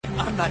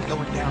not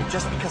going down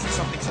just because of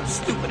something some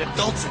stupid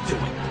adults are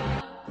doing.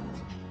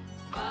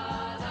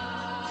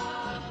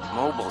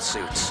 Mobile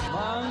suits.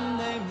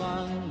 Monday,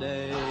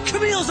 Monday.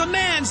 Camille's a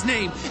man's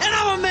name, and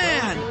I'm a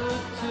man!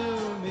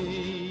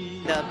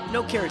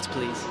 No carrots,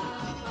 please.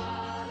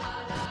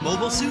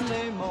 Mobile suit?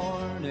 Monday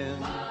morning,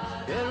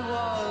 it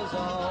was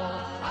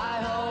all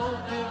I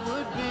hoped it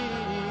would be.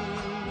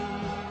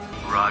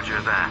 Roger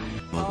that.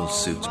 Mobile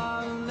suit.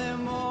 Monday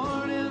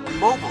morning,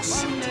 Mobile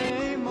suit.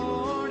 Monday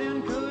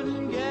morning,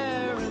 couldn't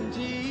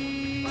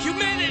guarantee.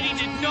 Humanity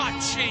did not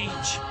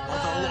change.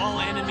 Although all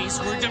enemies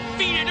were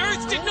defeated,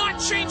 Earth did not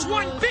change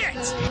one bit!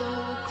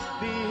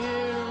 Be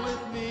here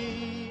with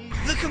me.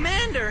 The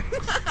commander!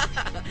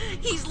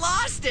 He's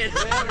lost it!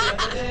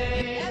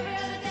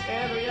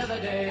 Every other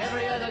day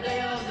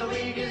of the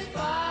week is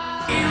fine.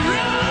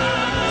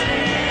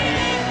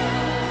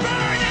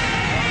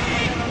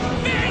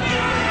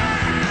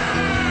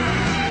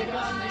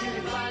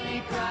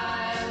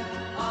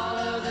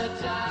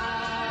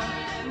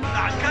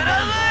 I'm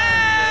gonna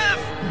live!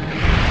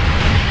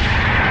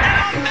 And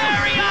I'll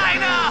marry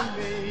Ina!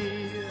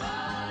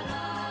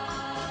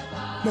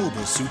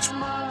 Mobile suits.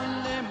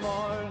 Monday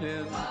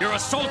morning. You're a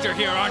soldier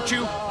here, aren't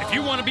you? If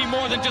you want to be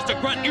more than just a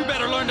grunt, you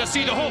better learn to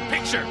see the whole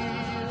picture.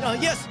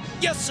 Yes,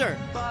 sir.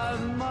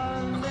 I'm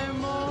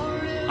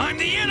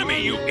the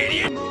enemy, you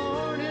idiot!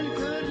 Morning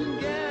couldn't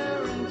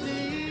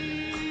guarantee.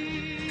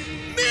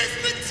 Miss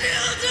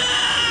Matilda!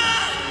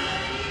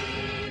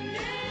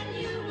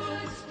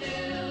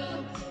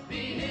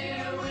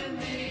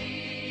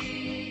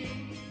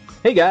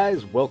 Hey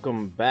guys,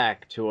 welcome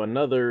back to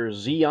another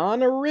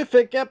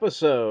Xeonorific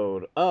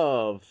episode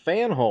of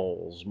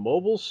Fanholes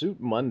Mobile Suit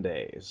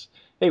Mondays.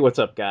 Hey, what's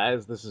up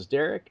guys? This is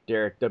Derek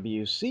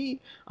WC.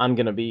 I'm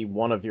going to be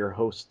one of your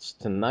hosts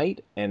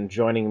tonight, and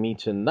joining me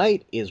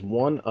tonight is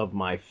one of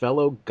my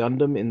fellow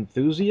Gundam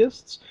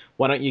enthusiasts.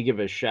 Why don't you give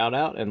a shout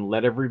out and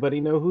let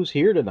everybody know who's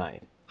here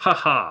tonight?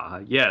 Haha,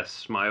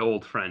 yes, my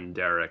old friend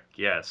Derek,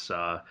 yes.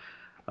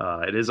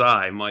 It is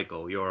I,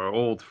 Michael, your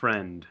old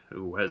friend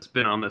who has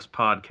been on this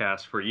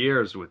podcast for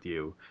years with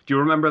you. Do you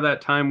remember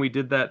that time we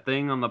did that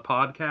thing on the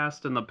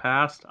podcast in the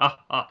past?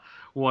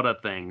 What a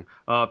thing.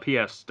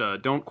 P.S.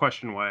 Don't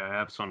question why I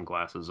have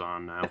sunglasses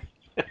on now.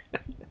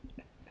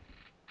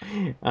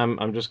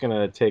 I'm just going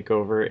to take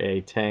over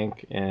a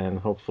tank, and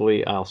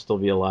hopefully I'll still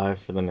be alive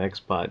for the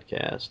next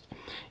podcast.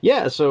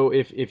 Yeah, so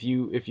if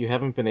you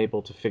haven't been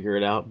able to figure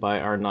it out by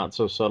our not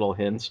so subtle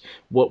hints,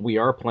 what we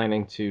are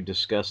planning to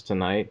discuss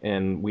tonight,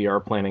 and we are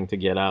planning to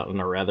get out in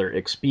a rather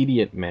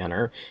expedient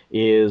manner,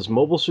 is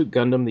Mobile Suit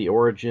Gundam: The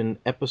Origin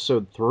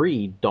Episode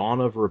 3,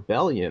 Dawn of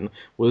Rebellion,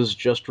 was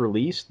just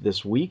released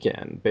this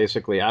weekend.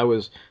 Basically, I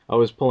was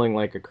pulling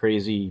like a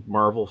crazy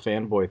Marvel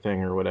fanboy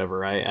thing or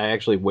whatever. I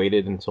actually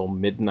waited until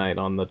midnight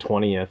on the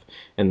 20th,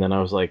 and then I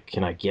was like,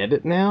 can I get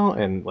it now?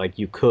 And like,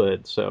 you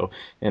could. So,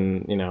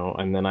 and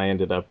then I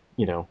ended up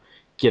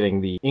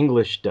getting the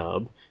English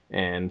dub,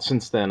 and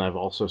since then I've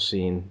also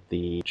seen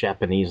the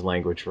Japanese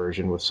language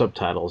version with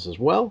subtitles as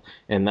well,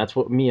 and that's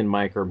what me and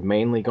Mike are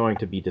mainly going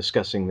to be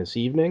discussing this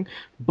evening.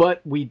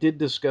 But we did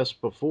discuss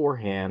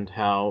beforehand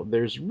how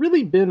there's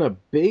really been a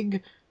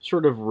big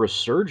sort of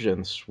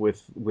resurgence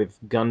with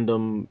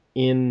Gundam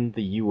in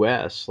the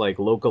US, like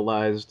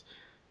localized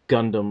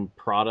Gundam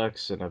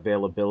products and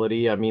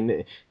availability. I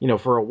mean,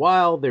 for a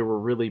while they were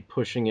really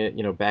pushing it,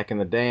 back in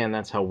the day, and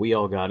that's how we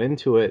all got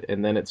into it.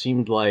 And then it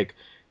seemed like,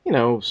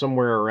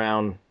 somewhere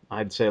around,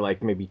 I'd say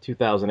like maybe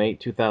 2008,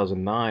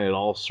 2009, it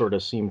all sort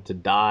of seemed to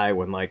die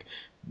when like,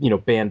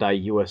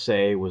 Bandai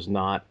USA was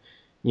not,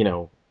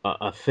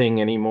 a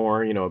thing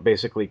anymore. It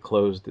basically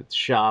closed its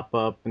shop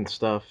up and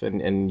stuff,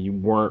 and you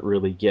weren't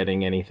really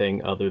getting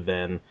anything other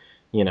than,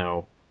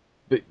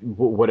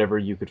 whatever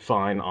you could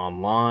find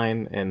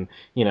online. And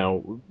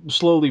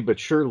slowly but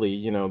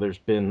surely, there's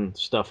been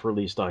stuff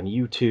released on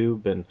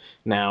YouTube, and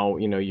now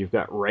you've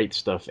got Right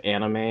Stuff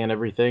anime and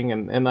everything,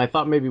 and I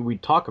thought maybe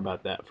we'd talk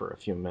about that for a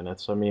few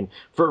minutes. I mean,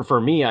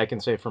 for me, I can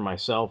say for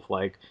myself,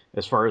 like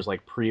as far as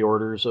like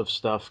pre-orders of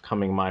stuff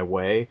coming my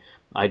way,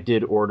 I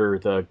did order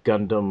the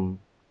Gundam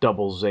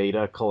Double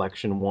Zeta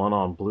Collection 1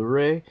 on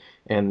Blu-ray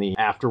and the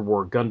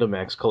Afterwar Gundam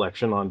X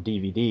Collection on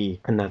DVD,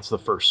 and that's the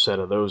first set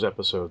of those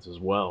episodes as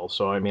well.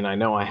 So, I mean, I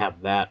know I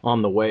have that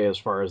on the way as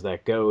far as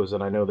that goes,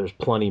 and I know there's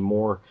plenty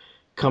more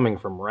coming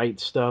from Right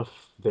Stuff.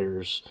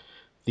 There's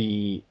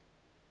the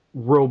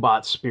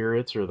Robot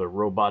Spirits or the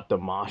Robot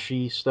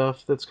Damashi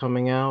stuff that's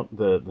coming out,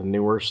 the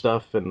newer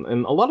stuff, and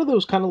a lot of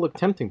those kind of look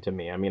tempting to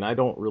me. I mean, I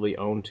don't really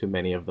own too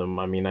many of them.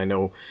 I mean, I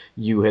know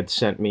you had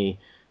sent me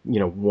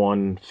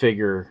one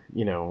figure,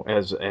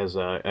 as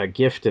a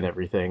gift and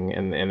everything,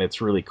 and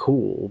it's really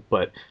cool,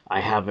 but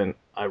I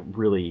I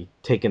really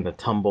taken the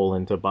tumble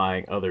into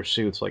buying other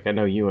suits. Like I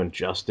know you and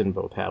Justin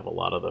both have a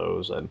lot of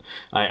those, and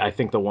I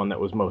think the one that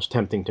was most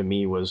tempting to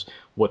me was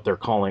what they're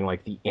calling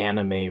like the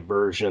anime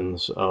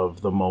versions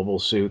of the mobile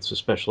suits,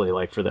 especially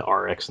like for the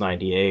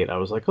RX-98. I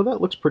was like, oh,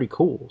 that looks pretty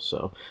cool.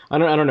 So I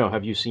don't know.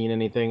 Have you seen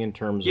anything in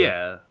terms of?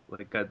 Yeah,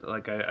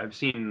 I've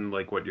seen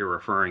like what you're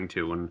referring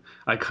to, and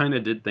I kind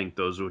of did think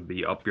those would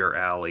be up your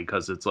alley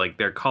because it's like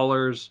their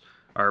colors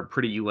are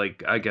pretty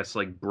like I guess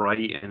like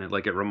bright, and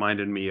it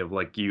reminded me of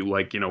like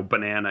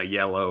banana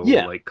yellow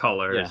Yeah, like yeah.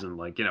 colors, and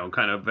like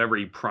kind of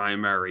very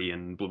primary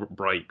and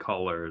bright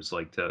colors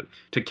like to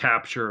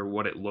capture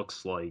what it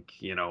looks like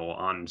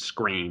on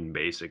screen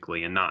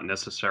basically, and not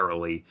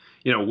necessarily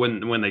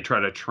when they try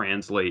to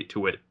translate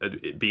to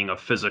it being a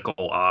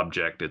physical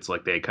object, it's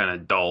like they kind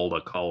of dull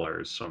the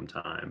colors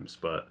sometimes.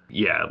 But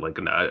yeah,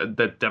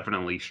 that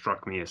definitely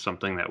struck me as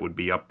something that would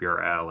be up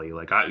your alley.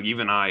 Like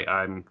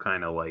I'm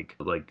kind of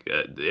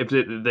if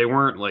they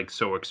weren't like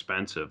so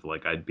expensive,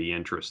 like I'd be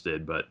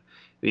interested. But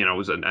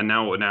and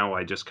now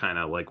I just kind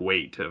of like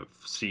wait to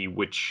see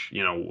which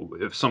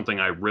if something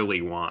I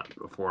really want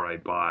before I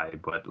buy.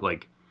 But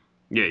like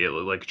yeah,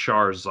 like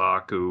Char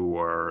Zaku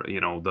or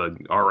the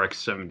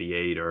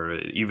RX-78, or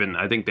even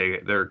I think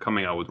they're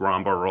coming out with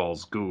Ramba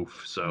Rawl's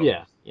Goof. So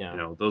Yeah,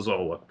 yeah. those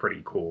all look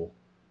pretty cool.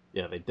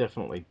 Yeah, they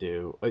definitely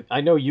do.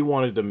 I know you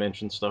wanted to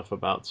mention stuff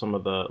about some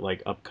of the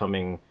like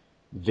upcoming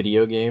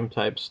video game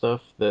type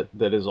stuff that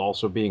is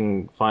also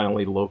being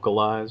finally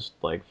localized,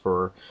 like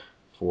for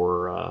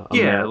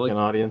Yeah, American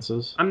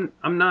audiences.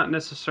 I'm not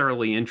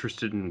necessarily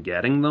interested in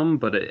getting them,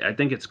 but I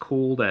think it's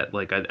cool that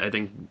I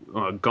think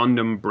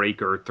Gundam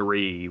Breaker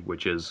 3,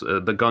 which is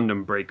the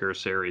Gundam Breaker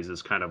series,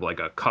 is kind of like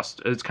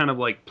it's kind of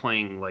like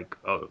playing like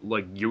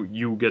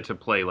you get to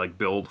play like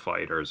build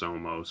fighters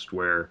almost,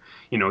 where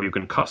you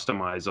can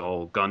customize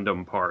all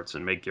Gundam parts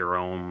and make your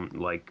own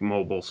like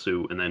mobile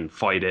suit and then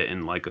fight it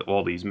in like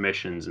all these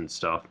missions and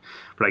stuff.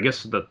 But I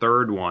guess the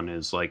third one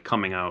is like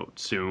coming out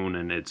soon,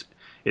 and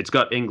it's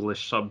got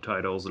English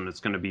subtitles, and it's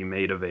going to be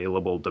made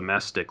available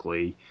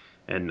domestically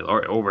and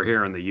over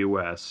here in the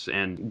US.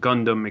 And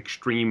Gundam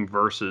Extreme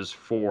versus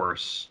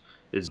Force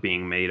is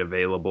being made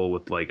available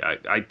with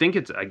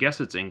I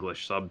guess it's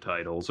English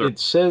subtitles. Or It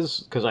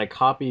says because I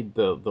copied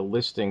the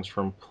listings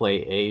from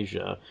Play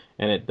Asia,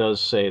 and it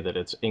does say that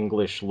it's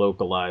English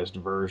localized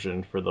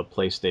version for the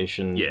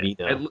PlayStation yeah,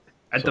 Vita.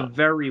 at the So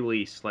very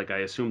least, like I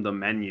assume the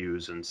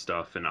menus and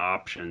stuff and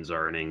options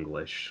are in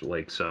English.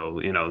 Like so,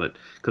 that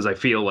because I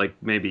feel like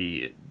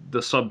maybe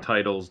the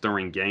subtitles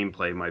during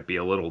gameplay might be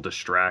a little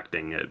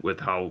distracting with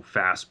how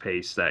fast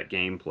paced that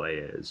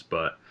gameplay is.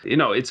 But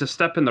it's a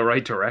step in the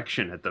right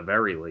direction at the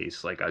very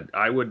least. Like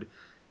I would.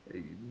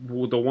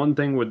 Well, the one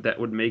thing that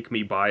would make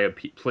me buy a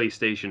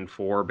PlayStation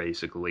 4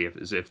 basically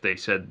is if they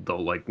said the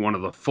like one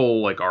of the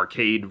full like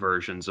arcade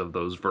versions of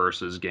those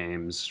versus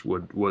games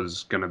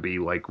was going to be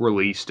like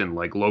released and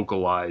like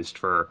localized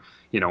for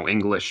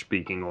English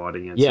speaking yeah,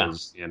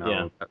 audiences.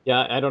 yeah,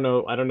 yeah. I don't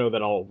know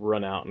that I'll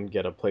run out and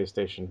get a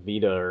PlayStation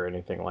Vita or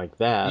anything like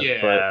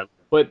that.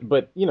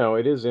 But Yeah,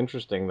 it is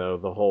interesting though,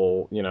 the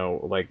whole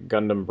like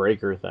Gundam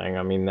Breaker thing.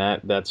 I mean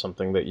that's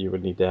something that you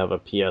would need to have a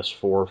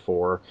PS4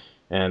 for,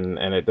 and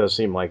it does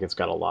seem like it's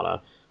got a lot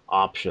of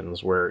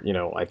options where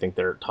I think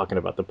they're talking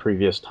about the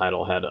previous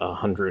title had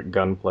 100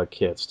 Gunpla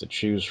kits to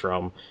choose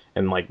from,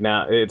 and like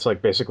now it's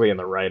like basically in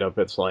the write-up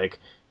it's like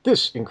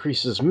this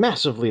increases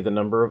massively the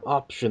number of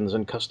options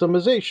and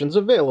customizations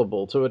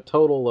available to a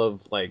total of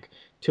like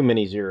too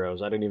many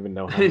zeros. I don't even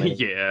know how many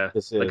yeah.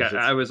 this Like is.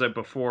 I It's was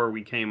before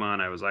we came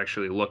on, I was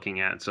actually looking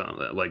at some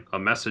like a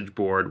message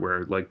board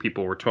where like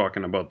people were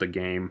talking about the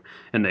game,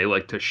 and they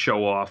like to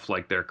show off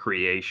like their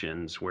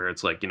creations, where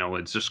it's like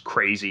it's just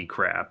crazy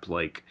crap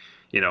like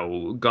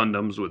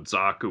Gundams with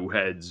Zaku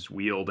heads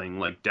wielding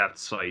like death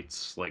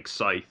sights like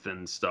scythe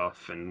and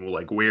stuff, and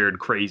like weird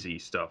crazy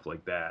stuff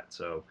like that.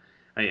 So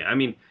I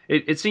mean,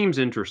 it seems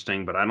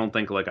interesting, but I don't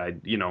think like I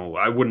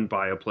wouldn't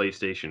buy a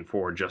PlayStation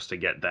 4 just to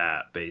get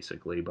that,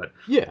 basically. But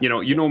yeah,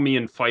 you know me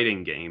in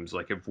fighting games,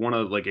 like if one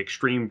of like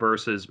Extreme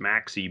versus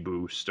Maxi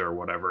Boost or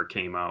whatever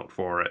came out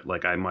for it,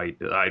 like I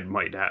might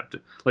have to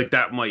like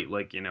that might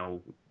like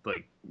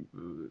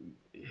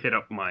hit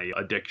up my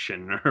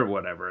addiction or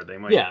whatever. They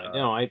might yeah.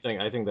 No, I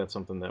think that's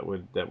something that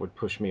would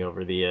push me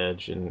over the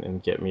edge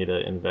and get me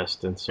to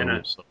invest in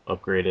and some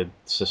upgraded And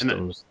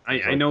systems,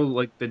 things I like. know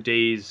like the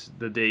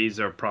days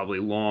are probably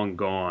long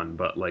gone,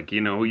 but like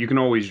you can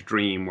always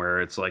dream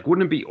where it's like,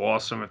 wouldn't it be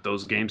awesome if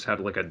those games had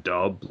like a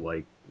dub?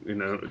 Like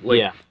like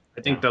Yeah,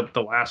 I think yeah, that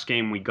the last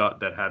game we got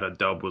that had a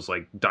dub was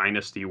like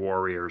Dynasty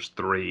Warriors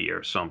 3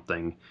 or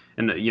something,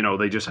 and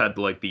they just had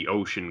like the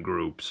Ocean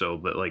Group, so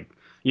that like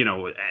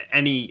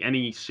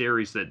any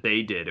series that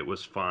they did it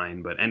was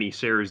fine, but any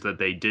series that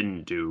they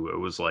didn't do it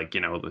was like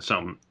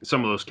some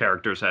of those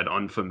characters had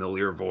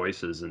unfamiliar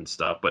voices and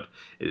stuff, but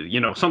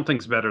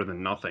something's better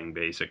than nothing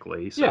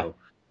basically. yeah, So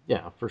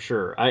Yeah, for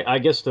sure. I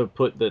guess to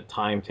put the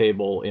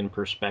timetable in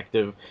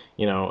perspective,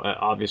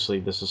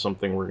 obviously this is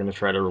something we're going to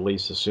try to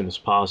release as soon as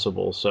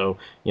possible. So,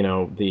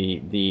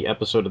 the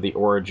episode of The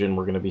Origin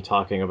we're going to be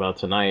talking about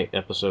tonight,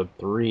 episode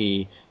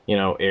 3,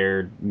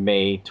 aired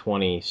May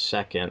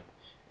 22nd.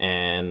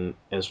 And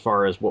as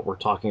far as what we're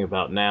talking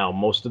about now,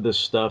 most of this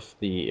stuff,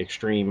 the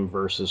Extreme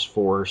versus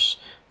Force,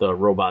 the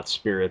Robot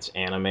Spirits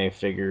anime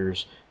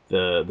figures,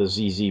 the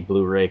ZZ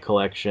Blu-ray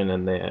collection,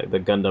 and the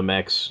Gundam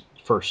X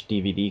first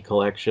DVD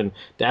collection,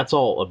 that's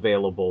all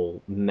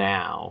available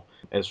now.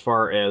 As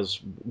far as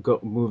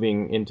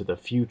moving into the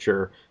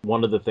future,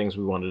 one of the things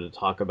we wanted to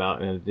talk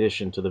about in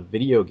addition to the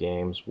video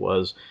games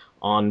was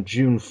on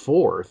June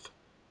 4th,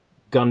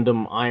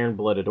 Gundam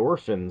Iron-Blooded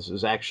Orphans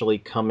is actually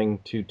coming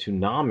to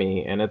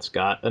Toonami, and it's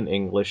got an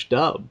English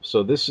dub.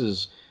 So this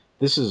is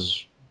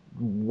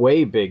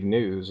way big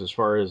news as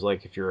far as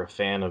like if you're a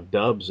fan of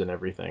dubs and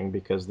everything,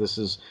 because this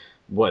is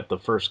what the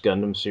first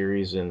Gundam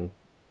series in,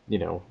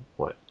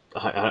 what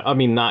I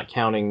mean, not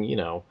counting,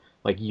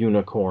 like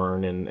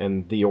Unicorn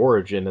and The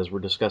Origin, as we're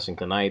discussing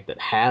tonight, that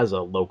has a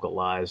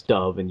localized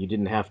dub, and you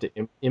didn't have to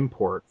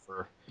import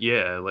for.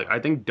 Yeah, like I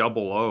think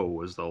Double O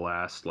was the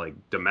last like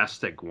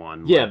domestic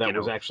one. Yeah, Like, that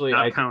was actually, not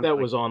I think counting that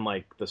like, was on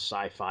like the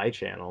Sci-Fi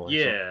Channel or something.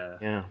 yeah,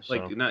 Yeah,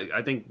 like so.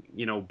 I think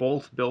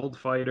both Build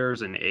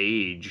Fighters and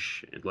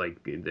Age, like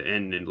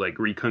and like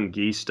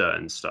Reconquista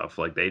and stuff,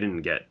 like they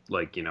didn't get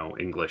like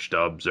English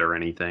dubs or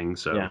anything. Yeah,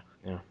 So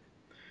yeah.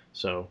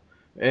 So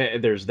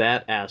there's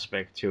that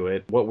aspect to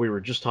it. What we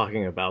were just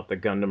talking about, the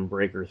Gundam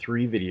Breaker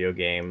 3 video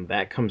game,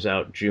 that comes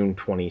out June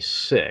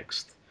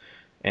 26th.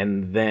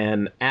 And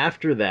then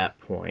after that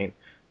point,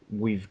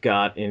 we've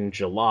got in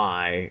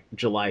July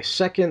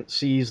 2nd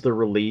sees the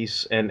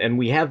release, and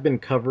we have been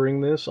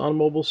covering this on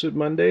Mobile Suit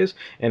Mondays,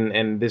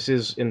 and this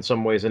is in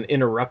some ways an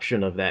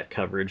interruption of that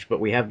coverage, but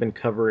we have been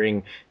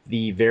covering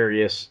the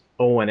various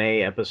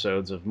O&A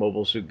episodes of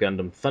Mobile Suit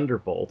Gundam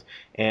Thunderbolt,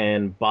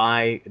 and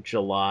by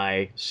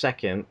July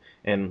 2nd,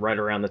 and right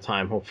around the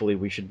time hopefully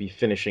we should be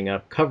finishing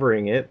up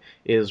covering it,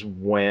 is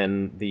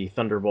when the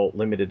Thunderbolt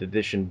limited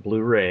edition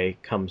Blu-ray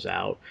comes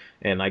out,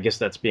 and I guess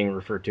that's being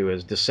referred to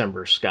as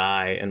December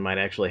Sky, and might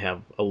actually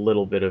have a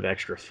little bit of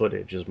extra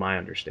footage, is my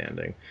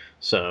understanding.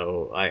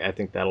 So I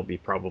think that'll be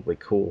probably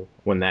cool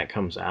when that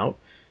comes out.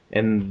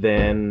 And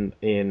then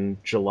in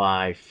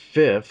July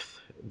 5th,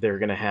 they're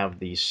going to have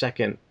the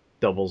second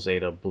Double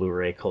Zeta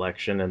Blu-ray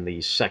collection and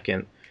the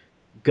second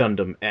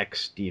Gundam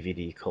X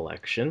DVD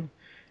collection.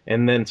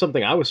 And then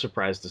something I was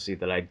surprised to see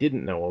that I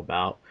didn't know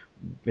about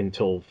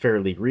until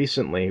fairly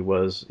recently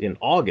was in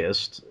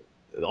August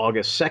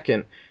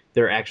 2nd,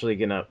 they're actually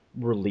going to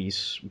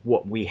release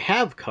what we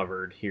have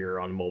covered here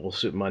on Mobile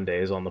Suit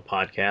Mondays on the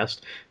podcast,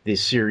 the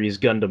series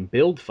Gundam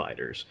Build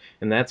Fighters.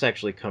 And that's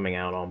actually coming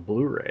out on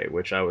Blu-ray,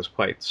 which I was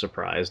quite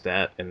surprised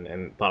at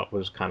and thought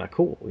was kind of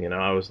cool.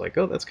 I was like,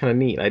 oh, that's kind of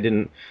neat.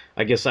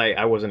 I guess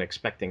I wasn't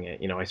expecting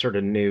it. I sort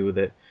of knew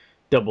that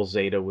Double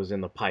Zeta was in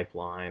the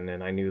pipeline,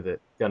 and I knew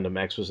that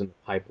Gundam X was in the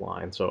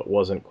pipeline, so it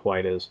wasn't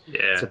quite as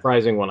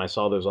surprising when I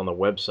saw those on the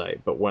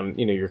website. But when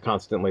you're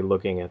constantly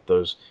looking at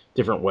those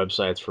different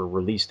websites for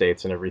release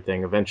dates and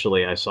everything,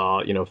 eventually I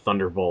saw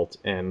Thunderbolt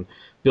and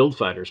Build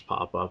Fighters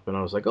pop up, and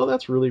I was like, oh,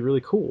 that's really,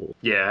 really cool.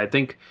 yeah, I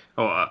think.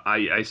 Oh,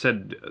 I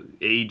said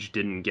Age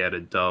didn't get a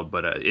dub,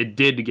 but it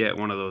did get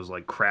one of those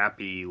like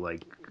crappy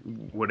like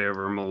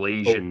whatever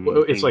Malaysian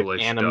it's English like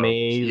dubs.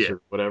 animes Yeah.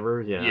 or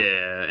whatever. Yeah.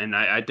 Yeah, and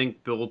I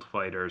think Build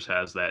Fighters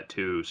has that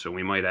too, so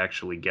we might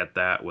actually get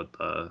that with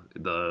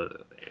the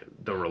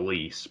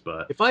release.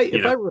 But If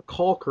I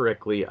recall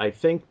correctly, I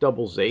think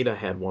Double Zeta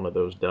had one of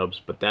those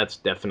dubs, but that's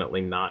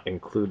definitely not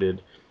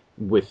included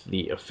with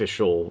the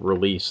official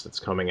release that's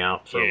coming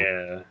out from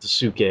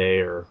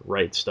Tsuke or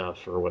Right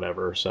Stuff or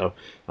whatever. So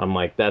I'm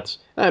like, that's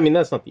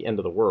not the end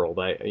of the world.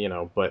 But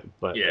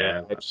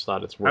yeah, I just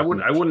thought it's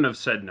worth. I wouldn't have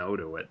said no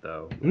to it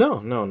though. No,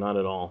 not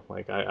at all.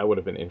 Like I would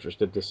have been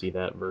interested to see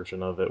that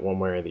version of it one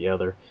way or the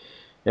other.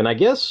 And I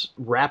guess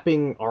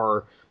wrapping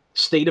our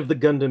State of the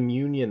Gundam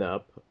Union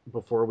up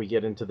before we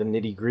get into the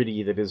nitty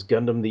gritty that is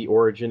Gundam The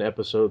Origin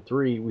Episode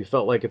 3, we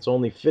felt like it's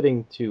only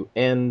fitting to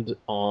end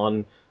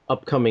on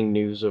upcoming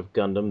news of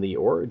Gundam The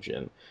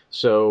Origin.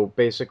 So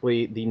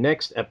basically, the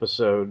next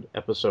episode,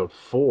 episode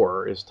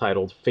 4, is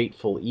titled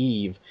Fateful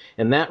Eve,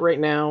 and that right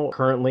now,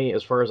 currently,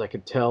 as far as I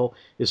could tell,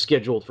 is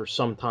scheduled for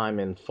sometime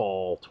in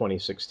fall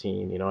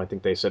 2016. I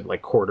think they said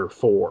like quarter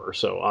 4,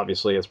 so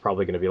obviously it's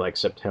probably going to be like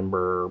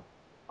September,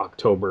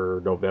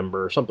 October,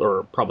 November, something,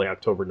 or probably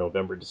October,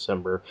 November,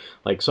 December,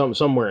 like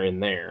somewhere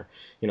in there,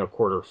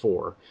 quarter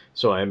 4.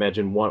 So I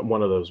imagine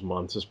one of those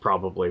months is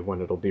probably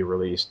when it'll be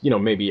released.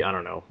 Maybe, I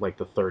don't know, like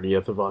the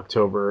 30th of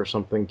October or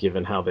something,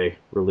 given how they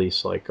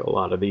release like a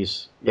lot of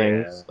these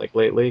things like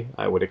lately.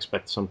 I would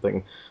expect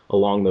something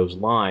along those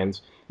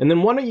lines. And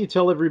then why don't you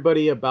tell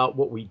everybody about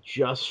what we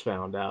just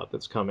found out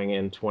that's coming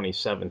in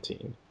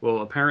 2017?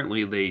 Well,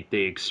 apparently they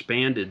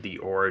expanded the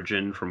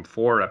Origin from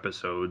 4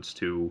 episodes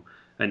to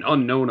an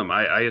unknown.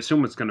 I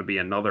assume it's going to be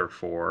another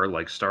 4,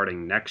 like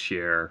starting next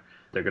year.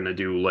 they're gonna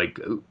do like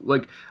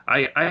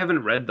I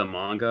haven't read the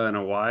manga in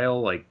a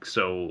while, like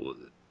so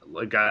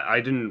like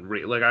I didn't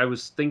like I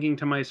was thinking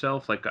to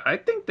myself like I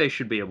think they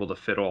should be able to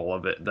fit all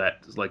of it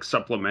that like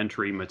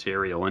supplementary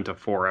material into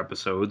 4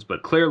 episodes,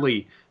 but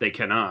clearly they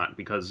cannot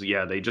because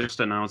yeah they just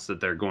announced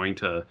that they're going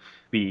to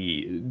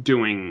be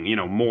doing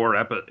more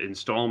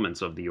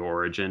installments of the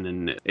origin,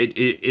 and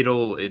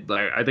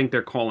I think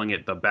they're calling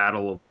it the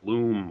Battle of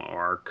Loom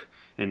arc,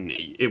 and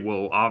it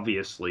will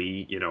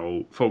obviously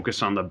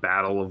focus on the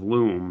Battle of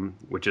Loom,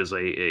 which is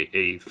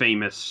a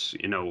famous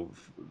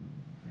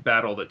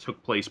battle that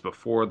took place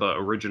before the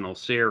original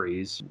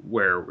series,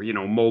 where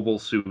mobile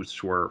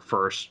suits were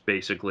first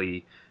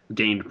basically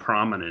gained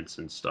prominence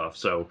and stuff.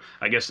 So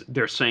I guess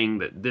they're saying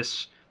that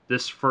this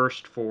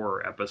first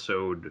 4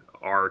 episode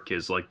arc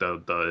is like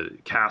the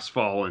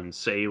Casfall and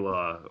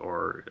Sayla,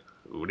 or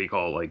what do you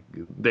call it, like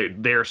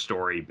their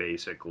story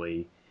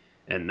basically,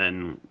 and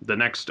then the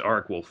next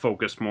arc will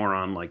focus more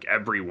on like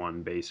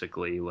everyone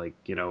basically, like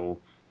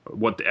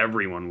what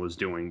everyone was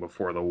doing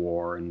before the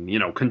war, and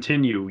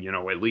continue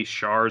at least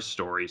Char's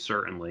story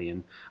certainly.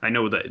 And I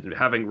know that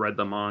having read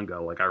the manga,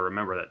 like I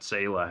remember that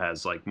Sayla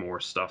has like more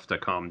stuff to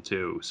come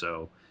too,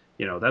 so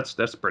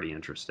that's pretty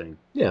interesting.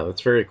 Yeah,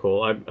 that's very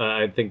cool.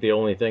 I think the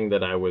only thing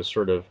that I was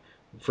sort of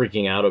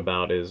freaking out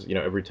about is,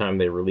 every time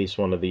they release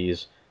one of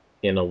these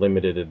in a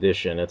limited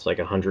edition, it's like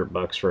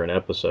 $100 for an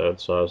episode.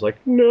 So I was like,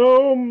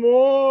 no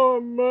more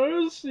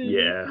mercy.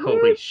 Yeah, mercy.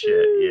 holy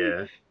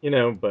shit,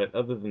 yeah. But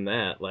other than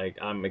that, like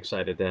I'm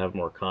excited to have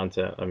more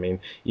content. I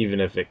mean, even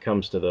if it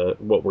comes to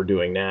what we're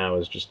doing now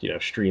is just,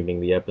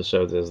 streaming the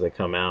episodes as they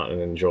come out and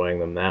enjoying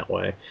them that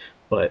way.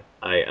 But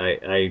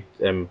I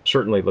am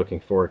certainly looking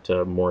forward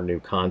to more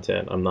new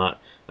content.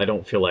 I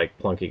don't feel like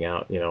plunking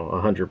out,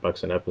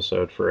 $100 an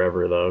episode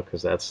forever though,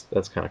 because that's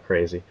kind of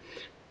crazy.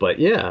 But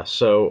yeah,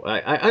 so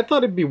I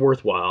thought it'd be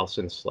worthwhile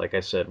since, like I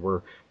said,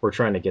 we're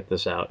trying to get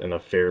this out in a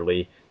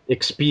fairly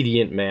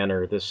expedient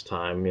manner this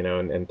time,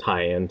 and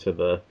tie into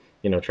the,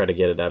 try to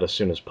get it out as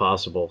soon as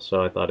possible.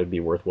 So I thought it'd be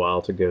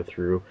worthwhile to go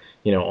through,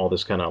 all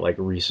this kind of like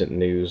recent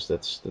news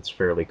that's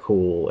fairly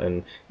cool,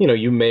 and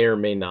you may or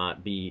may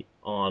not be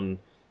on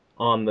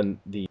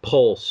the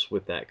pulse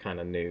with that kind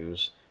of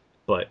news.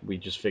 But we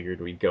just figured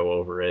we'd go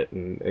over it,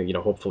 and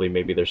hopefully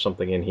maybe there's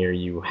something in here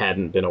you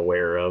hadn't been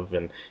aware of,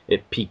 and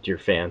it piqued your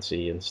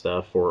fancy and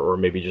stuff, or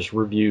maybe just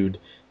reviewed,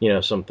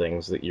 some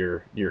things that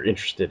you're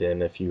interested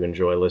in if you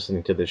enjoy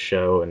listening to this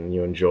show and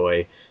you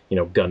enjoy,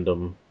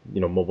 Gundam,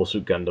 Mobile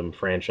Suit Gundam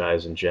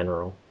franchise in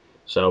general.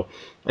 So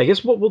I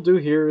guess what we'll do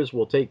here is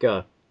we'll take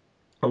a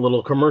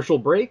little commercial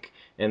break,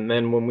 and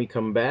then when we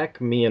come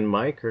back, me and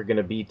Mike are going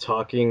to be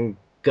talking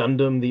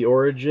Gundam The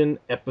Origin,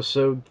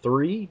 Episode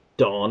 3,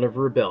 Dawn of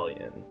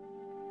Rebellion.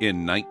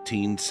 In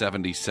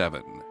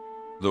 1977,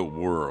 the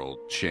world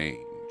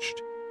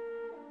changed.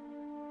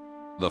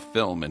 The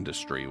film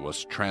industry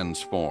was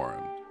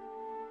transformed.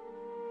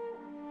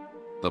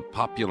 The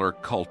popular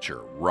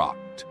culture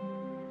rocked.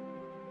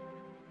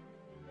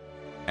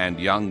 And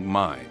young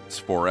minds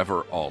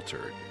forever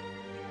altered.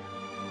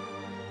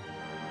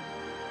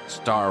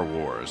 Star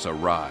Wars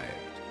arrived.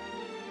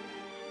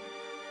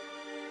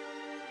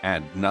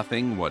 And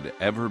nothing would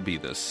ever be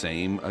the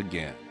same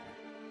again.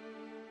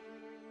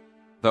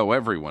 Though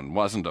everyone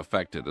wasn't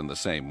affected in the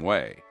same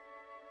way,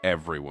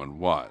 everyone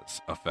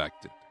was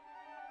affected.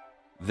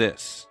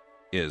 This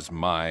is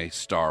My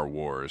Star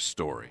Wars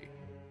Story.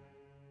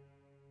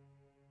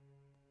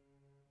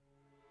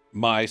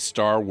 My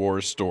Star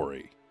Wars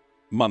Story,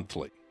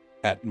 monthly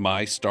at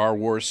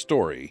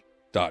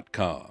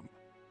mystarwarsstory.com.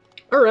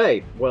 All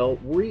right, well,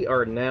 we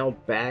are now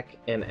back,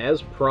 and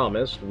as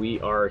promised, we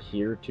are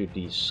here to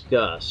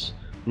discuss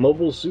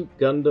Mobile Suit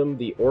Gundam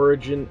The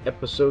Origin,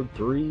 Episode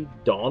 3,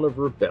 Dawn of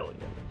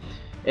Rebellion.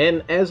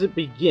 And as it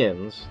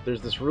begins,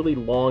 there's this really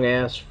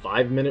long-ass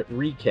 5-minute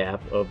recap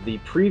of the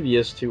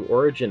previous 2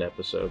 Origin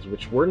episodes,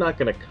 which we're not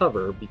going to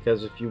cover,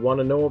 because if you want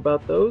to know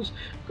about those,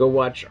 go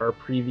watch our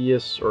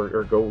previous,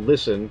 or go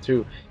listen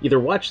to, either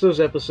watch those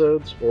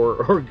episodes,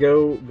 or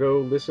go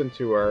listen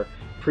to our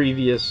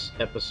previous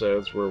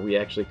episodes where we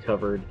actually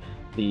covered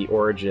the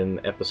Origin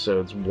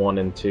episodes 1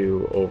 and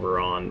 2 over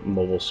on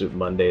Mobile Suit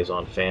Mondays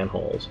on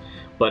Fanholes.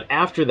 But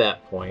after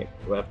that point,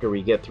 after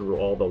we get through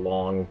all the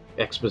long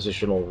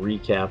expositional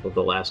recap of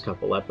the last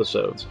couple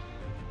episodes,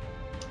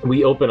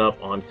 we open up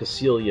on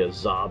Cecilia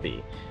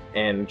Zabi,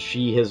 and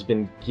she has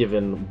been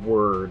given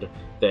word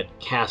that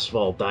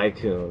Casval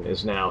Daikun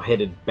is now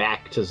headed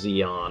back to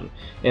Zeon.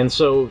 And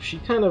so she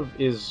kind of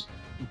is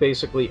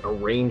basically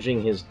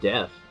arranging his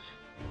death.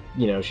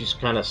 She's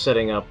kind of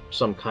setting up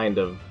some kind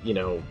of,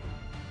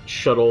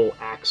 shuttle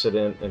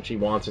accident, and she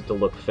wants it to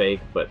look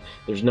fake, but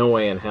there's no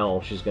way in hell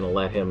she's going to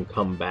let him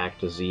come back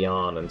to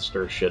Zeon and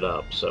stir shit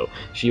up, so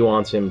she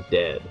wants him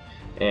dead.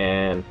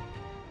 And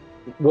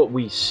what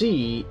we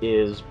see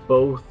is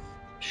both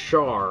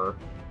Char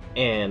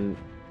and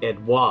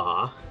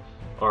Edouard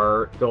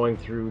are going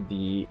through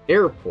the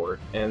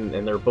airport, and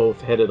they're both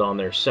headed on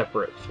their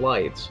separate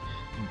flights,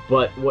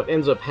 But what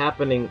ends up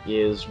happening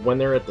is when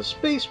they're at the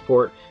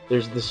spaceport,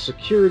 there's this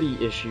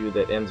security issue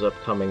that ends up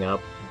coming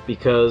up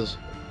because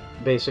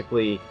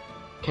basically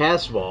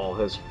Casval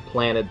has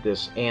planted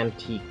this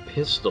antique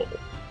pistol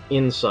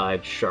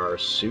inside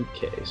Char's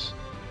suitcase.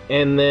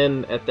 And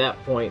then at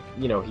that point,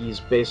 he's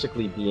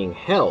basically being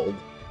held,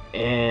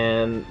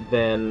 and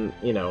then,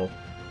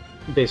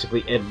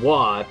 basically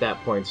Edouard at that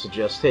point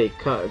suggests, hey,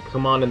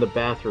 come on in the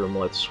bathroom,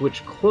 let's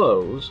switch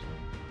clothes.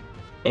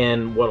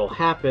 And what'll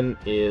happen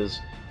is,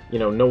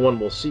 no one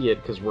will see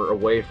it because we're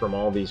away from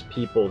all these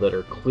people that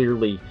are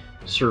clearly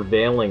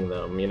surveilling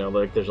them.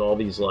 Like there's all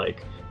these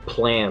like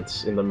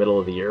plants in the middle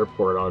of the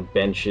airport on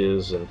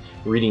benches and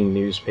reading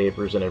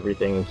newspapers and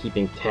everything and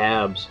keeping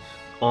tabs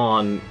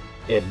on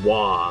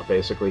Edouard,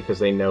 basically, because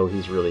they know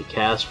he's really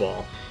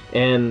Casval.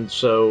 And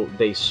so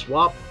they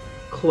swap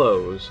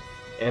clothes,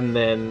 and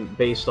then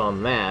based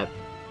on that,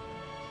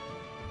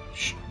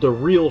 the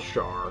real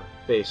Char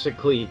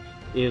basically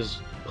is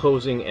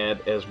posing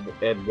as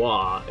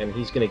Edouard, and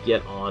he's going to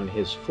get on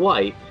his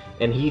flight,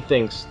 and he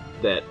thinks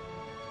that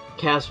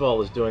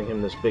Casval is doing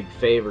him this big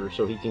favor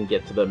so he can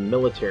get to the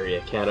military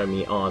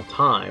academy on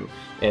time,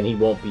 and he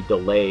won't be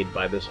delayed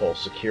by this whole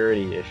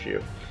security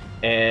issue.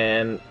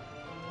 And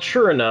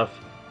sure enough,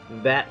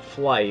 that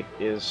flight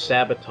is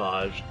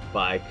sabotaged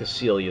by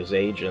Cassilia's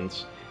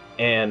agents,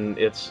 and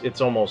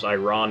it's almost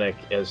ironic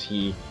as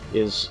he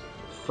is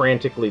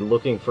frantically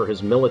looking for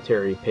his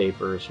military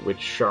papers, which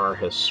Char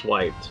has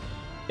swiped,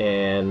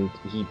 and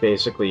he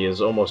basically is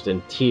almost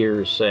in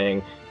tears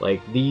saying,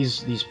 like,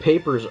 these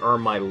papers are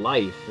my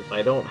life. If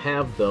I don't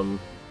have them,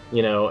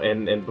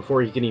 and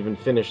before he can even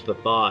finish the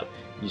thought,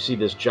 you see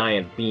this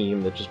giant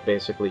beam that just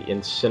basically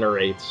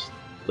incinerates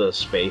the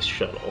space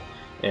shuttle,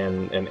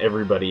 and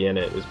everybody in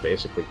it is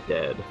basically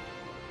dead.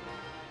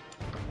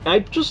 I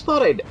just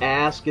thought I'd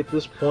ask at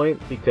this point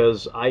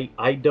because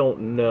I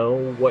don't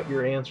know what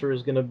your answer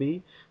is going to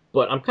be,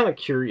 but I'm kind of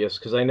curious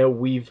because I know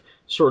we've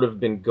sort of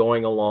been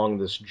going along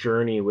this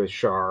journey with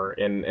Char,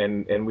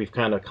 and we've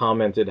kind of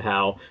commented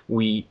how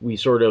we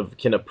sort of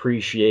can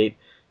appreciate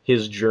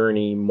his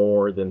journey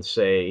more than,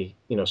 say,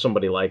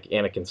 somebody like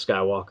Anakin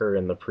Skywalker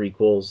in the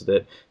prequels,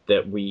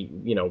 that we,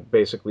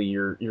 basically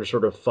you're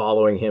sort of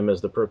following him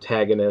as the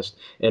protagonist,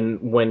 and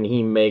when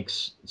he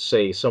makes,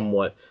 say,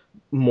 somewhat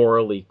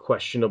morally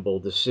questionable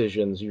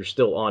decisions, you're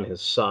still on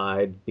his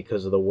side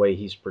because of the way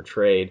he's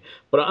portrayed.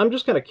 But I'm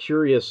just kind of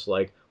curious,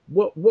 like,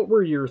 what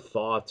were your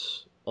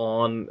thoughts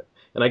on,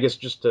 and I guess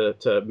just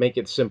to make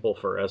it simple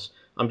for us,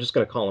 I'm just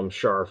going to call him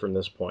Char from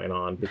this point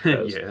on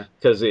because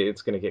because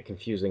it's going to get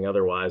confusing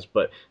otherwise.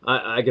 But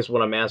I guess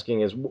what I'm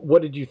asking is,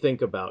 what did you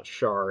think about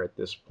Char at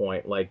this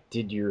point? Like,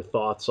 did your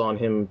thoughts on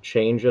him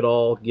change at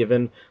all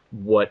given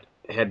what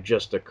had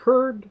just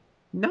occurred?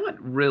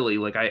 Not really.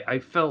 Like, I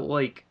felt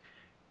like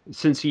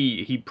since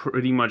he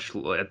pretty much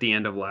at the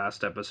end of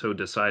last episode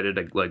decided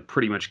to like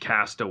pretty much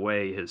cast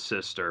away his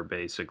sister,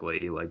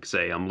 basically, like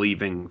say, I'm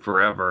leaving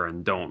forever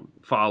and don't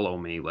follow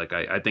me. Like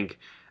I think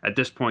at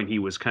this point he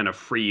was kind of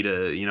free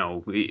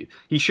to,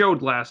 he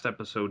showed last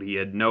episode he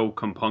had no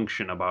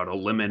compunction about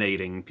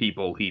eliminating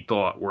people he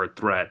thought were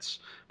threats.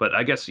 But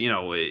I guess,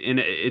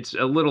 it's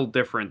a little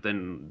different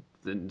than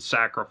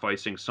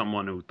sacrificing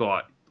someone who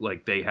thought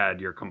like they had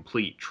your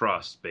complete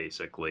trust,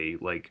 basically.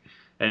 Like,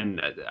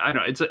 and I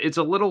don't know, it's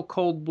a little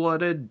cold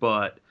blooded,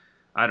 but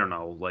I don't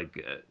know,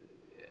 like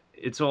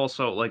it's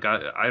also like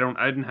I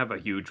didn't have a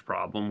huge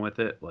problem with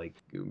it. Like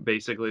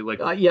basically, like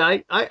Yeah,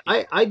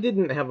 I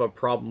didn't have a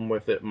problem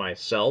with it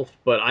myself,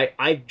 but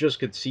I just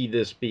could see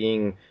this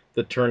being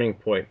the turning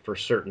point for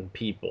certain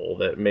people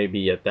that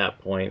maybe at that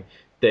point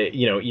that,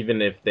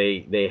 even if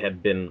they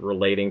had been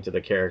relating to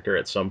the character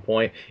at some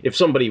point, if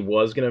somebody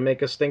was going to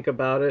make us think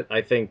about it,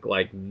 I think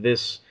like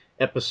this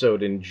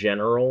episode in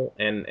general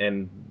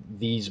and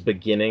these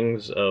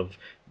beginnings of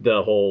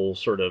the whole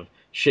sort of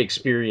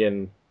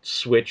Shakespearean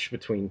switch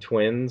between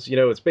twins,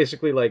 it's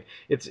basically like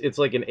it's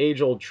like an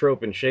age-old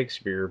trope in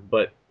Shakespeare,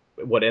 but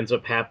what ends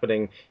up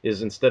happening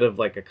is instead of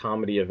like a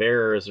comedy of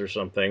errors or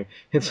something,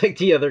 it's like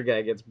the other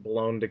guy gets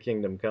blown to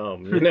kingdom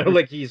come,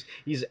 like he's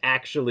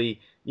actually,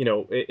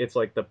 it's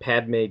like the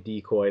Padme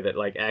decoy that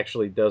like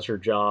actually does her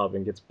job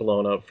and gets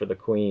blown up for the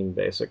queen,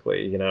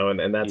 basically,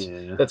 and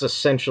that's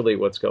essentially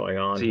what's going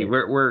on. See,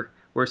 here.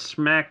 we're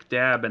smack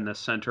dab in the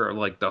center of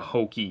like the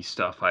hokey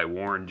stuff I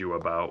warned you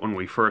about when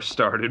we first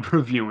started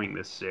reviewing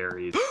this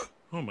series.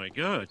 Oh my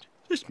god,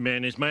 this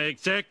man is my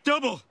exact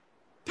double!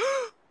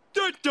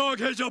 That dog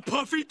has a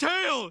puffy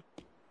tail!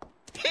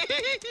 Here,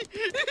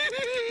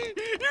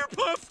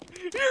 Puff!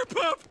 Here,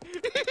 Puff!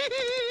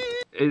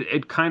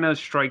 It kind of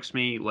strikes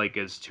me like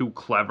as too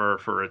clever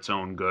for its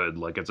own good.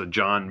 Like it's a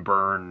John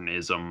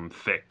Byrne-ism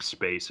fix,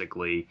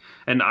 basically.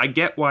 And I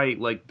get why,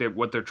 like,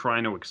 what they're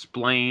trying to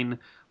explain.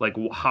 like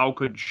how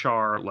could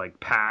Char like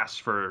pass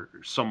for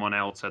someone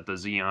else at the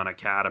Xeon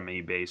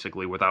Academy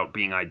basically without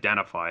being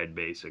identified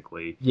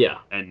basically. Yeah.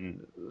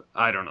 And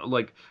I don't know,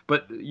 like,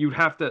 but you'd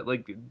have to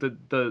like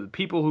the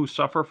people who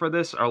suffer for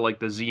this are like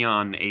the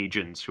Xeon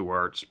agents who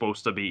are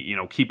supposed to be, you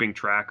know, keeping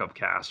track of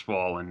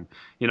Castfall, and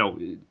you know,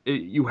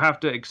 you have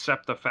to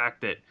accept the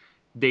fact that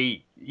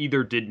they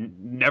either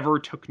never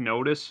took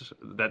notice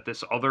that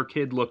this other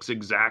kid looks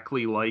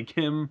exactly like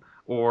him,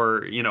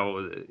 or you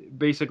know,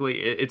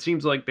 basically it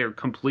seems like they're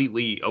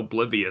completely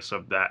oblivious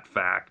of that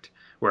fact,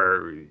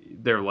 where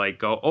they're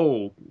like,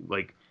 oh,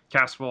 like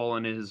Castfall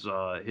and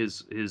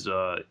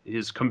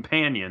his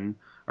companion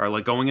are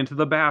like going into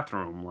the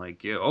bathroom,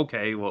 like, yeah,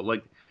 okay, well,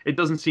 like it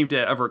doesn't seem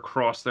to ever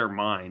cross their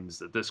minds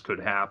that this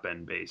could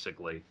happen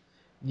basically.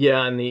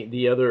 Yeah, and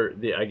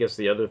the I guess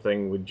the other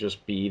thing would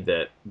just be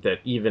that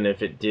even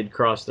if it did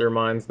cross their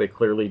minds, they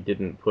clearly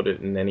didn't put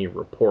it in any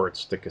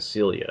reports to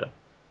Casilia.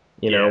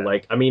 You know, Yeah.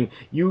 like, I mean,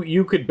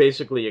 you could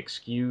basically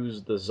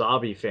excuse the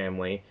Zabi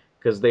family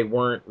because they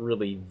weren't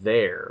really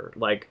there.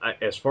 Like,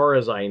 as far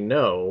as I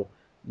know,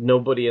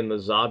 nobody in the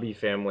Zabi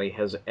family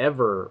has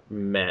ever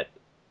met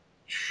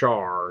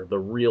Char, the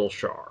real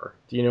Char.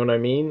 Do you know what I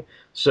mean?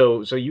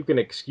 So you can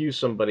excuse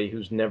somebody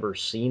who's never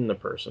seen the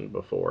person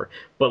before,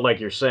 but like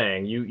you're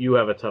saying, you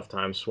have a tough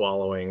time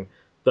swallowing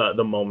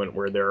the moment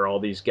where there are all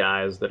these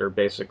guys that are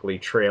basically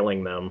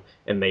trailing them,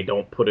 and they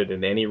don't put it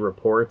in any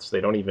reports.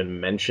 They don't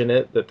even mention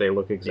it that they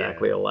look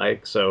exactly Yeah.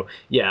 alike. So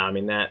yeah, I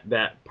mean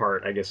that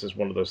part I guess is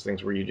one of those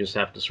things where you just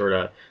have to sort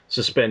of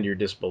suspend your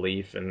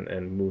disbelief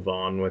and move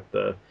on with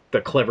the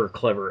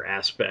clever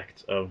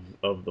aspect of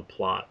the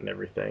plot and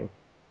everything.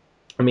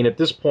 I mean, at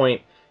this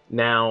point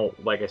now,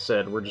 like I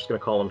said, we're just going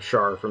to call him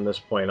Char from this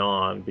point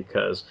on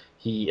because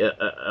he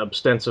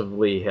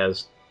ostensibly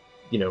has,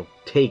 you know,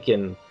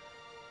 taken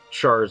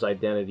Char's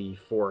identity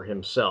for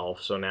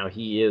himself. So now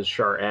he is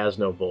Char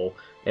Aznavour,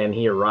 and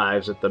he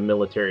arrives at the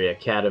military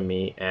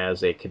academy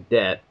as a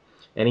cadet,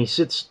 and he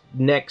sits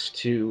next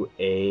to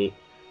a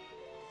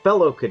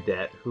fellow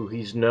cadet who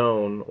he's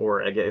known,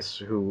 or I guess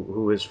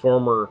who his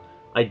former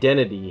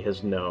identity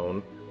has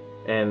known,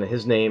 and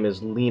his name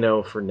is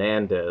Lino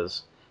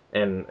Fernandez.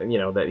 And you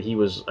know that he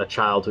was a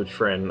childhood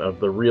friend of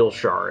the real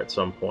Char at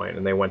some point,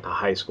 and they went to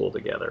high school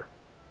together.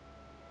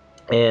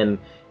 And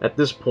at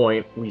this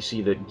point, we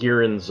see that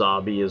Giran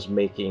Zabi is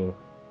making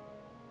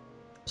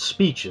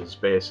speeches,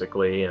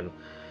 basically, and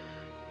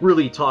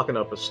really talking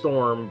up a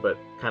storm, but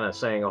kind of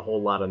saying a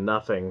whole lot of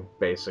nothing,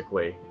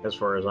 basically, as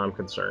far as I'm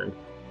concerned.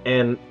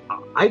 And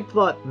I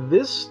thought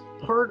this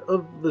part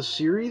of the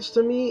series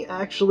to me,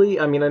 actually,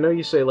 I mean, I know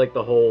you say like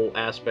the whole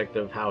aspect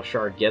of how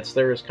Char gets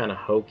there is kind of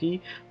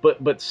hokey,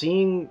 but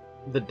seeing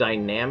the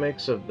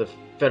dynamics of the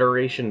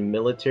Federation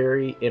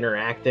military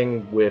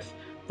interacting with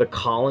the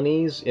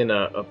colonies in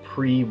a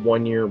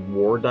pre-1 year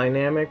war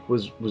dynamic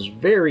was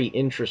very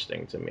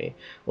interesting to me.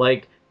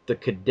 Like, the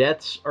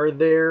cadets are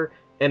there,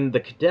 and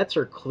the cadets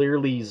are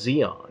clearly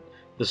Xeon.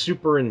 The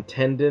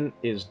superintendent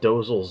is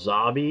Dozal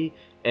Zabi,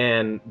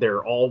 and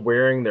they're all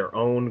wearing their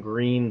own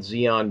green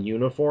Xeon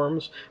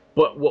uniforms.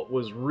 But what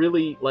was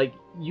really, like,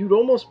 you'd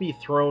almost be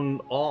thrown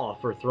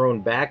off or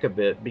thrown back a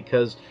bit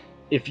because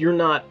if you're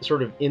not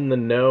sort of in the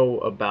know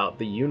about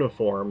the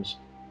uniforms,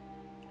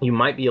 you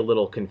might be a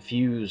little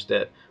confused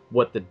at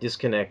what the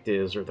disconnect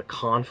is or the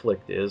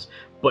conflict is,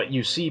 but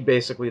you see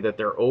basically that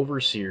their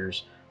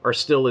overseers are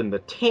still in the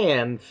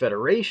tan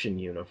Federation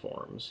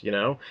uniforms, you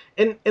know?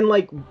 And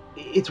like,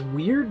 it's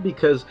weird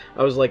because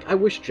I was like, I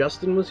wish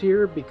Justin was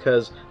here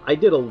because I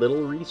did a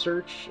little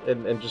research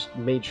and just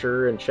made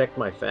sure and checked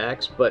my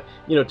facts, but,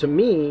 you know, to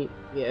me,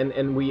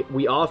 and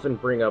we often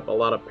bring up a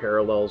lot of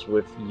parallels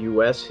with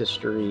US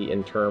history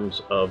in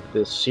terms of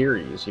this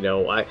series, you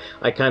know,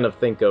 I kind of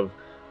think of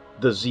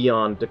the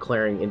Xeon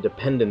declaring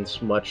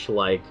independence much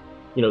like,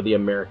 you know, the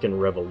American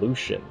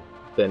Revolution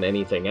than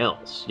anything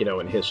else, you know,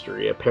 in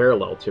history, a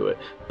parallel to it.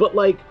 But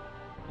like,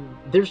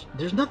 there's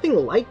nothing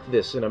like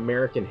this in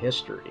American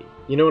history.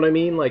 You know what I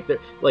mean? Like,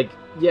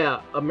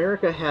 yeah,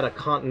 America had a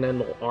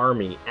continental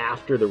army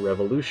after the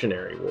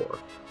Revolutionary War.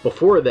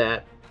 Before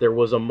that, there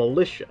was a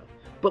militia.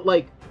 But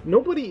like,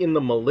 nobody in the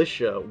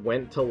militia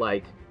went to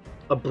like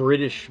a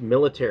British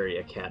military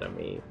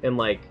academy and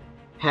like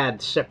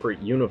had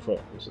separate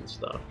uniforms and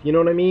stuff. You know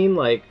what I mean?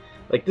 Like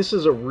this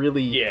is a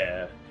really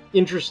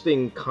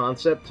interesting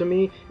concept to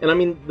me. And I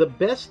mean, the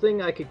best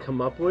thing I could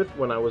come up with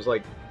when I was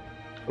like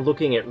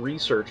looking at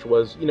research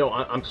was, you know,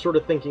 I'm sort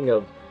of thinking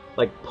of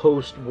like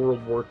post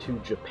World War II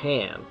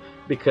Japan,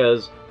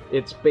 because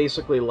it's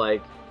basically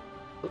like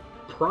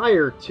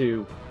prior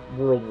to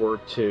World War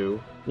II,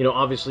 you know,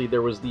 obviously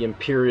there was the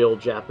Imperial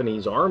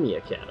Japanese Army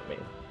Academy,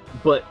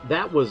 but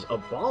that was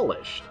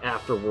abolished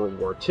after World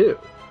War II.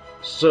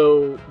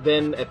 So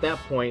then at that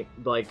point,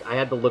 like, I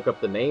had to look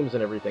up the names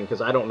and everything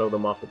because I don't know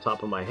them off the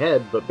top of my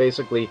head, but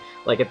basically,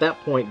 like, at that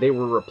point, they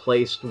were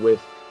replaced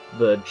with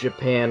the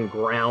Japan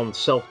Ground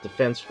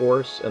Self-Defense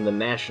Force and the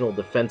National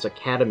Defense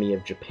Academy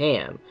of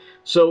Japan.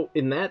 So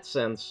in that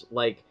sense,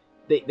 like,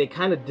 they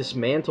kind of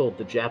dismantled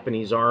the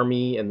Japanese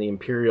army and the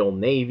Imperial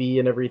Navy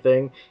and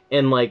everything,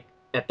 and like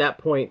at that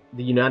point,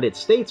 the United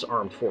States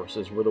Armed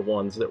Forces were the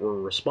ones that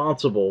were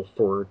responsible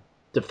for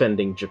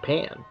defending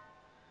Japan.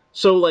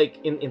 So like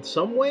in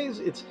some ways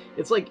it's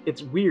like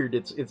it's weird.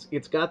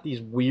 It's got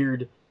these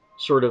weird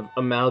sort of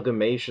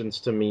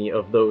amalgamations to me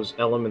of those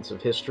elements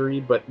of history,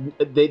 but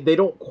they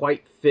don't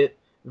quite fit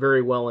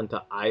very well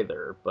into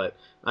either. But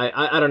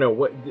I don't know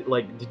what,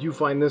 like, did you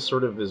find this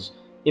sort of as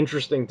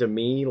interesting to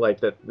me,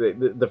 like that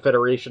the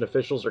Federation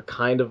officials are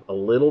kind of a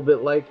little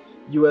bit like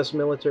U.S.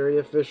 military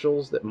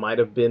officials that might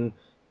have been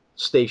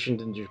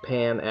stationed in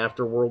Japan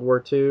after World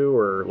War II,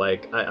 or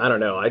like I don't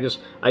know.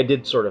 I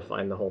did sort of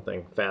find the whole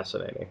thing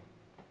fascinating.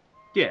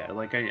 Yeah,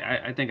 like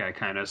I think I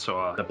kind of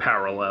saw the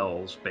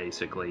parallels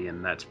basically,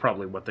 and that's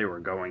probably what they were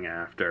going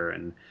after.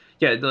 And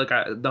yeah, like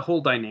the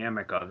whole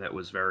dynamic of it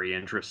was very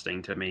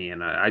interesting to me,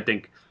 and I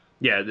think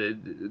yeah,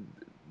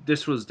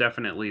 this was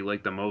definitely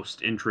like the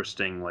most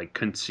interesting like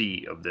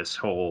conceit of this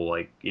whole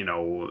like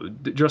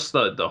just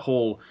the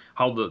whole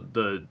how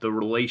the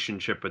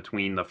relationship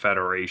between the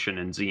Federation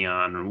and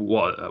Xeon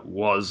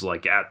was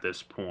like at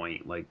this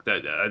point like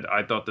that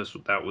I thought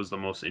that was the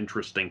most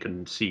interesting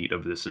conceit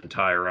of this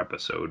entire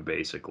episode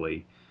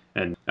basically,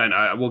 and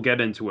I will get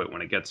into it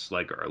when it gets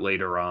like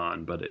later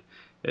on, but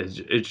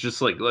it's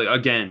just like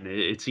again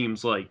it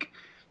seems like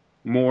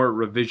more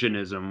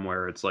revisionism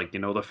where it's like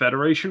the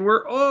Federation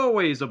were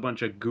always a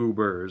bunch of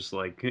goobers,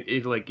 like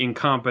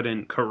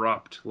incompetent,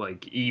 corrupt,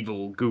 like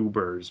evil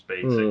goobers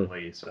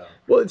basically. So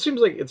Well, it seems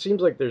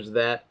like there's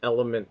that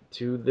element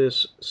to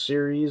this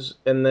series,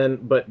 and then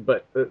but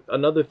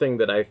another thing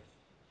that I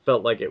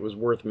felt like it was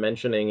worth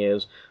mentioning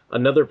is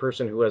another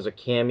person who has a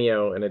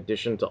cameo in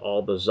addition to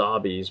all the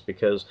zombies,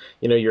 because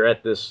you're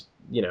at this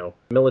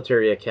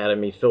military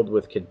academy filled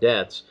with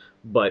cadets.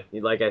 But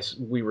like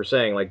we were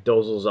saying, like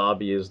Dozel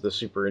Zabi is the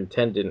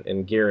superintendent,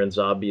 and Giran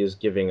Zabi is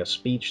giving a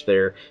speech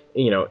there,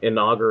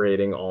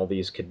 inaugurating all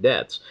these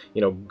cadets.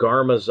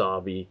 Garma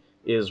Zabi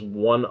is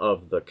one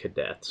of the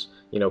cadets.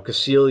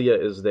 Cecilia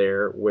is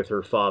there with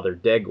her father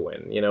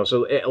Degwin.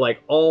 So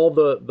like all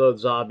the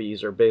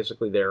Zabis are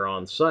basically there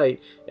on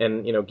site,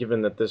 and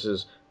given that this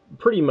is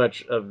pretty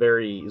much a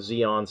very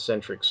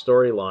Xeon-centric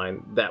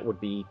storyline, that would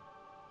be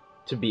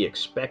to be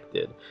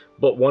expected.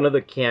 But one of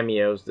the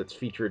cameos that's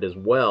featured as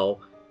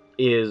well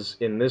is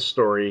in this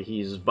story,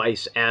 he's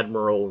Vice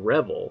Admiral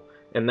Revel,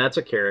 and that's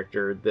a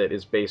character that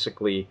is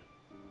basically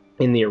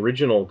in the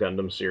original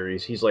Gundam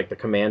series, he's like the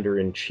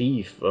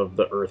commander-in-chief of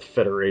the Earth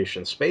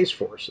Federation Space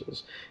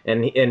Forces,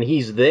 and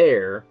he's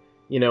there,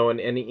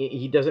 and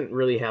he doesn't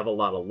really have a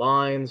lot of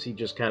lines. He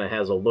just kind of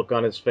has a look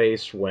on his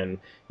face when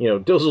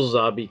Dozel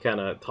Zabi kind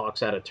of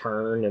talks out of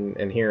turn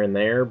and here and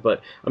there.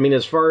 But I mean,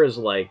 as far as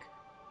like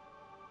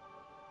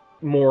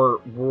more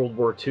World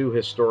War II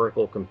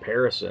historical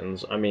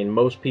comparisons, I mean,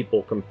 most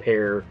people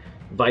compare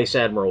Vice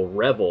Admiral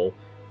Revel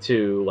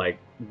to like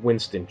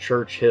Winston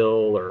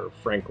Churchill or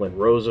Franklin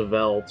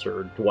Roosevelt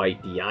or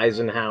Dwight D.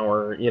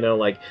 Eisenhower.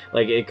 Like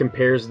it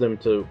compares them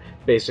to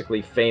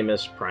basically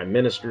famous prime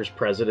ministers,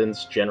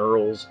 presidents,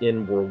 generals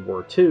in World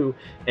War II,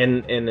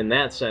 and in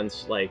that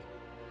sense, like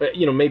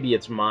maybe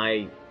it's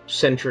my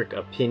centric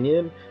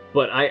opinion,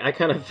 but I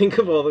kind of think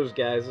of all those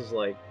guys as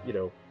like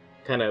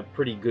kind of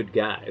pretty good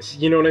guys,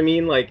 you know what I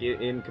mean, like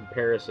in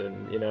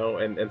comparison,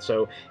 and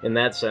so in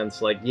that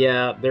sense, like,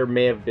 yeah, there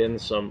may have been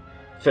some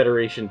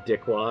Federation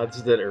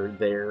dickwads that are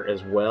there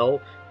as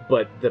well,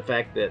 but the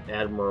fact that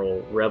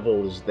Admiral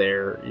Revel is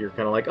there, you're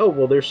kind of like, oh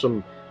well, there's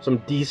some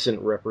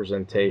decent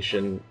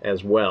representation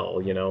as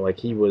well, like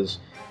he was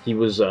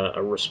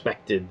a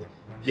respected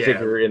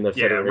figure in the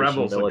Federation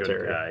Rebel's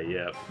military. A good guy,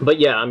 yeah. But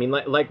yeah, I mean,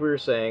 like we were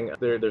saying,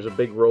 there's a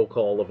big roll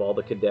call of all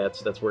the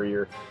cadets. That's where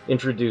you're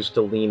introduced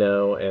to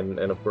Lino, and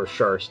of course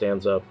Char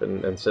stands up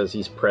and says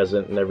he's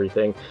present and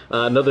everything.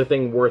 Another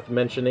thing worth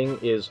mentioning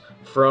is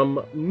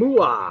from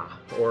Mua,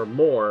 or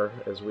More,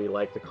 as we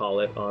like to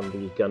call it on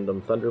the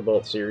Gundam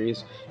Thunderbolt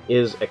series,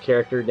 is a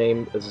character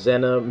named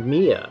Zena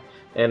Mia.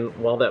 And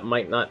while that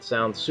might not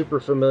sound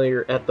super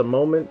familiar at the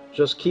moment,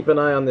 just keep an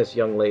eye on this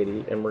young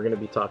lady, and we're going to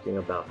be talking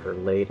about her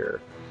later.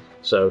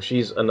 So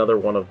she's another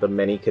one of the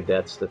many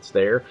cadets that's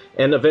there.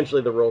 And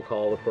eventually the roll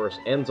call, of course,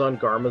 ends on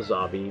Garma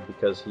Zabi,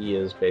 because he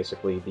is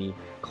basically the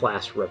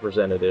class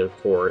representative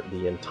for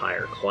the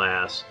entire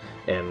class,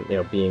 and,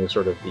 being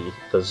sort of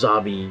the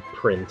Zabi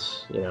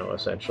prince,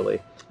 essentially.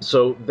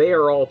 So they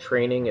are all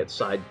training at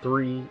Side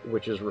 3,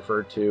 which is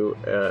referred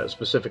to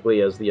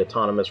specifically as the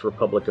Autonomous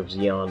Republic of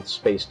Xeon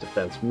Space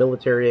Defense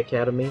Military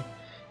Academy.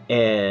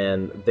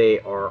 And they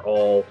are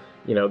all,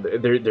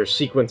 their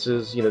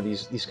sequences,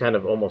 these kind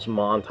of almost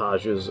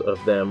montages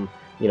of them,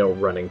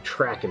 running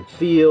track and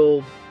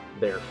field,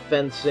 they're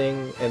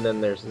fencing, and then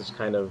there's this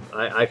kind of,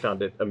 I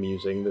found it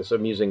amusing, this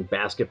amusing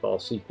basketball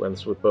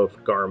sequence with both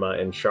Garma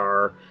and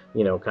Char,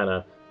 kind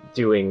of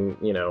doing,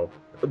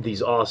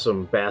 these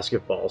awesome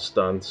basketball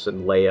stunts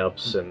and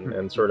layups,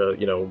 and sort of,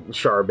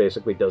 Char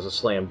basically does a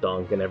slam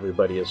dunk, and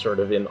everybody is sort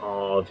of in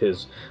awe of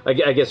his, I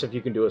guess if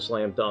you can do a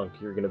slam dunk,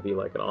 you're going to be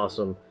like an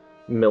awesome,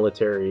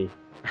 military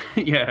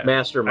Yeah,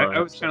 mastermind. I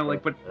was kind of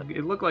like, but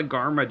it looked like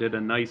Garma did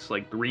a nice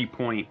like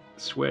 3-point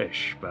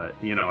swish, but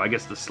I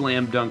guess the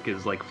slam dunk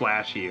is like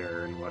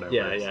flashier and whatever.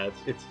 Yeah,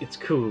 it's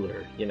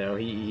cooler.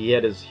 He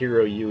had his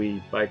Hero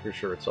Yui biker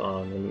shorts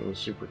on, and it was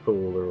super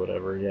cool or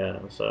whatever. Yeah,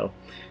 so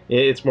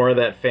it's more of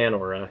that fan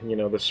aura.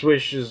 The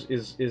swish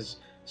is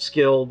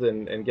skilled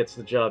and gets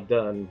the job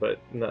done, but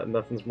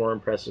nothing's more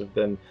impressive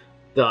than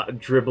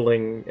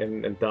dribbling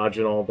and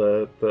dodging all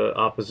the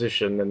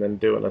opposition and then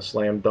doing a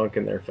slam dunk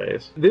in their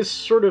face. This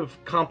sort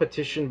of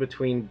competition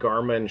between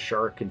Garma and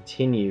Char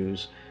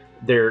continues.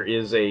 There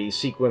is a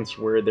sequence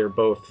where they're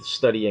both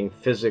studying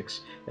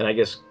physics, and I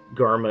guess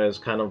Garma is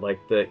kind of like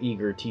the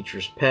eager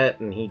teacher's pet,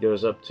 and he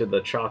goes up to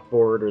the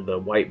chalkboard or the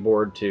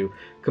whiteboard to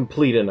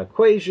complete an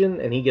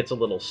equation, and he gets a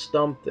little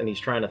stumped, and he's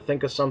trying to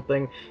think of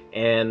something,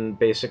 and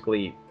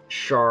basically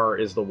Char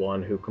is the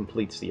one who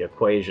completes the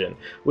equation,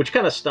 which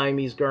kind of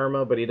stymies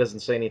Garma, but he doesn't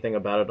say anything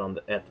about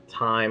it at the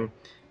time.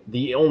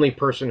 The only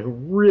person who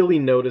really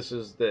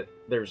notices that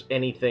there's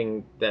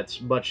anything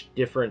that's much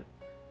different,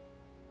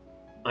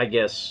 I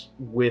guess,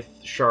 with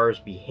Char's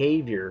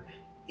behavior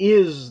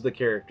is the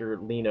character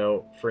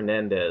Lino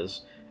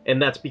Fernandez,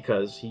 and that's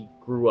because he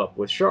grew up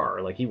with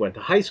Char. Like, he went to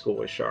high school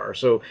with Char,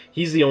 so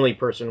he's the only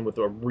person with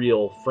a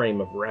real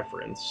frame of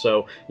reference.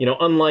 So,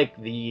 unlike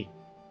the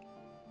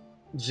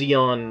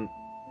Xeon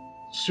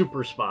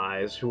super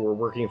spies who were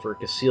working for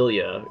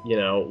Cassilia,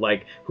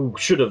 who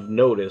should have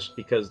noticed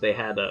because they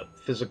had a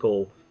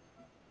physical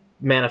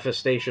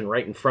manifestation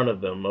right in front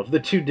of them of the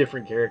two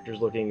different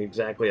characters looking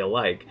exactly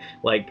alike,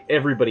 like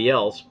everybody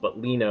else, but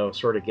Lino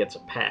sort of gets a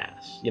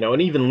pass,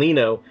 and even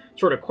Lino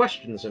sort of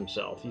questions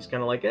himself. He's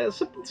kind of like,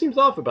 something seems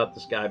off about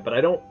this guy, but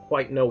I don't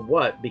quite know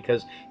what,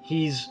 because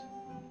he's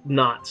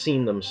not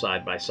seen them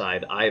side by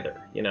side either,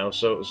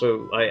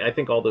 so I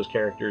think all those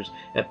characters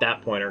at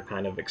that point are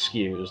kind of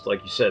excused.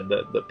 Like you said,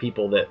 the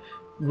people that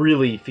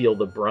really feel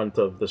the brunt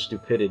of the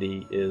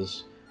stupidity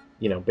is,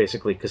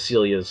 basically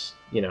Cassilia's,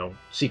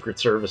 Secret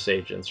Service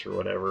agents or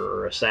whatever,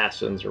 or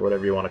assassins or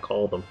whatever you want to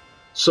call them.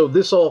 So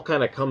this all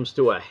kind of comes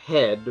to a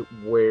head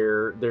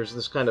where there's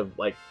this kind of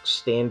like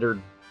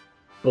standard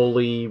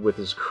bully with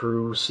his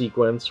crew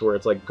sequence where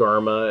it's like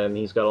Garma and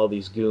he's got all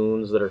these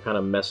goons that are kind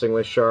of messing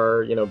with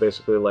Char,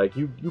 basically like,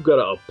 you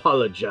gotta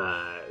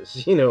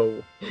apologize,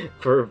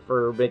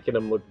 for making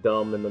him look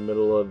dumb in the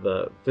middle of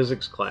the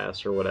physics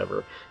class or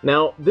whatever.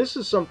 Now, this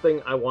is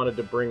something I wanted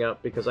to bring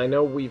up because I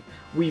know we've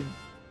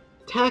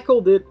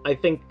tackled it, I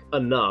think,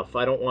 enough.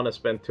 I don't want to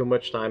spend too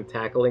much time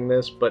tackling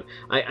this, but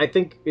I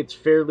think it's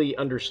fairly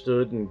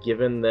understood and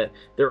given that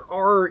there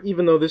are,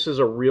 even though this is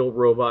a real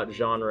robot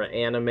genre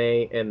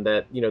anime and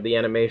that, the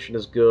animation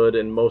is good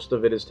and most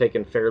of it is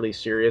taken fairly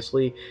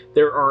seriously,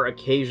 there are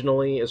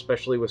occasionally,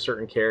 especially with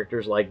certain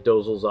characters like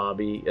Dozel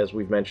Zabi, as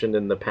we've mentioned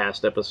in the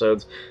past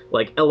episodes,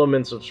 like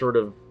elements of sort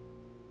of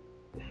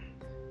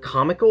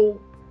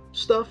comical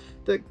stuff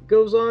that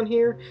goes on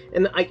here,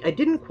 and I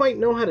didn't quite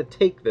know how to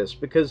take this,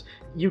 because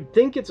you'd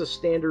think it's a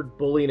standard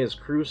bully and his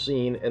crew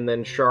scene, and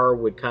then Char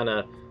would kind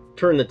of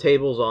turn the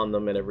tables on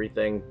them and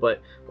everything,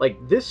 but like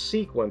this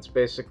sequence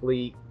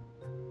basically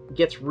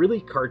gets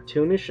really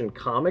cartoonish and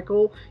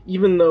comical,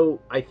 even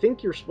though I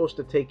think you're supposed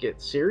to take it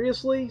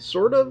seriously,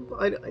 sort of.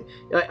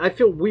 I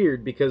feel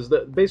weird because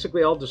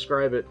basically I'll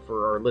describe it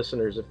for our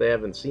listeners if they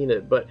haven't seen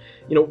it, but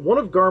one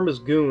of Garma's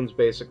goons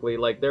basically,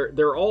 like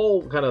they're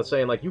all kind of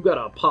saying like, you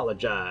gotta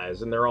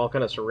apologize, and they're all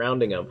kind of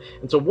surrounding him,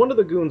 and so one of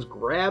the goons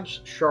grabs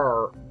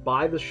Char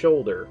by the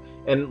shoulder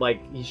and like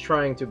he's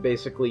trying to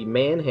basically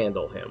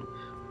manhandle him,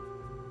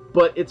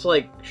 but it's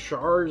like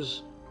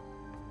Char's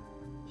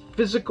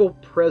physical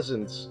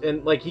presence,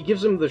 and like he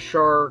gives him the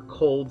Char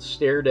cold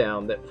stare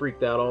down that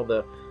freaked out all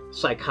the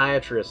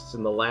psychiatrists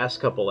in the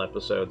last couple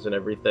episodes and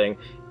everything,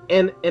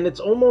 and it's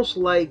almost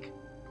like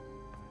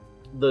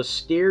the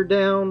stare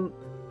down,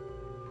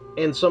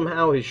 and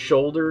somehow his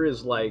shoulder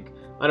is like,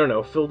 I don't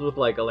know, filled with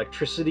like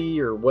electricity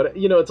or what,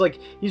 it's like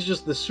he's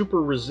just this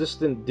super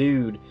resistant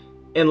dude,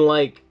 and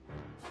like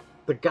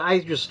the guy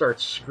just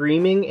starts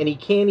screaming and he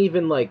can't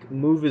even like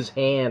move his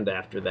hand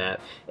after that,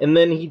 and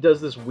then he does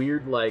this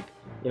weird like,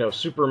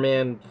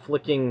 Superman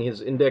flicking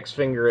his index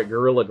finger at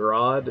Gorilla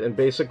Grodd, and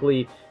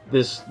basically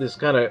this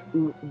kind of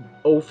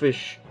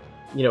oafish,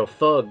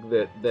 thug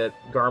that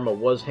Garma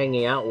was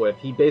hanging out with,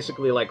 he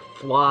basically like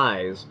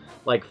flies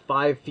like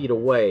 5 feet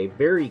away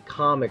very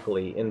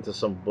comically into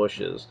some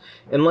bushes.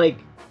 And like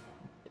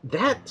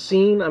that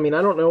scene, I mean,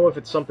 I don't know if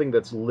it's something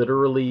that's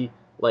literally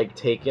like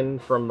taken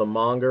from the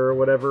manga or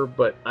whatever,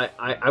 but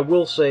I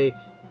will say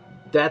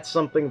that's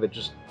something that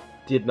just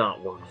did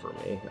not work for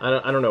me.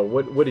 I don't know.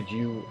 What did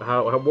you,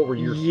 what were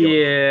your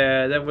feelings?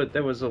 Yeah,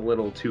 that was a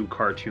little too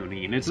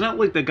cartoony, and it's not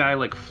like the guy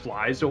like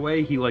flies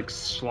away. He like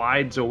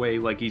slides away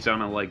like he's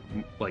on a like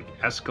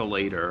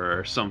escalator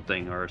or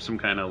something, or some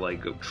kind of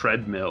like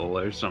treadmill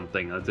or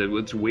something.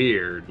 It's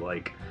weird.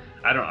 Like,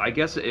 I don't know. I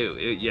guess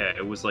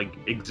it was like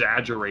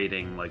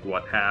exaggerating like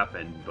what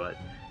happened, but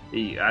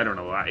I don't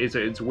know.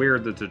 It's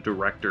weird that the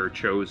director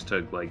chose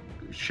to like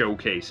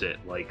showcase it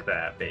like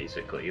that.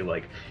 Basically,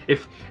 like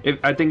if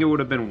I think it would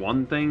have been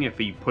one thing if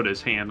he put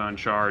his hand on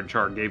Char and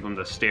Char gave him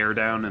the stare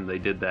down, and they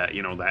did that,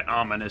 that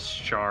ominous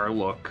Char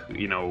look,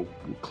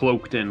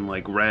 cloaked in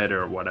like red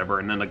or whatever,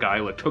 and then the guy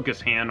like took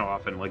his hand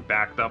off and like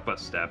backed up a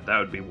step. That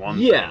would be one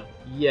thing.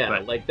 Yeah,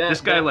 But like that.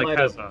 This guy that like might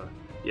has have...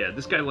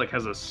 this guy like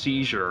has a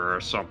seizure or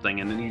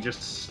something, and then he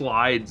just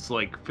slides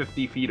like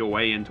 50 feet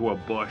away into a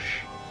bush.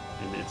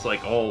 And it's like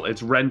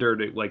it's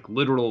rendered like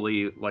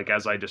literally like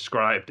as I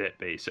described it,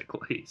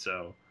 basically.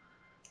 So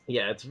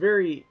Yeah,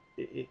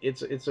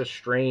 it's a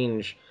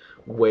strange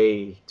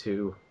way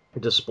to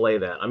display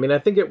that. I mean, I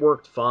think it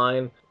worked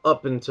fine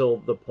up until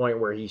the point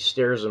where he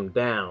stares him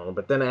down,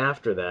 but then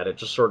after that, it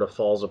just sort of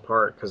falls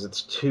apart because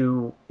it's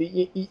too.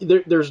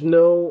 There's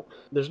no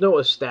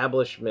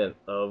establishment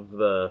of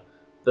the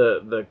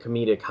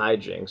comedic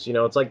hijinks.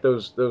 It's like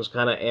those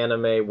kind of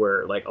anime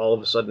where like all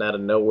of a sudden out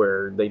of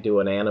nowhere they do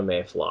an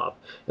anime flop,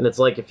 and it's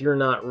like if you're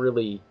not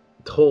really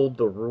told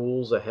the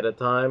rules ahead of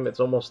time, it's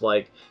almost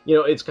like,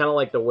 it's kind of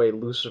like the way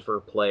Lucifer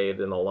played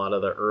in a lot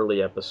of the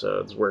early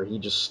episodes where he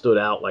just stood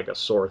out like a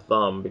sore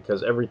thumb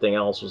because everything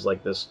else was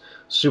like this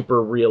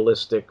super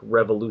realistic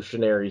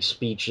revolutionary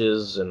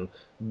speeches and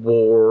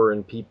war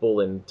and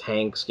people in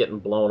tanks getting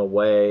blown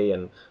away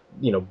and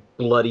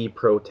bloody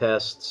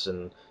protests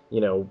and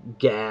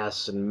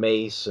gas and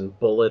mace and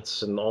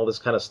bullets and all this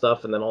kind of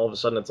stuff, and then all of a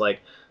sudden it's like,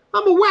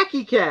 I'm a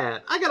wacky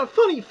cat. I got a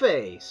funny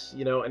face,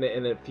 and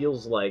it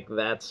feels like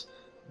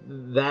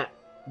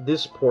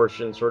this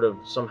portion sort of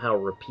somehow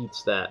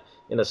repeats that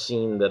in a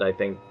scene that I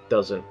think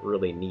doesn't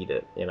really need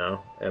it,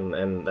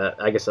 and that,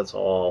 I guess that's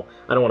all.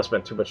 I don't want to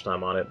spend too much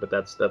time on it, but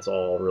that's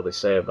all I'll really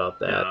say about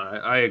that.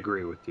 Yeah, I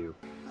agree with you.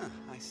 Huh,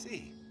 I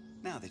see.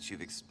 Now that you've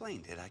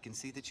explained it, I can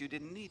see that you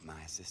didn't need my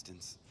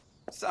assistance.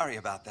 Sorry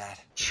about that.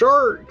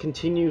 Char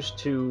continues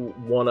to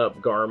one-up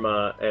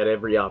Garma at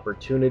every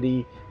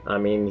opportunity. I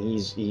mean,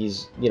 he's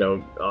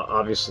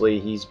obviously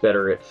he's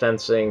better at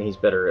fencing, he's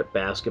better at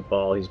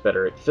basketball, he's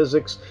better at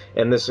physics,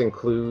 and this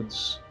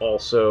includes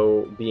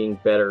also being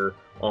better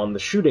on the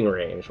shooting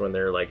range when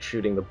they're like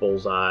shooting the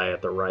bullseye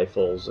at the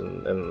rifles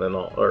and then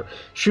all, or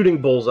shooting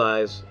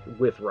bullseyes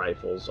with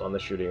rifles on the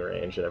shooting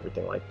range and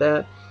everything like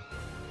that.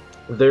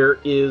 There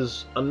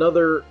is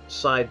another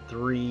Side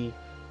 3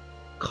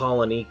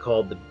 colony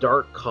called the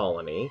Dark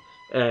Colony,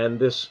 and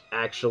this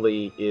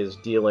actually is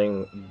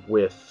dealing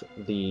with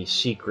the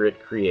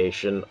secret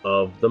creation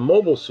of the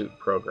mobile suit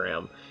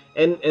program.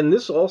 And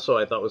this also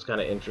I thought was kind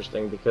of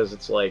interesting because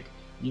it's like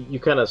you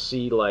kind of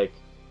see like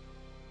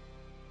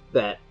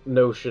that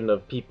notion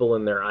of people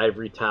in their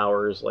ivory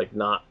towers like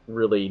not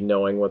really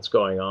knowing what's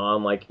going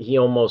on. Like he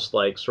almost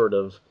like sort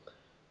of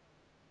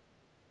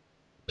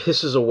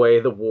pisses away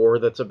the war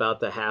that's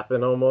about to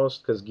happen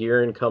almost, because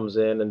Giran comes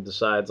in and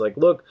decides like,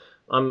 look,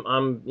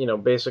 I'm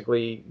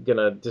basically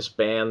gonna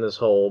disband this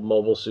whole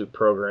mobile suit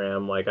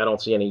program. Like I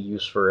don't see any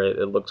use for it.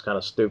 It looks kind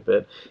of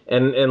stupid.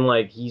 And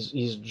like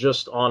he's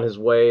just on his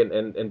way,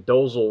 and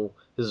Dozel,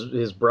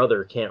 his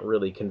brother, can't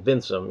really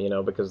convince him,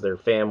 because they're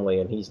family,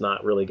 and he's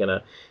not really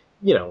gonna,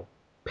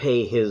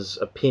 pay his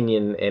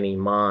opinion any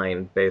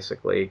mind,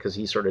 basically, because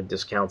he sort of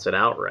discounts it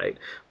outright.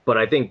 But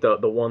I think the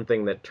one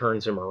thing that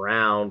turns him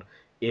around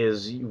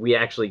is we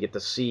actually get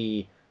to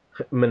see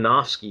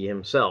Minovsky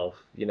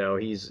himself.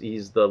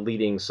 He's the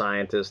leading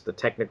scientist, the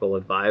technical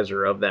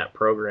advisor of that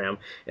program,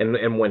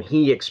 and when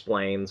he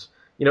explains,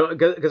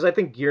 because I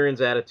think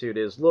Giran's attitude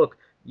is, look,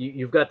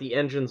 you've got the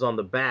engines on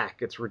the back,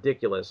 it's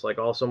ridiculous, like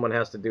all someone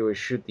has to do is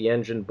shoot the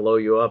engine, blow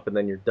you up, and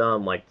then you're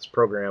done, like this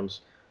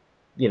program's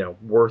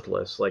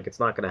worthless, like it's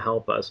not going to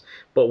help us.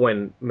 But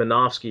when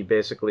Minovsky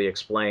basically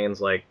explains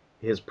like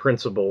his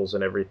principles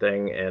and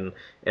everything,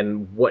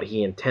 and what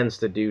he intends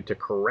to do to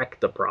correct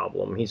the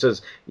problem. He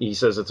says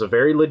it's a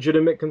very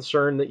legitimate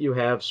concern that you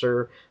have,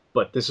 sir,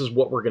 but this is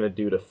what we're going to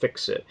do to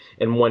fix it.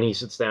 And when he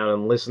sits down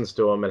and listens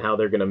to him and how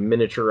they're going to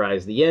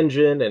miniaturize the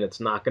engine, and it's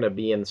not going to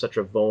be in such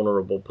a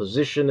vulnerable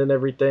position and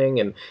everything,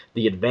 and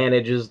the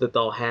advantages that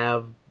they'll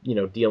have,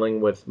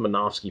 dealing with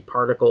Minovsky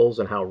particles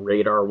and how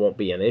radar won't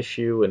be an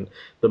issue, and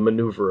the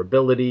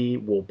maneuverability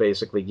will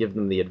basically give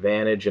them the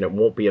advantage, and it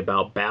won't be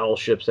about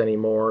battleships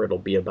anymore. It'll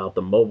be about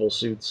the mobile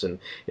suits, and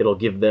it'll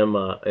give them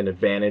an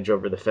advantage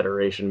over the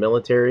Federation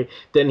military.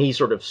 Then he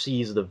sort of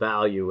sees the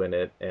value in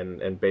it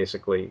and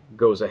basically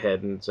goes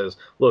ahead and says,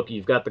 look,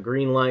 you've got the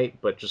green light,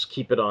 but just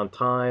keep it on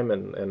time,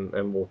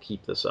 and we'll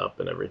keep this up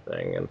and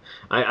everything. And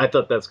I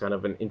thought that's kind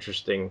of an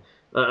interesting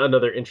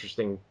another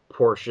interesting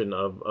portion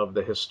of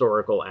the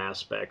historical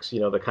aspects,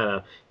 the kind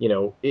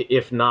of,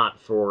 if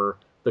not for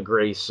the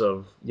grace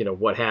of,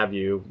 what have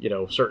you,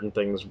 certain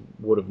things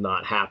would have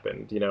not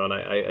happened, and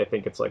I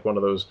think it's like one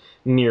of those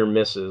near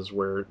misses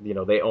where,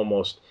 they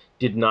almost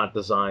did not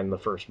design the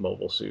first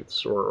mobile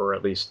suits, or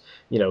at least,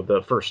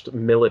 the first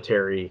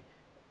military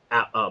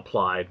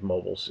applied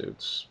mobile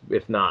suits,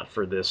 if not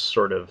for this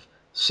sort of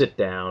sit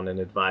down and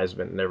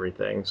advisement and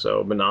everything.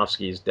 So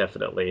Minovsky is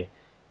definitely,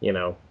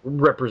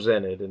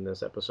 represented in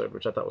this episode,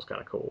 which I thought was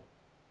kind of cool.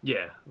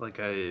 Yeah, like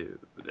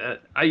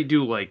I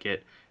do like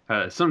it.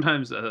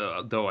 Sometimes,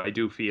 though, I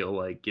do feel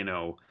like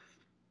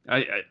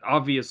I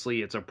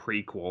obviously it's a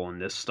prequel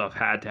and this stuff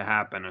had to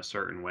happen a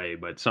certain way,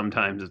 but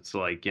sometimes it's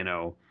like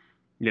Garen's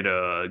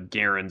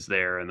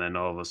there, and then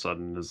all of a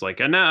sudden it's like,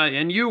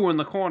 and you in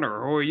the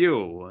corner, who are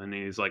you? And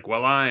he's like,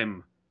 well,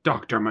 I'm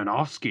Dr.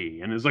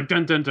 Manovsky, and it's like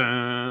dun dun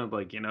dun,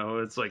 like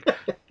it's like.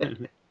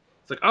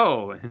 It's like,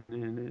 oh,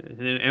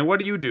 and what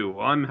do you do?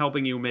 I'm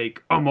helping you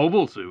make a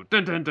mobile suit.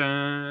 Dun dun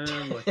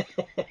dun. Like,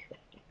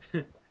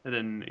 and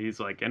then he's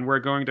like, and we're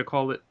going to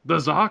call it the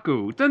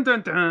Zaku. Dun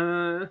dun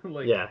dun.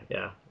 Like, Yeah,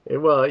 yeah.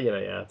 Well,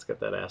 yeah, it's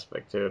got that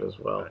aspect to it as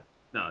well.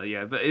 but no,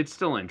 yeah, but it's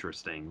still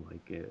interesting.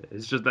 Like,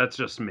 it's just that's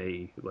just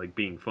me, like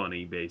being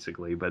funny,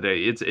 basically. But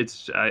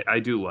I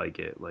do like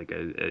it. Like,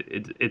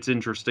 it's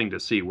interesting to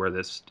see where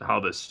how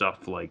this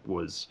stuff like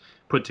was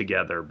put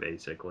together,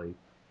 basically.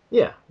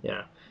 Yeah,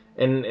 yeah.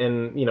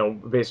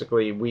 And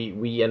basically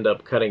we end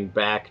up cutting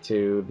back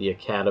to the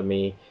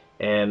academy,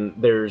 and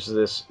there's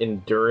this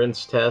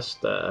endurance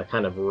test, a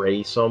kind of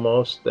race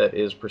almost, that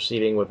is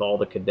proceeding with all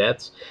the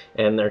cadets,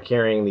 and they're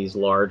carrying these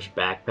large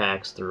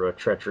backpacks through a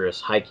treacherous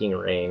hiking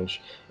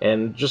range.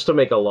 And just to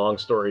make a long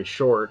story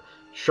short,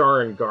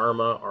 Shar and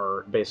Garma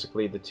are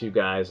basically the two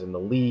guys in the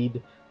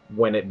lead.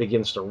 When it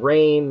begins to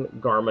rain,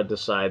 Garma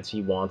decides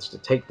he wants to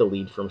take the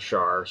lead from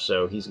Shar,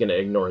 so he's going to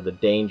ignore the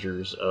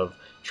dangers of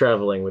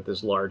traveling with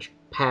this large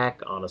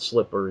pack on a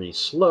slippery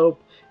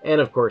slope. And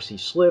of course, he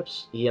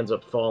slips, he ends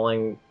up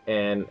falling,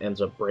 and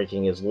ends up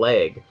breaking his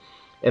leg.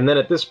 And then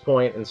at this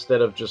point,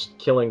 instead of just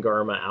killing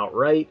Garma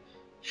outright,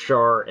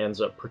 Shar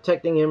ends up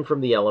protecting him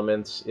from the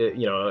elements.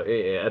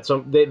 At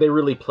they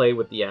really play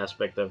with the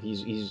aspect of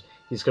he's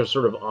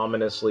sort of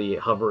ominously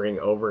hovering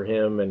over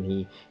him, and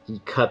he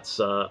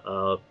cuts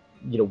a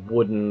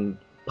wooden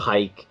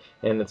pike,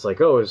 and it's like,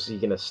 oh, is he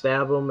gonna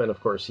stab him? And of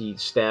course, he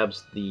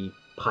stabs the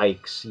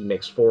pikes. He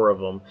makes four of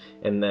them,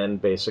 and then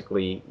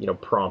basically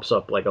prompts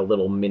up like a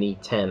little mini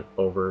tent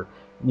over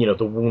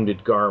the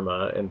wounded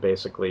Garma, and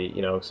basically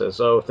says,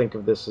 oh, think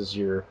of this as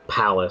your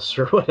palace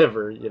or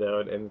whatever,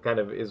 and kind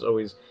of is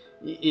always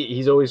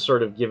he's always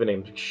sort of giving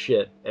him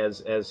shit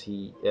as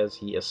he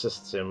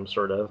assists him,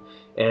 sort of.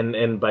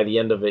 And by the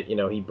end of it,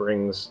 he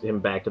brings him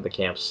back to the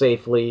camp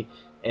safely.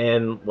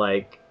 And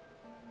like,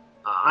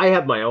 I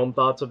have my own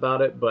thoughts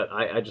about it, but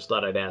I just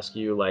thought I'd ask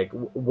you, like,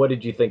 what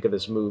did you think of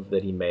this move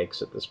that he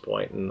makes at this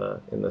point in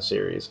the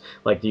series?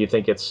 Like, do you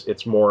think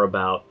it's more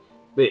about,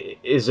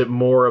 is it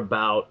more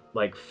about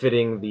like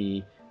fitting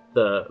the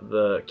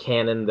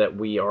canon that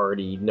we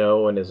already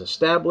know and is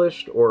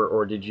established,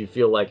 or did you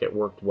feel like it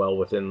worked well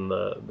within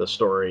the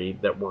story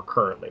that we're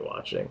currently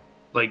watching?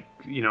 Like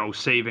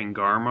saving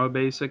Garma,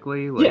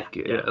 basically. Yeah,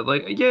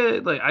 Like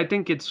yeah. like I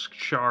think it's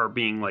Char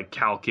being like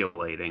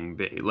calculating.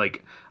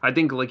 Like I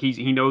think like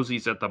he knows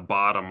he's at the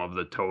bottom of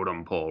the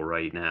totem pole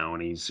right now,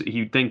 and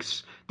he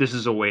thinks this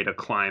is a way to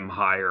climb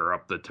higher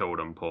up the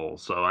totem pole.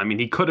 So I mean,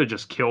 he could have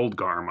just killed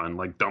Garma and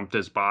like dumped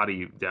his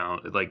body down,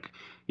 like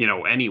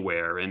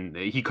anywhere, and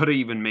he could have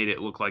even made it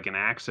look like an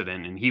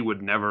accident, and he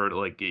would never,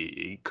 like,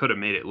 he could have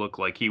made it look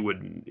like he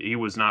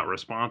was not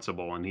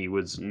responsible and he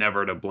was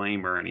never to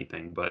blame or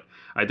anything. But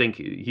I think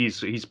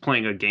he's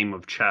playing a game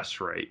of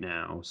chess right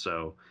now.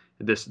 So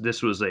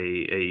this was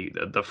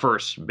the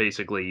first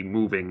basically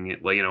moving,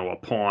 like, a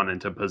pawn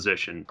into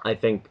position. I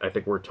think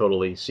we're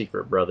totally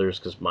secret brothers,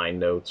 because my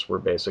notes were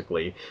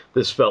basically,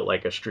 this felt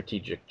like a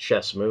strategic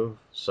chess move.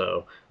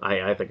 So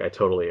I think I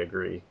totally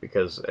agree,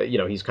 because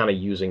he's kind of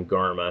using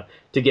Garma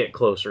to get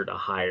closer to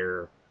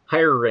higher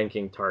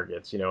ranking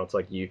targets. It's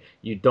like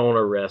you don't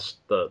arrest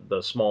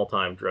the small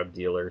time drug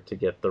dealer to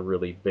get the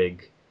really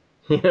big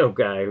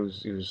guy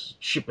who's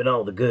shipping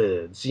all the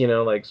goods,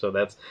 like. So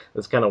that's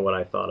kind of what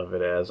I thought of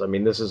it as. I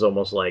mean, this is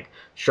almost like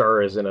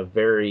Shar is in a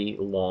very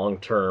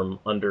long-term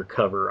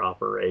undercover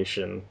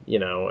operation,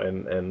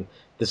 and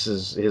this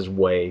is his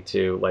way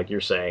to, like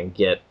you're saying,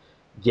 get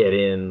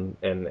in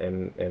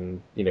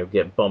and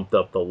get bumped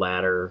up the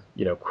ladder,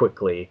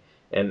 quickly,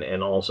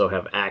 and also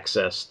have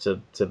access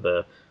to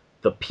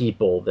the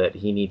people that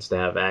he needs to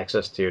have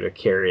access to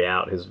carry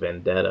out his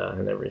vendetta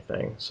and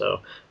everything.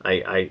 So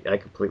I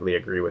completely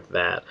agree with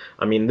that.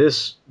 I mean,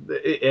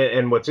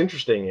 and what's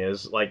interesting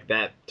is, like,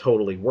 that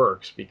totally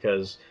works,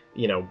 because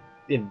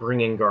in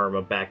bringing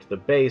Garma back to the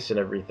base and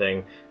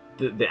everything,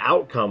 the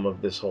outcome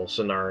of this whole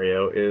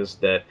scenario is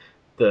that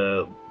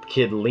the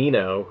kid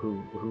Lino,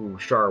 who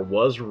Shar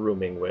was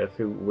rooming with,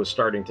 who was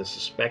starting to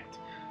suspect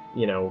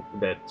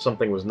that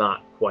something was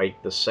not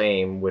quite the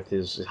same with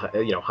his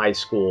high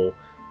school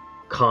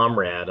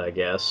comrade, I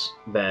guess,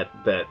 that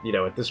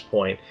at this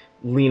point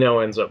Lino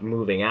ends up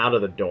moving out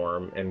of the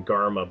dorm, and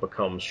Garma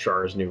becomes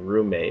Shar's new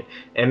roommate.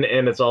 And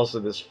it's also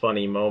this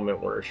funny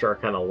moment where Shar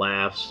kind of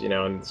laughs,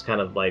 and it's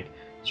kind of like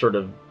sort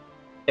of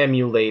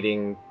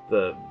emulating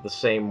the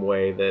same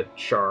way that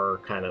Shar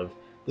kind of,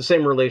 the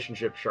same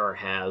relationship Shar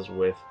has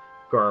with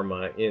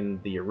Garma in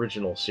the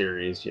original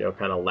series, you know,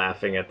 kind of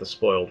laughing at the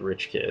spoiled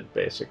rich kid,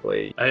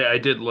 basically. I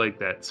did like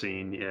that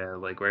scene, yeah,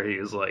 like where he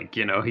was like,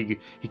 you know, he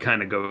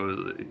kind of goes,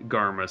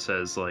 Garma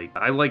says like,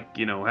 I like,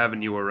 you know,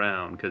 having you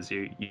around because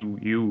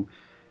you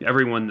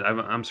everyone,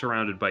 I'm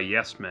surrounded by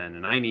yes men,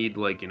 and I need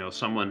like, you know,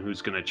 someone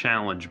who's gonna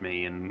challenge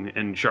me.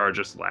 And Char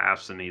just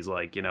laughs, and he's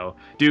like, you know,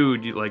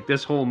 dude, like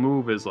this whole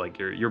move is like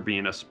you're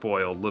being a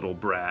spoiled little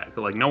brat.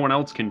 Like no one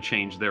else can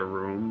change their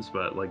rooms,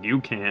 but like you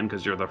can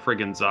because you're the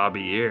friggin'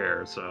 Zabi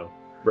heir. So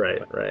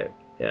Right.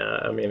 Yeah,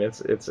 I mean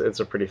it's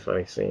a pretty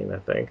funny scene, I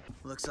think.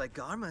 Looks like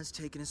Garma's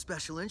taken a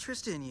special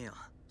interest in you.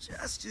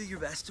 Just do your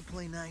best to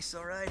play nice,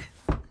 all right?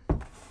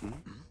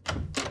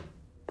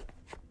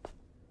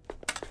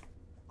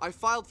 I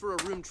filed for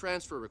a room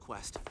transfer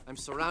request. I'm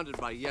surrounded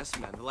by yes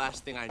men. The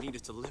last thing I need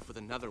is to live with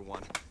another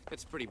one.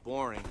 It's pretty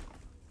boring.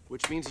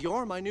 Which means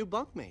you're my new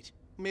bunkmate.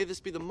 May this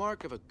be the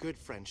mark of a good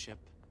friendship.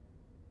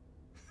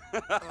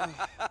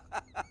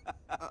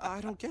 I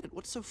don't get it.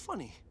 What's so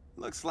funny?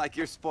 Looks like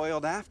you're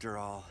spoiled after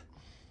all.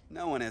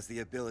 No one has the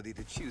ability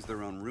to choose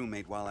their own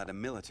roommate while at a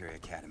military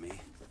academy.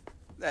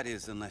 That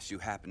is, unless you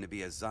happen to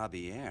be a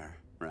Zabi heir,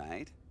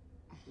 right?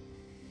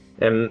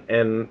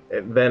 And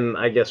then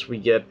I guess we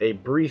get a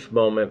brief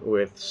moment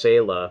with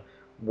Sayla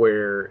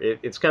where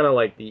it's kind of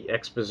like the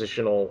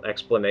expositional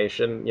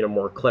explanation, you know,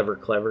 more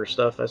clever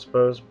stuff, I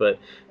suppose. But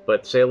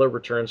Sayla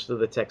returns to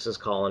the Texas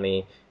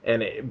colony,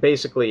 and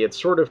basically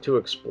it's sort of to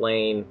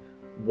explain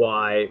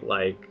why,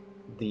 like,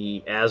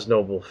 the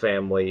Asnoble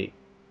family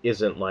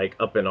isn't, like,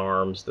 up in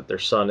arms that their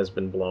son has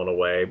been blown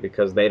away,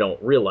 because they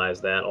don't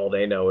realize that. All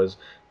they know is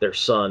their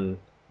son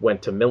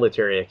went to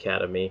military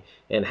academy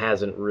and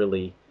hasn't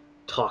really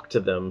talked to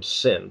them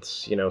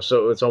since, you know.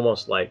 So it's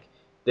almost like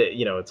that,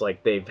 you know, it's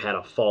like they've had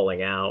a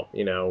falling out,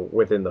 you know,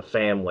 within the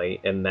family,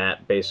 and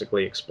that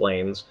basically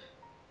explains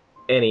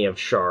any of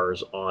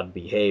Char's odd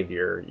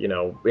behavior, you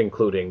know,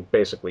 including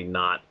basically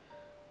not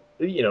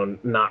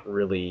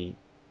really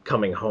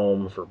coming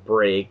home for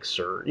breaks,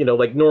 or, you know,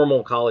 like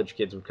normal college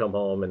kids would come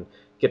home and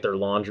get their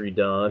laundry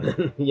done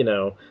and, you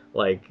know,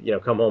 like, you know,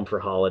 come home for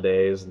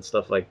holidays and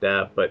stuff like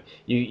that. But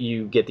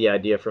you get the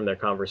idea from their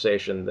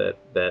conversation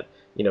that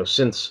you know,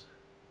 since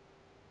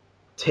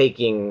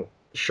taking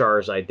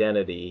Char's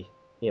identity,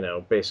 you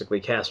know, basically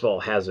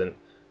Casval hasn't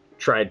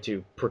tried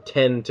to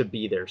pretend to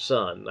be their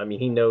son. I mean,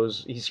 he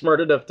knows, he's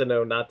smart enough to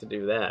know not to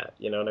do that,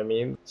 you know what I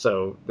mean?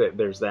 So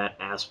there's that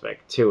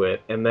aspect to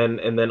it. And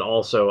then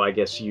also, I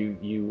guess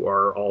you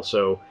are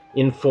also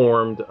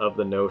informed of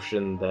the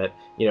notion that,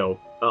 you know,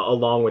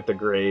 along with the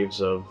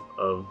graves of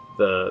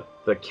the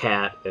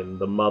cat and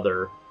the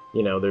mother,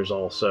 you know, there's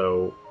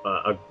also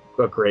a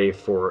grave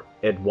for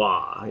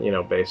Edouard, you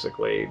know,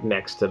 basically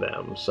next to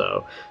them.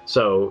 So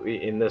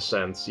in this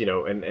sense, you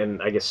know,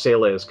 and I guess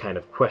Sayla is kind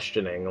of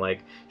questioning, like,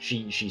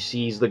 she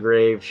sees the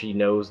grave, she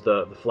knows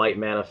the flight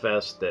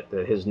manifest, that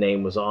his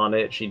name was on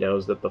it, she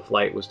knows that the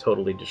flight was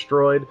totally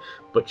destroyed,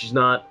 but she's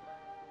not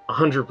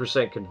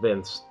 100%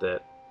 convinced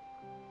that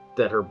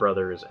her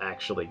brother is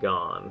actually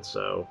gone.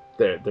 So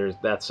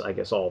that's, I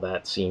guess, all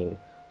that scene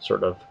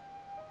sort of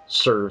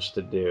serves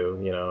to do.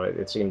 You know,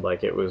 it seemed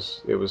like it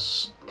was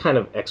kind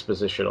of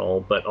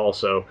expositional, but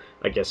also,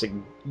 I guess, it,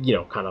 you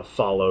know, kind of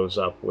follows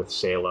up with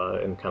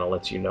Sayla and kind of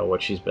lets you know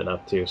what she's been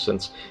up to,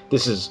 since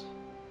this is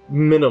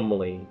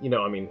minimally, you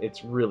know, I mean,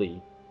 it's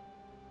really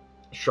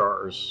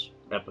Char's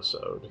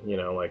episode, you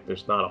know, like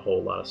there's not a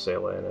whole lot of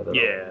Sayla in it at all.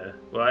 Yeah,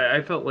 well,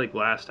 I felt like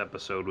last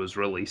episode was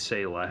really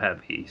Sayla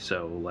heavy,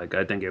 so like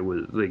I think it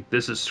was like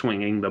this is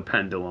swinging the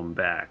pendulum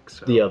back.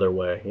 So. The other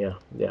way,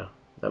 yeah,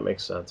 that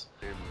makes sense.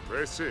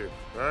 Impressive.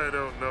 I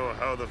don't know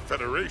how the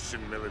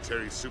Federation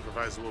military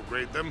supervisor will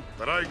grade them,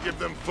 but I give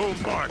them full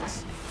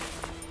marks.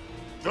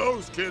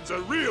 Those kids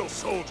are real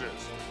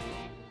soldiers.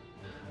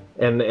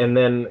 And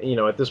then, you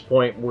know, at this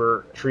point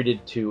we're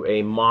treated to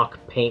a mock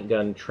paint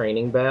gun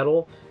training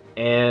battle,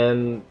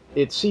 and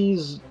it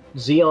sees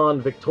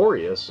Zeon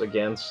victorious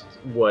against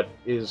what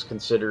is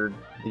considered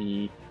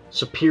the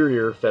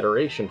superior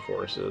Federation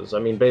forces. I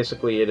mean,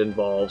 basically it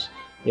involves,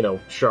 you know,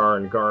 Char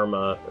and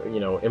Garma, you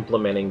know,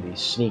 implementing these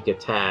sneak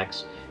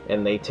attacks,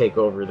 and they take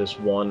over this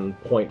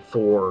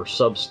 1.4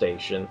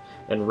 substation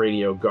and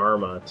radio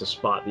Garma to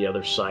spot the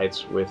other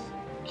sites with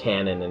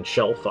cannon and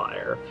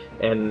shellfire.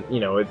 And,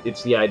 you know,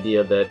 it's the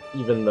idea that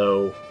even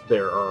though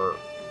there are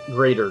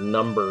greater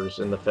numbers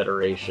in the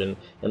Federation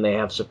and they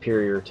have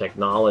superior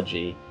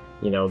technology,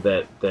 you know,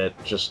 that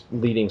just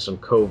leading some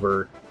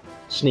covert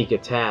sneak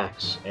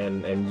attacks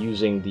and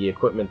using the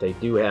equipment they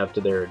do have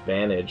to their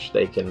advantage,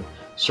 they can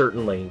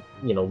certainly,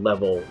 you know,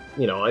 level,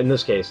 you know, in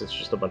this case it's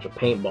just a bunch of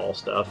paintball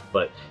stuff,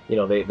 but, you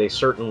know, they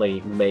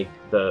certainly make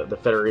the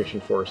Federation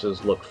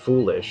forces look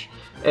foolish.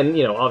 And,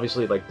 you know,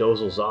 obviously, like,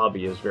 Dozle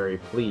Zabi is very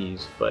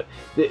pleased, but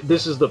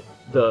this is the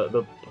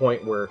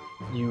point where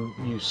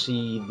you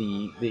see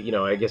the, you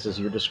know, I guess as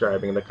you're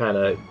describing, the kind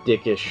of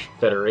dickish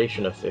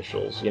Federation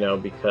officials, you know,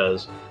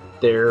 because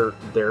they're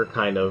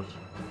kind of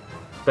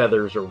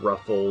feathers are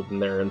ruffled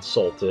and they're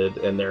insulted,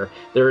 and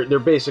they're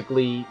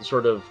basically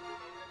sort of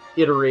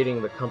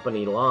iterating the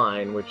company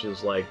line, which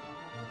is like,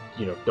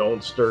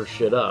 don't stir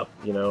shit up,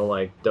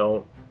 like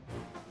don't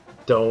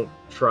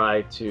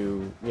try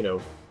to,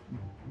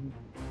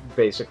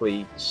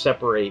 basically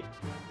separate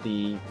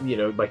the,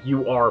 like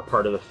you are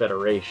part of the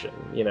Federation,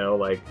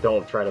 like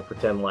don't try to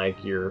pretend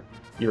like you're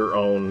your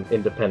own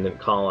independent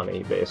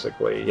colony,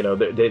 basically.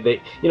 They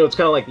it's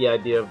kind of like the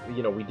idea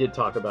of, we did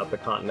talk about the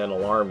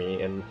Continental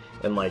Army and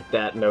like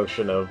that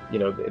notion of,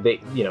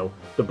 the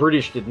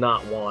British did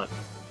not want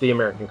the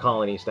American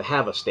colonies to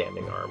have a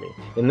standing army.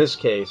 In this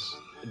case,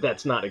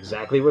 that's not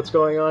exactly what's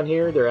going on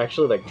here. They're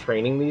actually like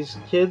training these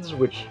kids,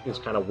 which is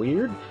kind of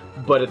weird,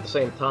 but at the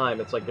same time,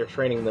 it's like they're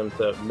training them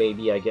to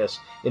maybe, I guess,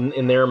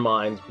 in their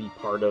minds, be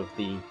part of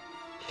the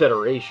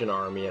Federation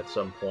army at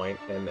some point,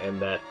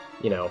 and that,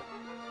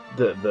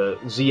 the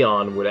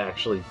Zeon would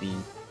actually be,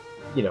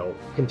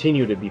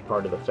 continue to be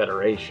part of the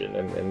Federation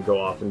and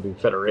go off and do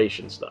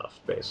Federation stuff,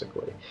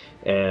 basically.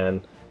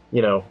 And,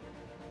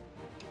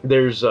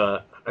 there's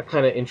a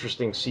kind of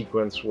interesting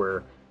sequence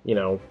where,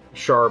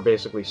 Char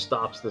basically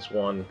stops this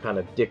one kind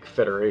of dick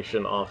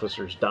Federation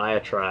officer's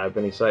diatribe,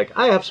 and he's like,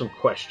 I have some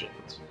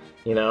questions,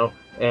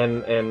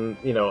 and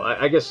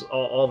I guess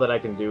all that I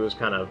can do is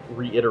kind of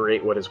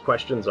reiterate what his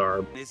questions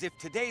are. As if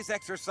today's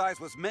exercise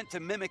was meant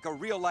to mimic a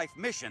real-life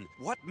mission,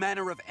 what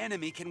manner of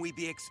enemy can we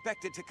be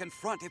expected to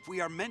confront if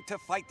we are meant to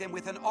fight them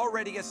with an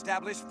already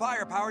established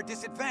firepower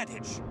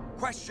disadvantage?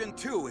 Question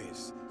 2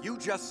 is, you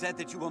just said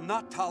that you will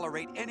not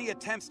tolerate any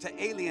attempts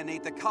to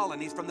alienate the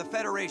colonies from the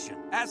Federation.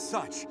 As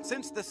such,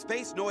 since the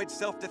Space Noid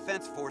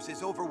Self-Defense Force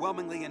is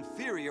overwhelmingly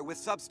inferior with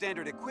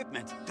substandard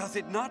equipment, does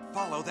it not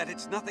follow that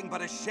it's nothing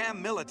but a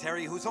sham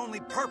military whose only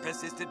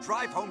purpose is to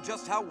drive home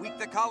just how weak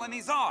the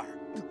colonies are?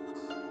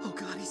 Oh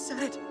God, he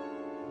said it!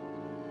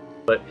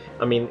 But,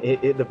 I mean,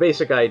 the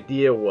basic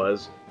idea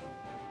was,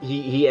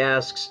 he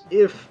asks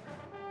if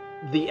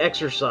the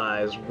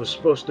exercise was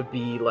supposed to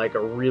be like a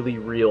really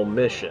real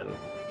mission.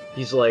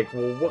 He's like,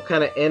 well, what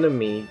kind of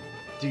enemy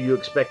do you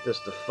expect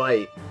us to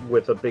fight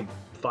with a big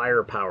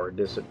firepower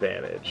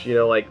disadvantage?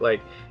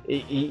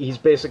 He's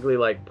basically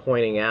like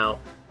pointing out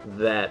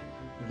that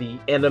the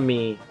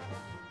enemy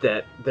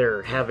that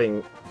they're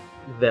having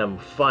them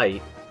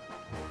fight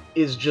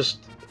is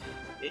just,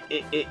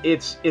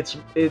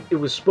 it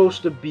was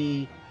supposed to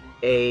be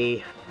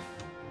an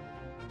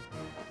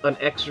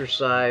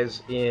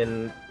exercise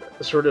in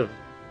sort of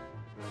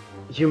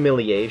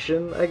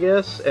humiliation, I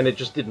guess, and it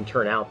just didn't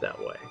turn out that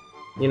way.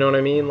 You know what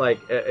I mean? Like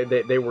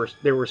they were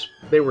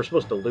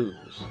supposed to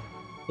lose.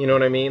 You know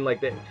what I mean?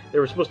 Like they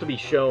were supposed to be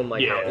shown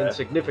like how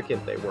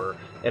insignificant they were,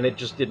 and it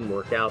just didn't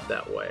work out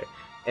that way.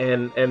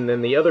 And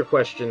then the other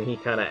question he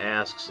kind of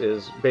asks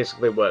is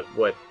basically what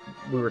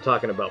we were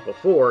talking about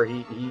before.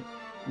 He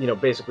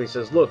basically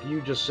says, look,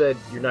 you just said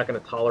you're not going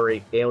to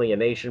tolerate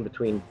alienation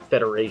between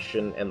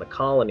Federation and the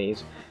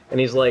colonies. And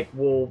he's like,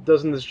 well,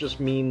 doesn't this just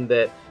mean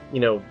that,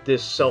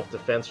 this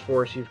self-defense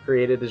force you've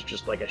created is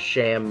just like a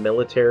sham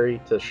military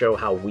to show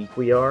how weak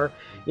we are?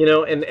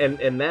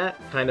 And that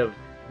kind of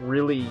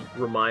really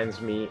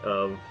reminds me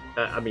of,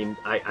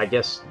 I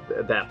guess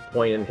that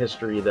point in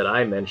history that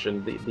I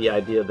mentioned, the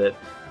idea that,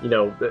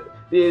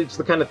 it's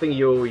the kind of thing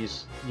you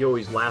always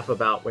laugh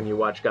about when you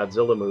watch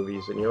Godzilla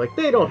movies, and you're like,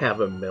 they don't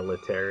have a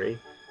military,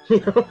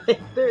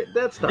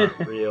 that's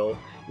not real,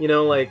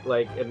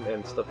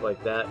 and stuff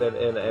like that,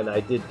 and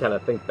I did kind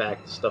of think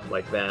back to stuff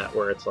like that,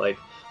 where it's like,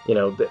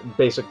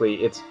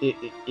 basically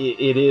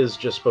it is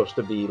just supposed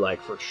to be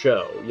like for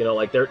show,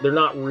 like they're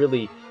not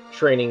really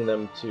training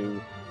them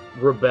to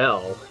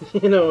rebel,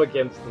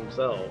 against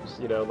themselves,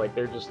 like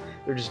they're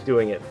just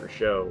doing it for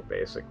show,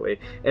 basically.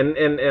 And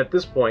at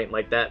this point,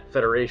 like, that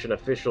Federation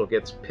official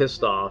gets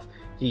pissed off.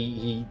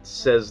 He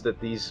says that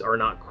these are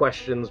not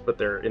questions, but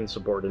they're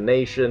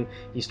insubordination.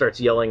 He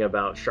starts yelling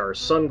about Char's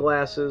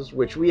sunglasses,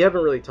 which we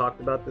haven't really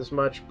talked about this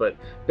much, but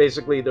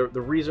basically the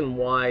reason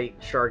why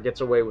Char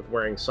gets away with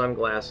wearing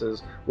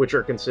sunglasses, which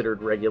are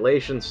considered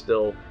regulation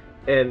still,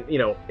 and,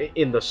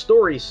 in the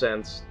story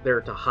sense, they're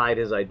to hide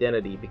his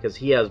identity because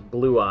he has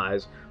blue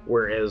eyes,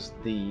 whereas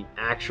the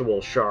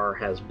actual Char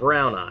has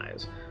brown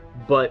eyes.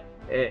 But,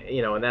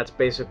 and that's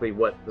basically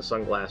what the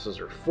sunglasses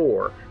are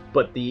for.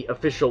 But the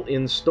official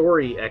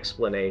in-story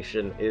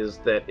explanation is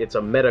that it's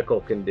a medical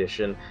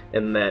condition,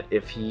 and that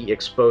if he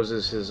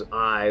exposes his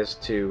eyes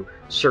to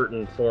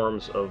certain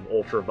forms of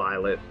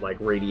ultraviolet, like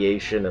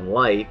radiation and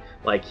light,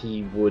 like,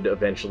 he would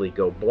eventually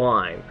go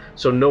blind.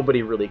 So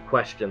nobody really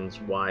questions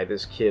why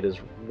this kid is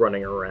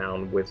running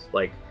around with,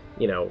 like,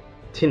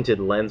 tinted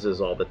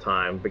lenses all the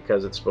time,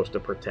 because it's supposed to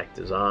protect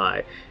his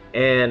eye.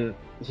 And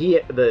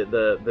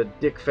the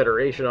Dick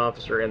Federation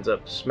officer ends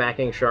up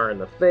smacking Char in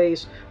the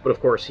face, but of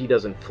course he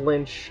doesn't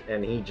flinch,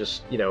 and he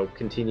just,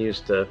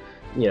 continues to,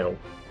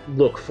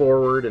 look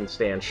forward and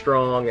stand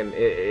strong, and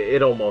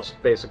it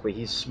almost, basically,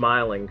 he's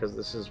smiling because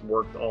this has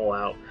worked all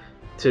out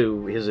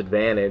to his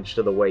advantage,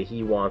 to the way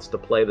he wants to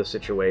play the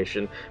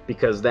situation,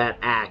 because that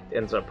act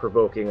ends up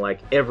provoking, like,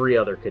 every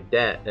other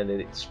cadet, and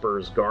it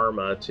spurs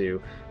Garma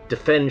to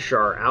defend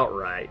Char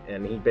outright,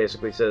 and he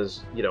basically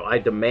says, I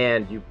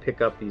demand you pick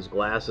up these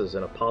glasses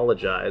and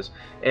apologize,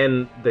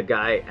 and the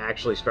guy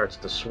actually starts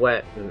to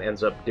sweat and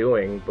ends up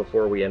doing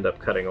before we end up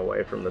cutting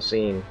away from the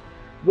scene.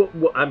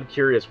 I'm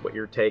curious what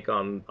your take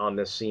on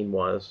this scene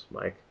was,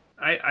 Mike.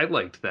 I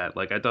liked that.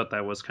 Like, I thought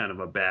that was kind of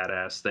a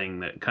badass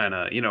thing that kind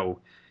of,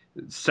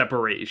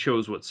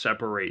 shows what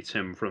separates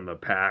him from the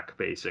pack,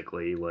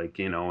 basically. Like,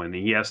 and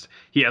he has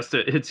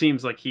to, it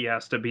seems like he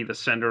has to be the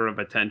center of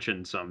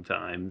attention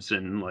sometimes,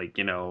 and like,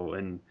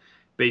 and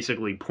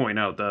basically point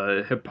out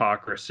the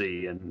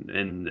hypocrisy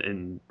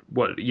and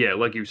what, yeah,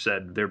 like you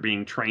said, they're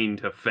being trained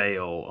to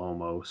fail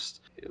almost.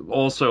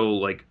 Also,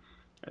 like,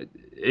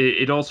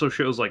 it also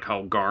shows like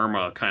how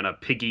Garma kind of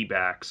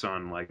piggybacks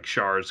on like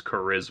Char's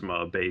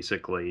charisma,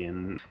 basically,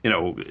 and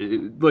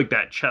like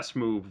that chess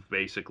move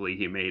basically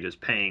he made is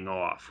paying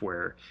off,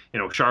 where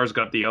Char's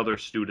got the other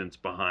students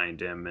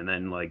behind him, and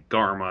then like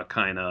Garma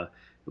kind of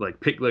like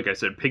I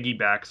said,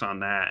 piggybacks on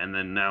that, and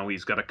then now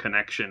he's got a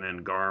connection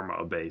in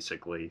Garma,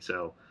 basically.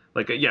 So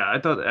like, yeah, I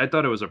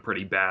thought it was a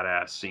pretty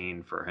badass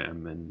scene for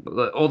him, and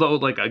although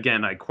like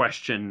again I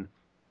question,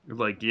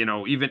 like,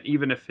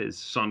 even if his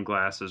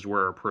sunglasses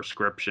were a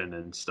prescription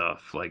and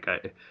stuff, like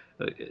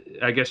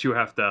I guess you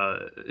have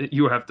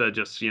to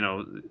just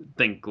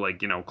think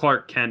like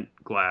Clark Kent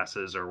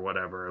glasses or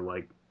whatever,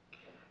 like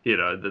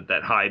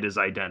that hide his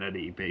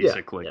identity,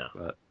 basically.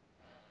 Yeah.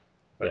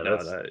 But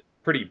no,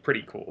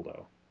 pretty cool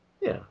though.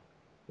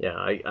 Yeah,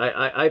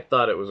 I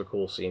thought it was a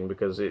cool scene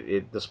because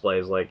it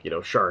displays like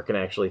Char can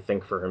actually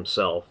think for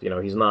himself.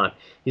 He's not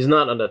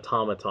an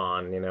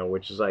automaton.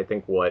 Which is I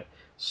think what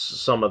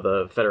some of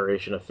the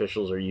Federation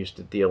officials are used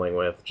to dealing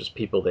with, just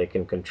people they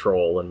can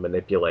control and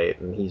manipulate.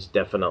 And he's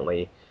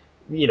definitely,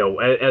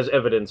 as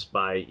evidenced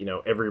by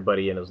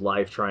everybody in his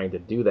life trying to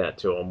do that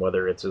to him,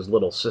 whether it's his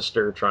little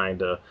sister trying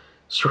to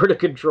sort of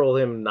control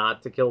him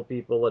not to kill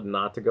people and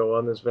not to go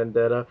on this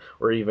vendetta,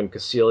 or even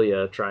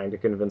Cecilia trying to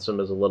convince him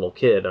as a little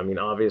kid. I mean,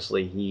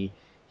 obviously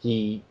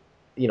he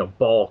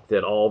balked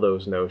at all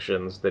those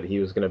notions that he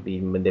was going to be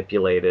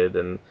manipulated,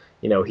 and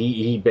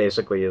he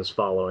basically is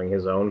following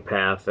his own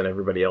path and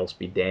everybody else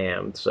be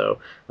damned. So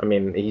I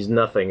mean, he's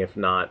nothing if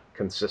not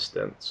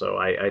consistent. So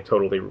I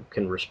totally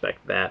can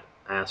respect that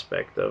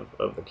aspect of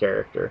the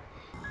character.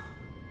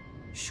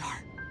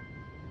 Char,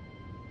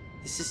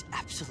 this is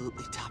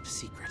absolutely top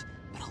secret,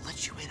 but I'll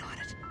let you in on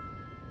it.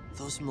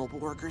 Those mobile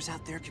workers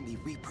out there can be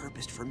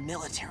repurposed for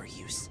military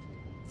use.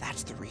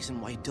 That's the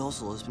reason why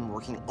Dulzel has been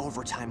working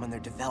overtime on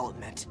their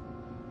development.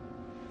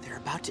 They're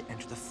about to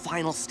enter the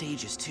final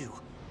stages, too.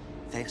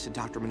 Thanks to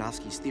Dr.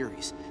 Minovsky's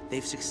theories,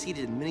 they've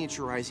succeeded in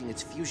miniaturizing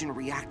its fusion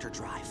reactor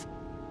drive.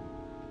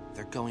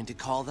 They're going to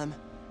call them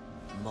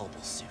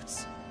mobile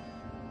suits.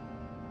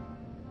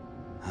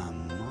 A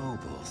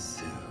mobile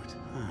suit.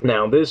 Huh.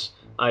 Now this,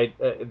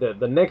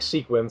 the next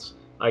sequence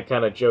I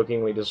kind of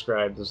jokingly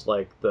described as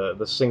like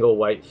the single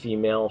white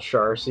female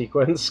Char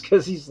sequence,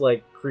 because he's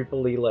like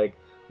creepily like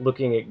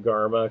looking at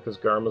Garma, because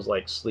Garma's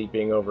like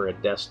sleeping over a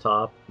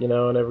desktop,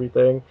 and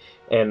everything,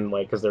 and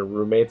like because they're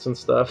roommates and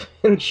stuff,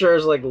 and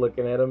Char's like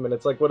looking at him, and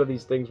it's like one of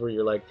these things where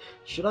you're like,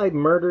 should I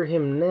murder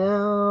him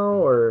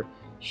now, or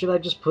should I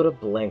just put a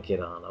blanket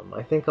on him?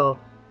 I think I'll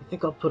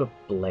put a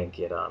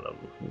blanket on him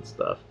and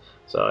stuff.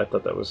 So I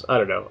thought that was, I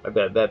don't know,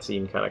 that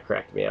scene kind of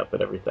cracked me up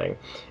and everything.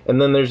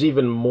 And then there's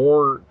even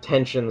more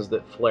tensions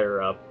that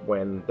flare up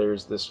when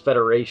there's this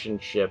Federation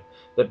ship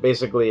that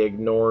basically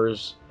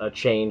ignores a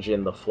change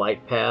in the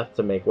flight path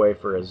to make way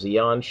for a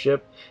Xeon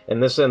ship.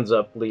 And this ends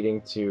up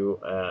leading to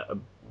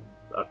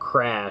a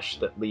crash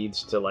that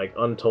leads to like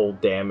untold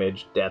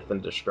damage, death,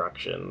 and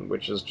destruction,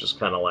 which is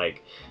just kind of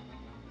like,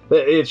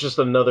 it's just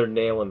another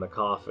nail in the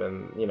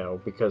coffin,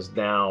 because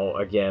now,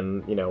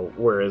 again,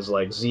 whereas,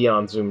 like,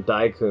 Xeon Zoom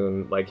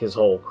Daikun, like, his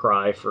whole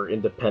cry for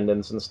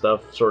independence and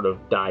stuff sort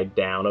of died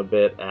down a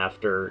bit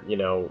after,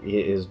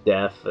 his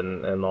death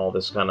and all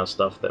this kind of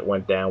stuff that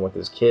went down with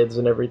his kids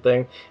and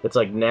everything. It's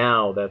like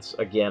now that's,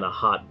 again, a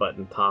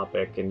hot-button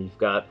topic, and you've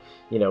got,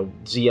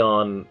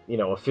 Xeon,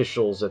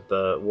 officials at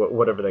the,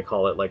 whatever they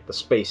call it, like the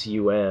Space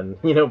UN,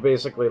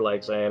 basically,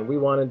 like, saying, we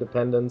want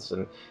independence,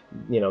 and,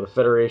 the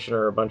Federation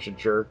are a bunch of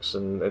jerks,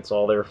 and it's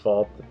all their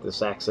fault that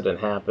this accident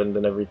happened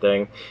and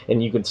everything.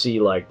 And you can see,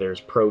 like,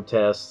 there's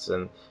protests,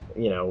 and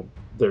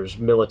there's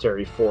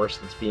military force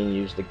that's being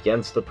used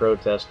against the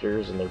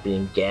protesters, and they're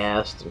being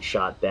gassed and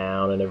shot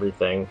down and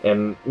everything.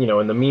 And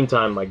in the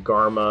meantime, like,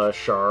 Garma,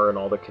 Char, and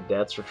all the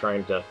cadets are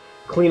trying to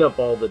clean up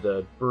all the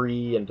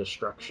debris and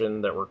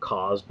destruction that were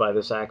caused by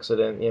this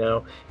accident,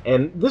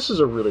 and this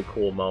is a really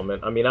cool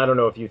moment. I mean, I don't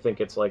know if you think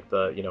it's like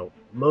the,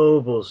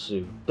 mobile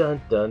suit, dun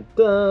dun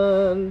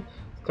dun,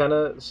 kind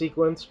of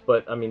sequence,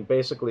 but I mean,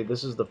 basically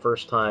this is the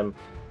first time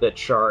that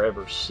Char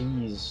ever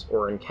sees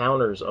or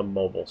encounters a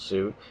mobile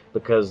suit,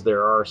 because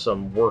there are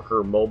some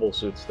worker mobile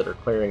suits that are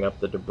clearing up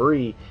the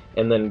debris,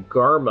 and then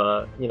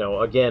Garma,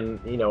 again,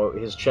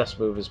 his chess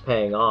move is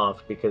paying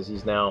off because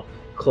he's now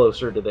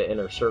closer to the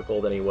inner circle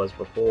than he was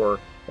before,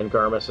 and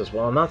Garma says,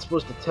 well, I'm not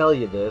supposed to tell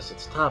you this,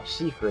 it's top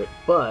secret,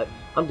 but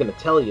I'm going to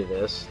tell you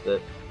this,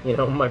 that you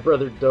know, my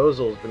brother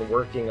Dozel's been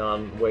working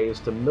on ways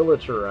to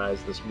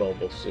militarize this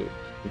mobile suit.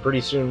 And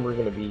pretty soon we're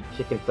going to be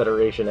kicking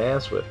Federation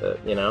ass with it,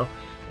 you know?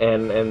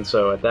 And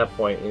so at that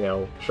point, you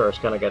know, Char's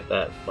kind of got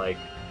that, like,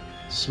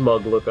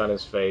 smug look on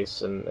his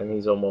face, and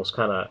he's almost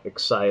kind of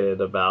excited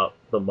about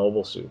the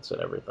mobile suits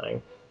and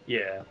everything.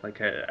 Yeah, like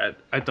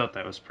I thought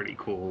that was pretty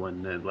cool,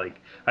 and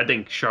like I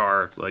think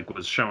Char like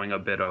was showing a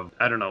bit of,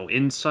 I don't know,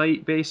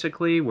 insight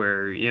basically,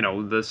 where you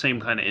know the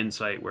same kind of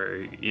insight where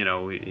you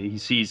know he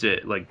sees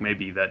it like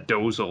maybe that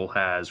Dozel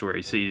has, where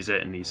he sees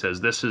it and he says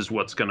this is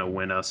what's gonna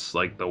win us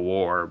like the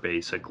war,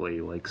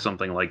 basically, like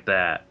something like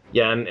that.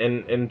 Yeah,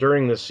 and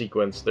during this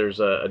sequence,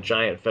 there's a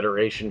giant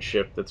Federation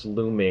ship that's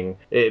looming.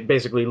 It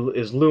basically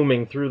is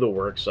looming through the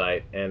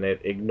worksite, and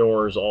it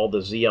ignores all the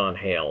Xeon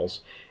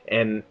hails.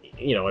 And,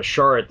 you know,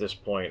 Ashar at this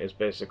point is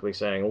basically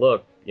saying,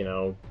 look, you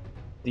know,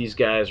 these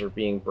guys are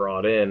being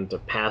brought in to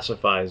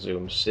pacify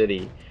Zoom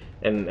City.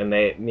 And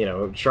they, you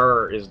know,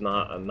 Char is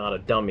not a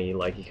dummy.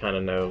 Like, he kind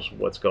of knows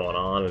what's going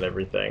on and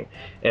everything.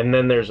 And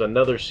then there's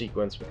another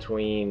sequence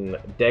between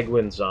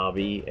Degwin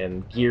Zabi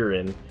and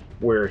Girin,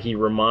 where he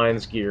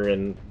reminds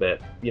Girin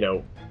that, you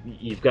know,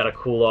 you've got to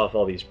cool off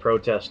all these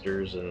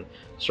protesters and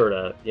sort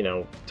of, you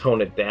know, tone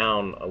it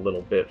down a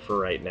little bit for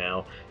right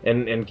now.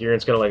 And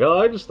Girin's kind of like, oh,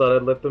 I just thought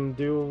I'd let them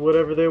do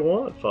whatever they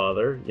want,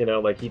 Father. You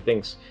know, like he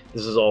thinks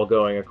this is all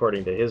going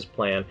according to his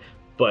plan.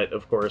 But,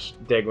 of course,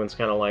 Degwin's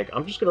kind of like,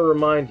 I'm just going to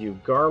remind you,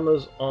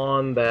 Garma's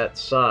on that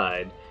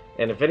side.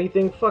 And if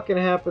anything fucking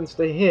happens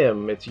to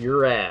him, it's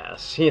your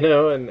ass, you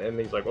know? And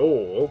he's like,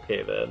 oh,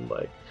 okay then,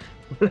 like...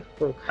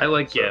 I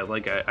like, so, yeah,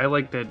 like I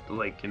like that,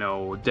 like, you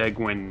know,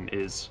 Degwin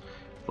is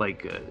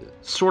like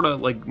sort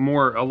of like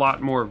a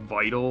lot more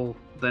vital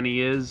than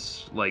he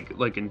is like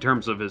in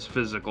terms of his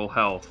physical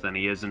health than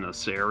he is in the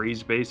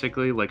series,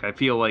 basically. Like I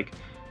feel like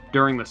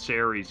during the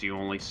series you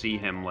only see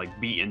him like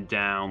beaten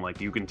down, like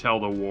you can tell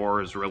the war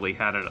has really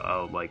had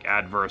a like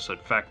adverse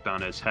effect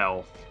on his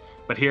health,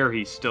 but here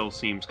he still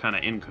seems kind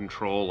of in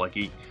control. Like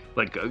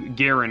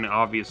Garen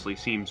obviously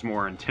seems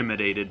more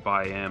intimidated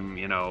by him,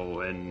 you know,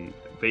 and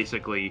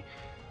basically,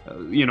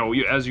 you know,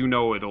 as you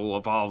know, it'll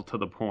evolve to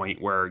the point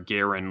where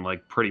Garen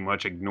like pretty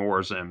much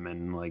ignores him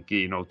and like,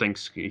 you know,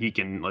 thinks he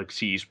can like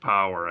seize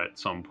power at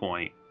some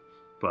point.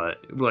 But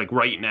like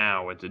right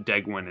now,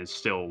 Degwin is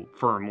still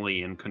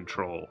firmly in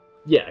control.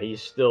 Yeah,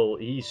 he's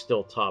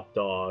still top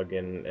dog,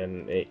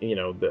 and you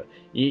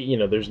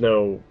know there's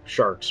no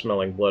shark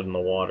smelling blood in the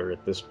water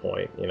at this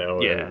point, you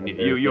know. Yeah, and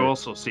you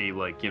also see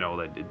like, you know,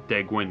 that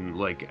Degwin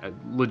like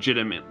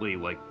legitimately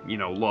like, you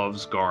know,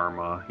 loves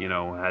Garma, you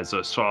know, has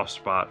a soft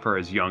spot for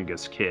his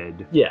youngest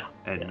kid. Yeah,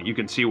 and you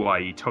can see why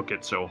he took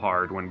it so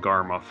hard when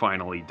Garma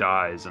finally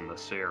dies in the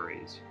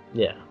series.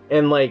 Yeah,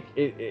 and like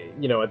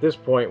you know, at this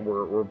point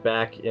we're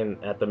back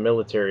at the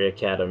military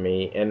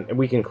academy, and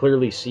we can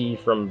clearly see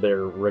from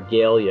their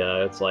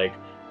regalia, it's like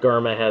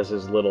Garma has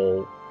his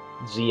little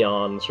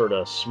Xeon sort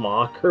of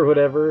smock or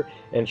whatever,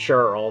 and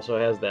Char also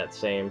has that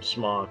same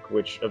smock,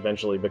 which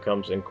eventually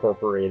becomes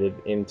incorporated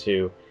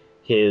into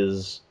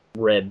his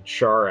red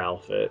Char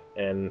outfit,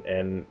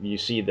 and you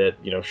see that,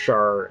 you know,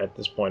 Char at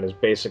this point is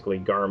basically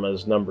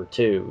Garma's number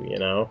 2, you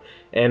know,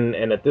 and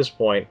at this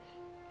point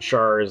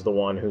Char is the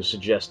one who's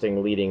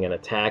suggesting leading an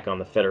attack on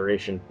the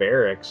Federation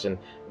barracks, and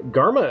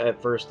Garma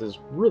at first is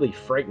really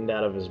frightened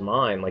out of his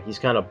mind, like he's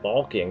kind of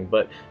balking,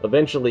 but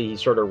eventually he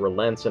sort of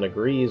relents and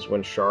agrees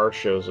when Char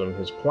shows him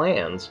his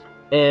plans,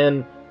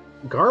 and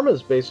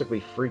Garma's basically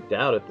freaked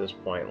out at this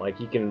point. Like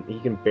he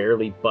can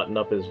barely button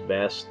up his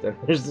vest, and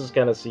there's this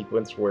kind of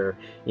sequence where,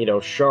 you know,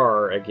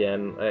 Char,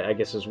 again, I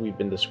guess as we've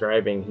been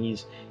describing,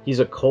 he's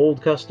a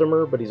cold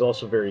customer, but he's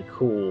also very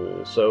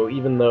cool. So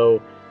even though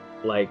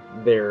like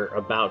they're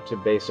about to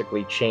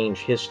basically change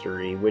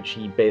history, which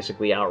he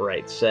basically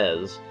outright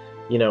says,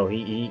 you know,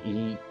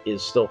 he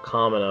is still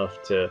calm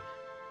enough to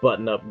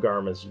button up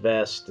Garma's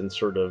vest and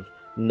sort of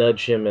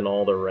nudge him in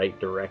all the right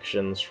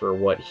directions for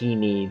what he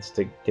needs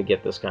to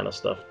get this kind of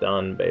stuff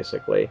done,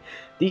 basically.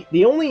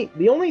 The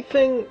only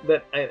thing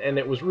that, and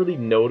it was really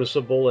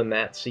noticeable in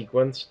that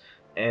sequence,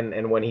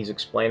 and when he's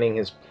explaining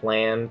his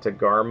plan to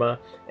Garma,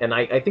 and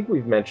I think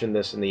we've mentioned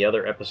this in the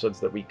other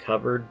episodes that we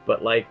covered,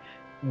 but like,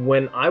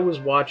 when I was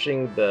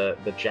watching the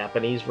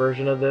Japanese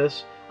version of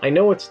this, I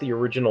know it's the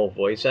original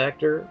voice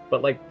actor,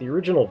 but like the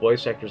original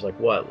voice actor's like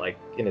what, like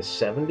in his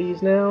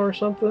 70s now or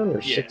something, or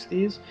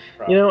 60s,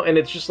 probably. You know, and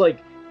it's just like,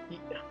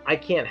 I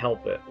can't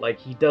help it. Like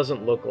he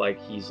doesn't look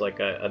like he's like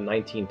a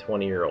 19,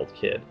 20-year-old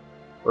kid,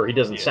 or he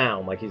doesn't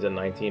sound like he's a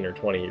 19 or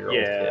 20-year-old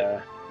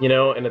kid. You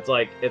know, and it's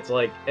like,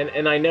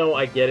 and I know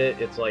I get it.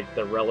 It's like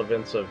the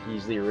relevance of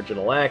he's the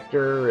original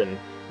actor and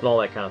all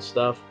that kind of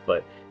stuff,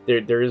 but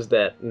there is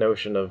that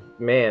notion of,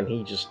 man,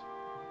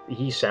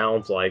 he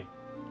sounds like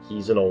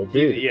he's an old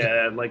dude.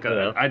 Yeah, like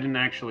I didn't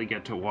actually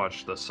get to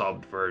watch the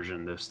subbed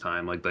version this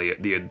time, like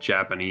the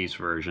Japanese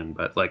version,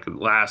 but like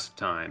last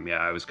time, yeah,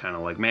 I was kind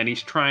of like, man,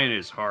 he's trying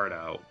his heart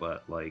out,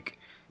 but like,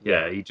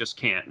 yeah, he just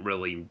can't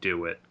really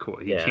do it.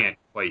 He can't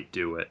quite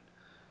do it.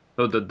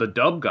 Though the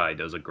dub guy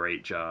does a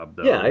great job,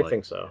 though. Yeah, I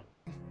think so.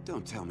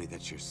 Don't tell me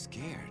that you're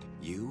scared.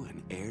 You,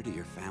 an heir to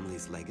your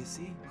family's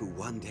legacy, who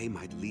one day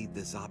might lead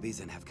the zombies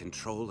and have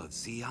control of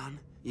Zeon?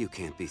 You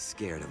can't be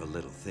scared of a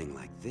little thing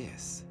like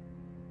this.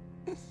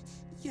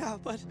 Yeah,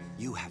 but...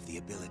 You have the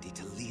ability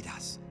to lead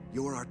us.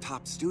 You're our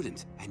top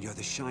student, and you're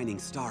the shining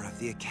star of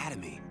the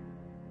Academy.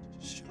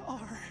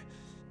 Char...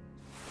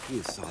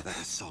 You saw that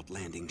assault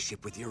landing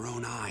ship with your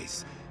own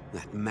eyes.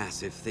 That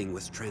massive thing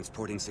was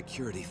transporting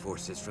security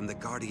forces from the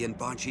Guardian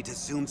Banshee to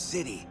Zoom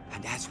City.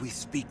 And as we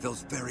speak,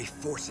 those very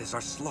forces are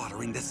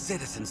slaughtering the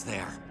citizens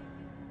there.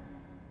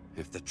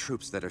 If the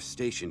troops that are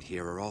stationed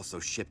here are also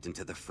shipped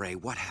into the fray,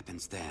 what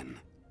happens then?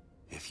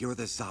 If you're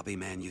the zombie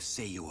man you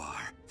say you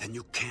are, then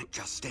you can't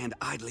just stand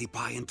idly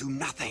by and do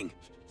nothing.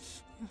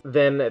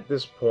 Then at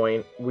this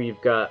point,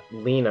 we've got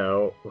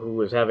Lino,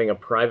 who is having a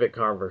private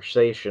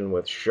conversation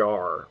with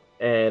Char.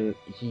 And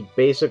he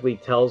basically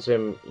tells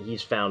him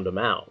he's found him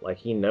out. Like,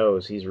 he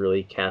knows he's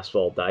really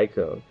Casval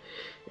Daikun.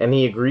 And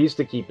he agrees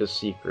to keep his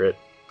secret.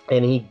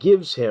 And he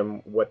gives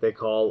him what they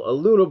call a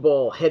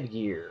Lunaball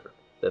headgear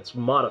that's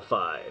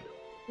modified.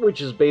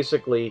 Which is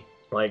basically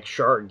like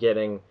Char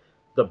getting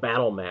the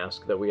battle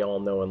mask that we all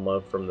know and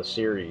love from the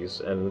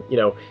series. And, you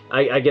know,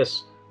 I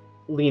guess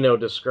Lino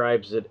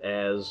describes it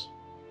as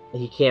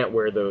he can't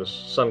wear those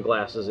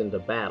sunglasses into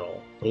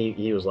battle.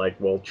 He was like,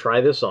 well, try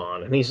this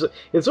on. And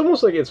it's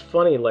almost like, it's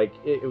funny, like,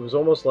 it was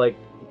almost like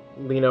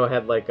Lino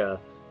had like a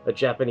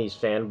Japanese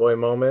fanboy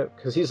moment,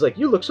 because he's like,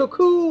 you look so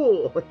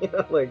cool! You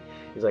know, like,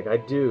 he's like, I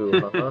do,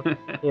 huh?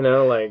 You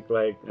know, like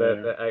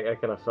that, I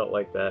kind of felt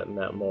like that in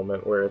that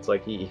moment, where it's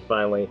like, he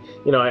finally,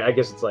 you know, I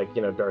guess it's like,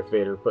 you know, Darth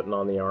Vader putting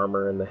on the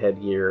armor and the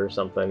headgear or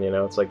something, you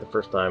know, it's like the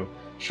first time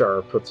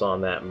Char puts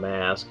on that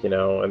mask, you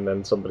know, and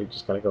then somebody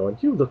just kind of going,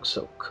 you look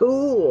so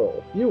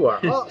cool! You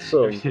are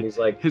awesome! And he's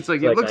like, it looks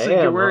like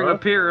you're wearing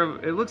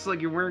it looks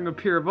like you're wearing a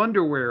pair of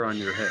underwear on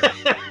your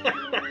head.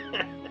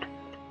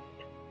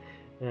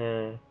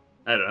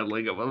 I don't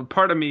know, like,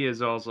 part of me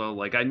is also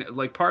like,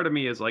 part of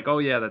me is like, oh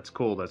yeah, that's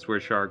cool, that's where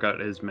Char got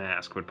his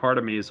mask, but part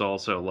of me is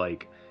also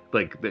like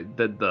the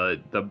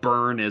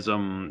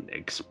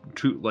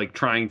burnism, like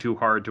trying too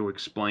hard to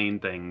explain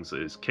things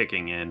is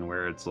kicking in,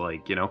 where it's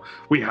like, you know,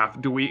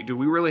 do we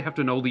really have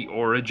to know the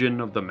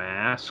origin of the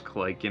mask?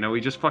 Like, you know,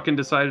 he just fucking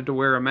decided to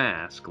wear a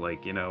mask,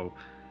 like, you know.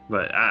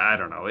 But I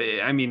don't know.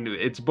 I mean,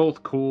 it's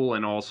both cool,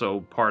 and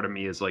also part of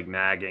me is like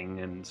nagging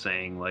and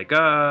saying like,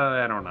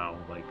 I don't know,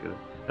 like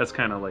that's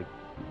kind of like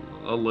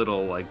a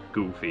little like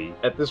goofy.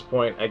 At this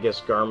point, I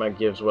guess Garma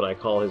gives what I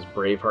call his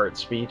Braveheart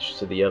speech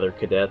to the other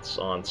cadets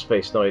on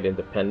Space Knight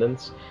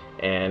Independence,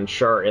 and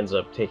Char ends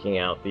up taking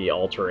out the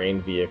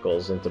all-terrain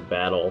vehicles into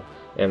battle.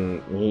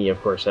 And he,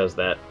 of course, has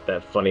that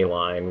funny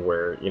line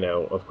where, you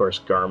know, of course,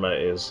 Garma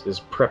is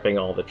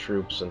prepping all the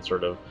troops and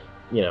sort of,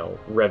 you know,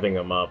 revving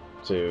them up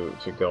to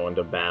go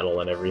into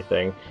battle and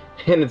everything.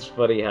 And it's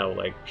funny how,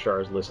 like,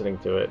 Char's listening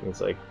to it, and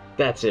he's like,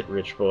 that's it,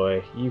 rich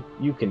boy.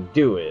 You can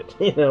do it.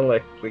 You know,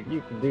 like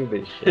you can do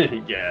this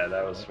shit. Yeah,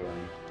 that was funny.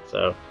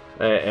 So,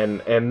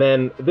 and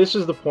then this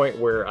is the point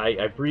where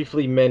I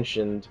briefly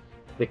mentioned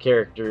the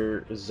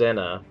character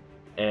Zena,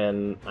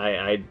 and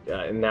I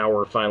now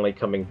we're finally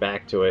coming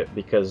back to it,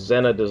 because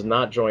Zena does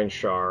not join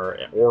Char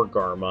or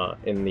Garma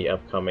in the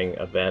upcoming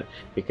event,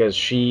 because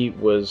she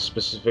was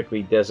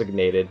specifically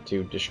designated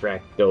to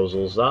distract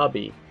Dozel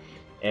Zabi.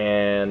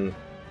 And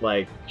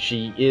like,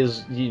 she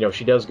is, you know,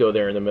 she does go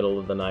there in the middle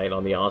of the night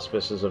on the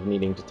auspices of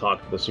needing to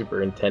talk to the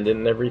superintendent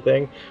and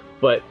everything.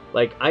 But,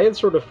 like, I had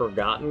sort of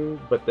forgotten,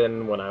 but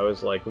then when I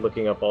was, like,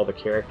 looking up all the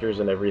characters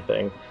and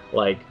everything,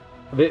 like,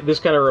 this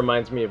kind of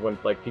reminds me of when,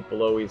 like,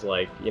 people always,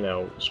 like, you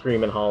know,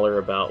 scream and holler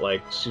about,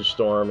 like, Sue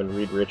Storm and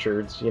Reed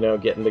Richards, you know,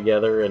 getting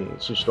together, and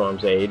Sue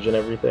Storm's age and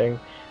everything.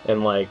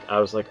 And, like,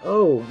 I was like,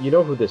 oh, you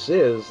know who this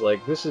is?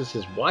 Like, this is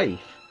his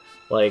wife,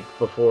 like,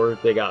 before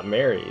they got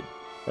married.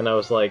 And I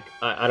was like,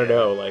 I don't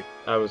know, like,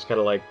 I was kind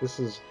of like, this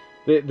is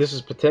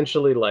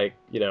potentially, like,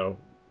 you know,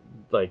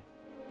 like,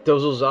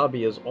 Dozel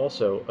Zabi is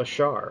also a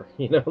Char,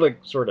 you know, like,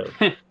 sort of.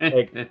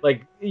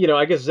 like, you know,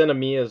 I guess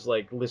Zenamia is,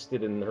 like,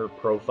 listed in her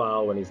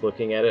profile when he's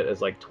looking at it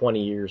as, like,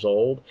 20 years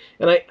old.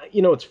 And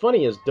you know, what's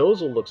funny is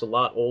Dozel looks a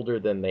lot older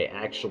than they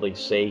actually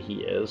say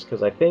he is,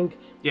 because I think...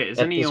 Yeah,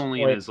 isn't he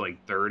only in his,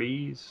 like,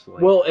 30s?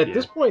 Like, well, at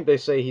this point, they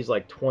say he's,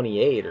 like,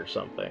 28 or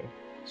something.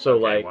 So,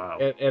 okay, like, wow.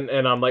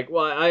 and I'm like,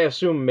 well, I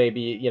assume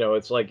maybe, you know,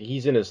 it's like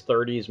he's in his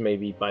 30s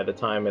maybe by the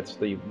time it's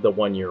the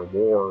 1 year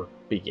war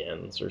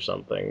begins or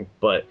something.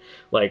 But,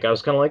 like, I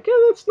was kind of like,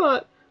 that's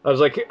not... I was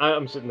like,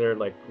 I'm sitting there,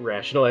 like,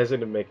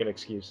 rationalizing and making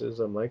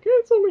excuses. I'm like,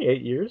 it's only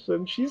 8 years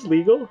and she's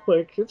legal.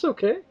 Like, it's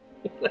okay.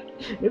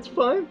 It's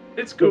fine.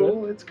 It's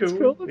cool. It's cool. It's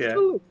cool. It's yeah.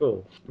 totally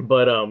cool.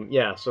 But,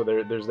 yeah, so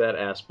there's that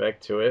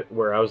aspect to it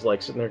where I was,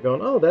 like, sitting there going,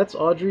 oh, that's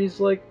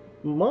Audrey's, like,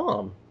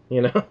 mom,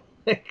 you know?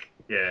 Like...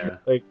 Yeah.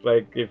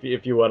 Like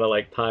if you want to,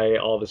 like, tie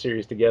all the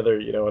series together,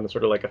 you know, in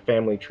sort of like a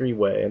family tree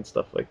way and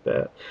stuff like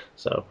that.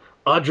 So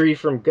Audrey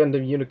from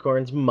Gundam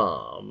Unicorn's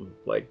mom,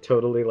 like,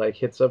 totally, like,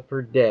 hits up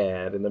her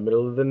dad in the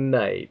middle of the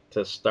night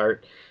to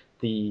start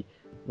the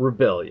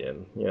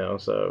rebellion, you know.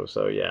 So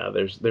yeah,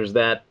 there's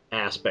that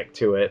aspect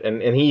to it,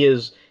 and he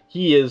is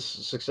he is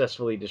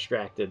successfully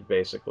distracted,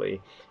 basically.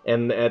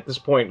 And at this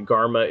point,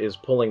 Garma is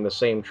pulling the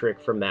same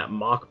trick from that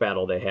mock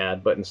battle they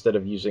had, but instead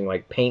of using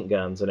like paint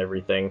guns and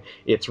everything,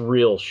 it's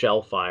real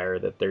shell fire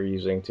that they're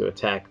using to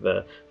attack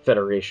the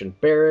Federation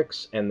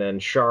barracks. And then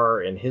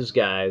Char and his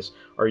guys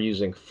are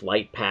using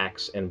flight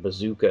packs and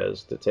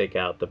bazookas to take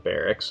out the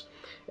barracks.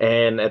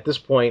 And at this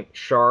point,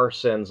 Char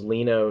sends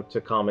Lino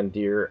to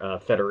commandeer a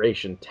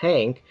Federation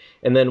tank.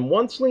 And then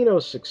once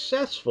Lino's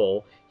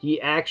successful, he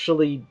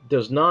actually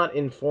does not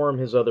inform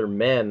his other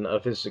men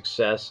of his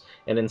success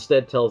and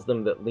instead tells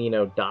them that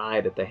Lino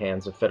died at the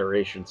hands of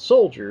Federation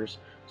soldiers.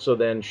 So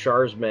then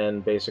Char's men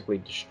basically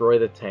destroy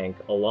the tank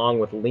along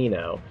with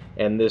Lino,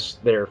 and this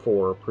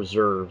therefore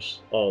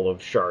preserves all of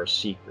Char's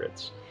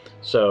secrets.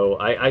 So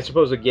I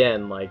suppose,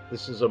 again, like,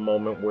 this is a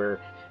moment where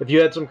if you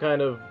had some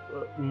kind of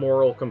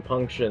moral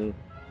compunction,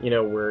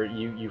 where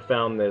you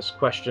found this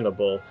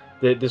questionable,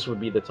 this would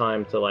be the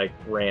time to like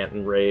rant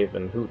and rave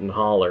and hoot and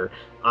holler.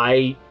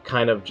 I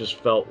kind of just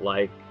felt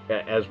like,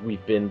 as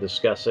we've been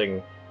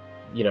discussing,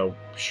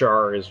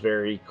 Char is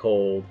very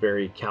cold,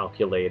 very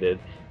calculated,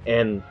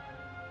 and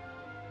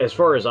as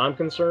far as I'm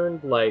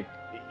concerned, like,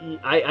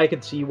 I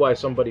could see why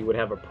somebody would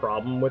have a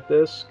problem with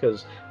this,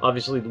 because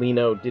obviously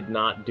Lino did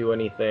not do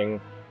anything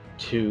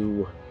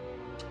to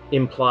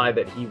imply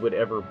that he would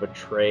ever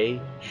betray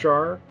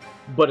Char,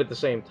 but at the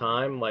same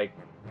time, like,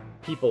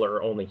 people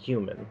are only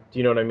human. Do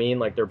you know what I mean?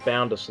 Like, they're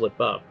bound to slip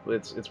up.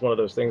 It's one of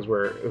those things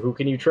where, who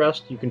can you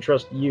trust? You can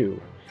trust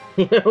you.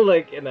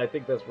 Like, and I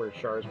think that's where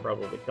Char's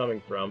probably coming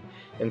from.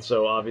 And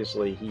so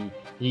obviously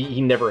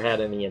he never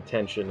had any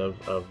intention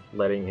of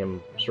letting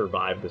him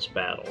survive this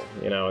battle,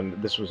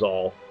 and this was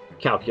all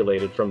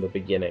calculated from the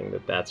beginning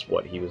that that's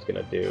what he was going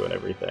to do and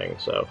everything.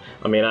 So,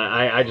 I mean,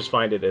 I just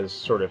find it as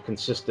sort of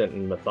consistent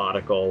and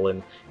methodical,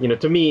 and,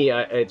 to me,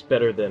 it's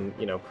better than,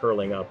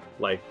 curling up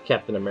like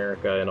Captain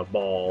America in a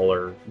ball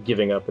or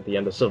giving up at the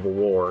end of Civil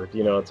War.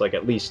 It's like,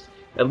 at least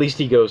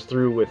he goes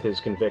through with his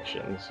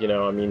convictions.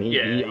 I mean,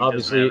 he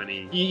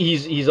obviously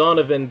he's on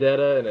a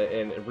vendetta,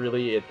 and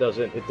really it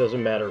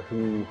doesn't matter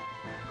who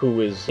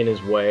is in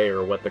his way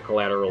or what the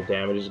collateral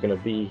damage is going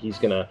to be. He's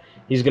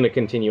gonna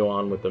continue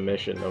on with the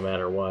mission no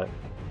matter what.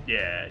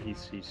 Yeah,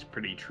 he's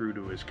pretty true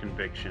to his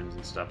convictions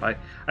and stuff. I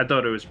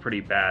thought it was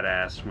pretty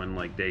badass when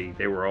like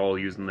they were all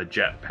using the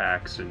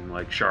jetpacks, and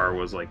like Char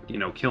was like,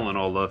 killing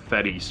all the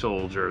Fedi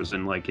soldiers,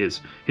 and like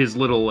his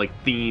little like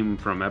theme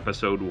from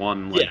episode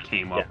 1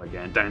 came up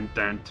again. Dun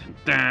dun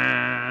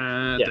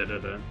dun dun, dun,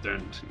 dun, dun,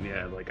 dun.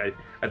 Yeah, like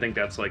I think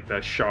that's like the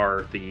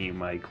Char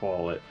theme, I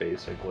call it,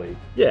 basically.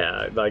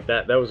 Yeah, like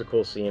that was a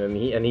cool scene,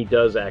 and he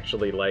does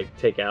actually like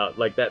take out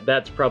like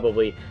that's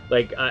probably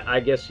like I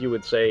guess you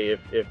would say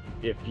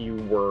if you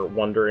were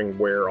wondering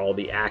where all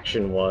the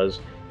action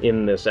was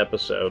in this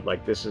episode,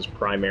 like, this is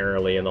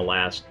primarily in the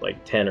last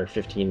like 10 or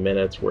 15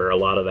 minutes where a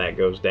lot of that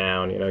goes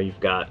down. You've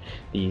got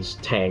these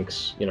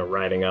tanks,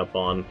 riding up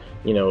on,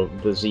 the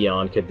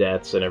Xeon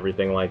cadets and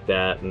everything like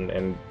that,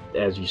 and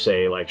as you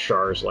say, like,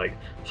 Char's like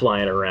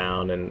flying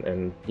around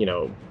and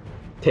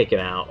taking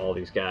out all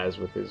these guys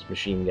with his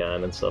machine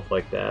gun and stuff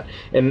like that.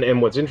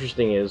 And what's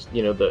interesting is,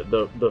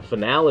 the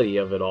finality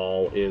of it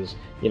all is,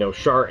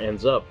 Char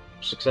ends up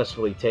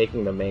successfully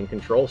taking the main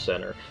control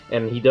center,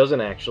 and he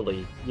doesn't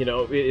actually,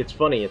 it's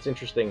funny, it's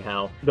interesting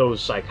how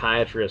those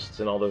psychiatrists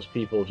and all those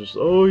people just,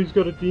 oh, he's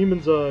got a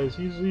demon's eyes,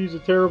 he's a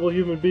terrible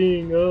human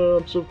being, oh,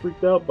 I'm so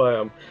freaked out by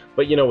him.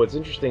 But what's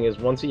interesting is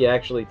once he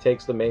actually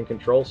takes the main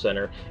control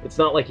center, it's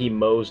not like he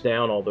mows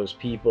down all those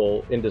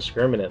people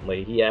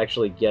indiscriminately. He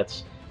actually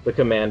gets the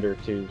commander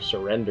to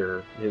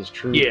surrender his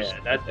troops.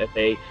 Yeah,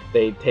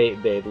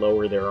 they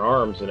lower their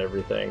arms and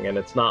everything, and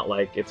it's not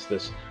like it's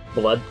this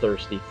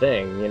bloodthirsty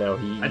thing.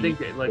 I think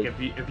like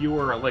if you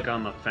were like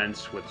on the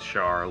fence with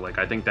Char, like,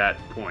 I think that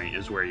point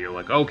is where you're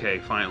like, okay,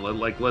 fine,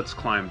 let's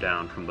climb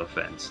down from the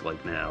fence,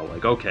 like, now,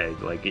 like, okay,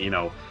 like,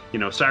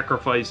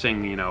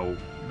 sacrificing,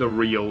 the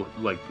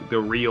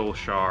real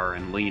Char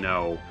and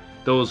Lino,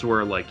 those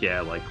were like,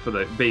 yeah, like for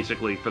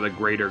the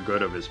greater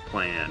good of his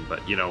plan.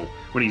 But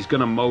when he's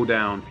gonna mow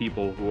down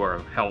people who are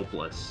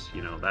helpless,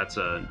 that's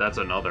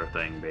another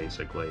thing,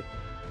 basically.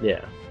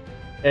 Yeah.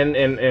 And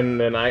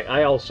then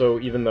I also,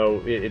 even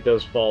though it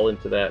does fall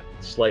into that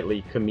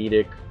slightly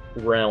comedic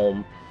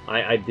realm,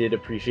 I did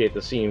appreciate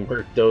the scene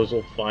where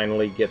Dozel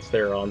finally gets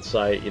there on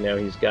site.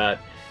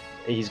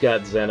 He's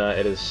got Xena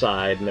at his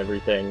side and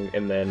everything,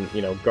 and then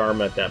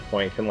Garma at that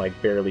point can like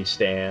barely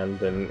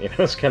stand, and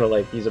it's kind of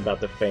like he's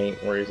about to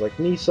faint, where he's like,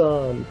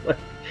 Nissan,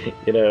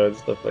 and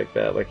stuff like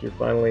that. Like, you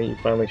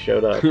finally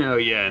showed up. Oh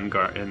yeah, and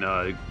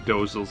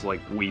Dozel's like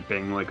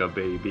weeping like a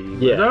baby.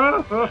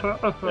 Yeah.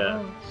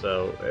 Yeah.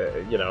 So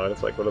and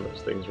it's like one of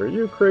those things where,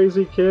 you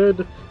crazy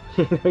kid,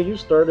 you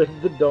started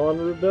the Dawn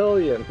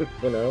Rebellion,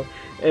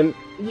 and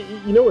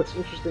what's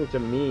interesting to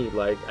me,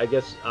 like, I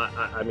guess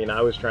I mean,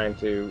 I was trying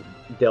to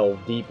delve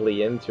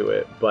deeply into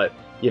it, but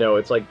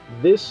it's like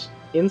this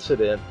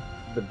incident,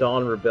 the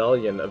Dawn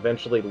Rebellion,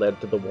 eventually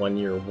led to the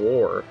 1-year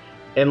war,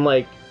 and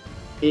like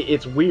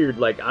it's weird.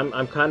 Like,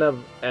 I'm kind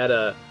of at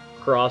a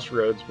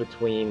crossroads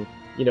between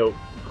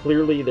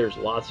clearly there's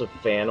lots of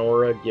fan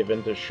aura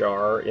given to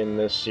Char in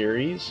this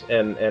series,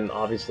 and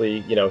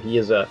obviously, he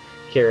is a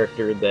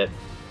character that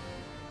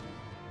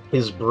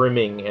is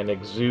brimming and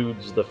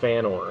exudes the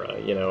fan aura,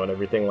 and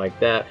everything like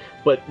that.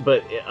 But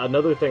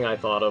another thing I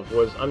thought of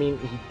was, I mean,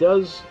 he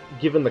does,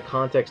 given the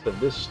context of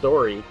this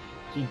story,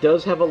 he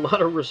does have a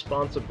lot of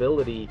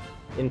responsibility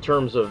in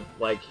terms of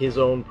like his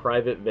own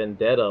private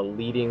vendetta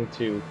leading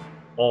to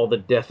all the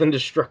death and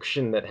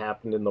destruction that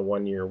happened in the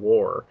 1 Year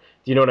War.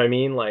 Do you know what I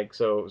mean? Like,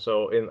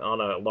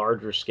 on a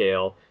larger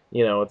scale,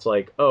 it's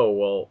like, oh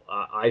well,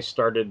 I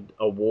started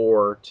a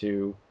war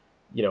to,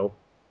 you know,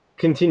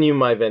 continue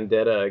my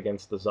vendetta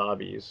against the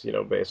zombies.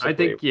 I Basically.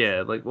 think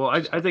yeah, like well,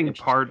 I think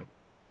part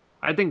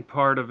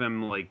of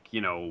him, like,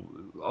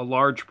 a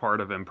large part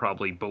of him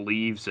probably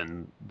believes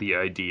in the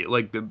idea,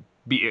 like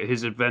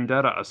his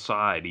vendetta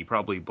aside, he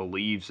probably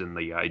believes in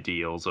the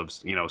ideals of,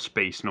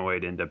 space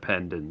noid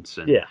independence,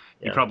 and Yeah,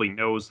 he yeah. probably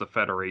knows the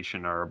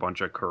Federation are a bunch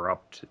of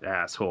corrupt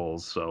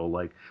assholes. So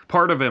like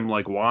part of him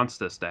like wants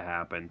this to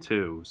happen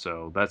too.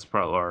 So that's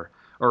probably,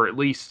 or at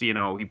least, he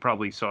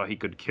probably saw he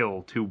could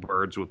kill two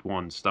birds with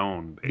one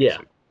stone, Yeah,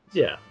 basically.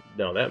 yeah.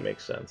 No, that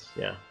makes sense.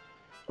 Yeah.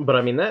 But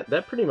I mean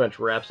that pretty much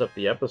wraps up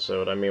the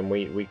episode. I mean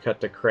we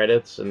cut to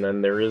credits and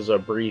then there is a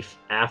brief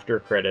after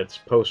credits,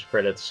 post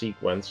credits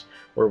sequence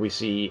where we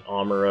see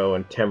Amuro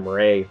and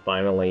Temray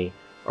finally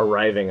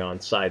arriving on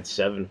side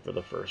 7 for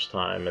the first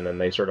time, and then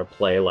they sort of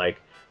play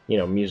like,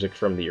 music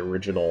from the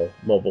original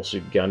Mobile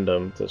Suit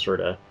Gundam to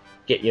sort of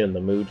get you in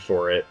the mood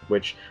for it,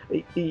 which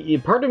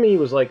part of me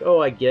was like,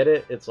 oh, I get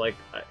it. It's like,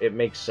 it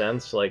makes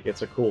sense. Like,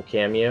 it's a cool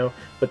cameo.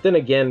 But then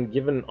again,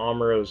 given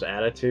Amuro's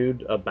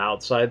attitude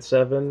about Side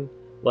 7,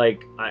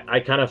 like, I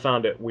kind of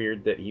found it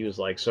weird that he was,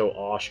 like, so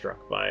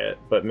awestruck by it.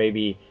 But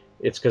maybe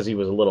it's because he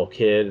was a little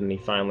kid and he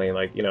finally,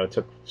 like, it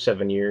took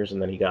 7 years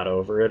and then he got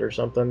over it or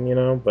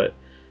something. But,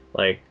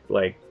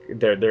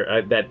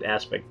 that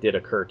aspect did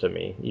occur to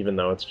me, even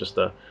though it's just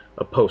a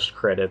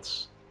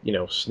post-credits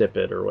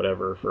snippet or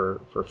whatever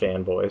for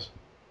fanboys.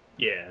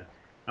 Yeah.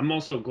 I'm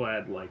also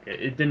glad, like,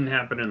 it didn't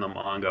happen in the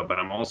manga, but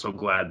I'm also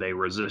glad they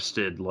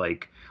resisted,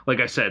 like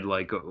I said,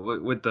 like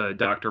with the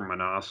Dr.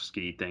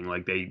 Manovsky thing,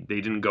 like they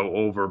didn't go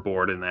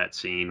overboard in that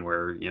scene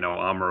where,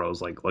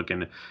 Amuro's like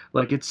looking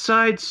like it's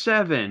side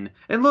 7,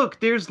 and look,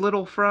 there's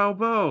little Frau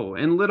Bo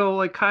and little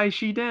like Kai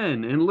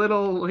Shiden and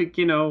little like,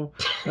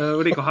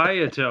 what do you call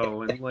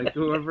Hayato and like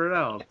whoever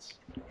else,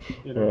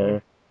 you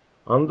know.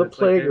 On the It's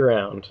like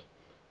playground.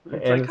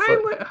 it's And like,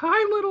 it's like,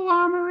 hi, little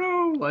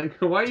Amuro. Like,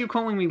 why are you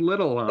calling me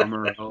little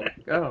Amuro?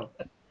 Like, oh,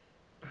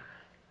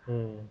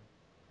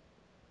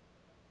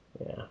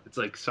 yeah, it's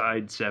like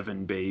side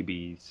 7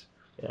 babies.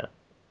 yeah.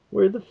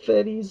 We're the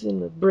Fetties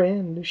in a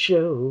brand new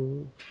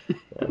show.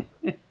 Yeah,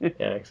 yeah,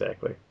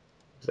 exactly.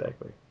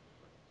 Exactly.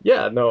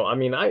 Yeah, no, I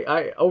mean,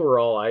 I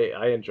overall,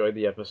 I enjoyed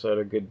the episode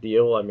a good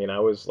deal. I mean, I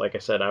was, like I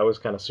said, I was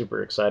kind of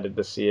super excited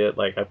to see it.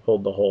 Like, I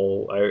pulled the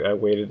whole, I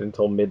waited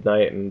until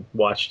midnight and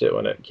watched it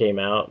when it came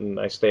out, and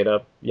I stayed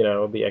up,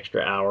 the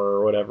extra hour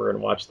or whatever and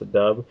watched the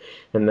dub.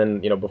 And then,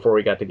 before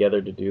we got together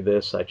to do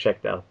this, I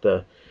checked out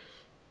the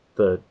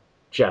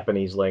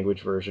Japanese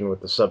language version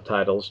with the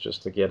subtitles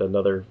just to get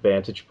another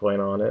vantage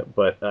point on it.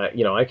 But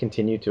I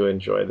continue to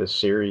enjoy this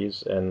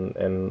series, and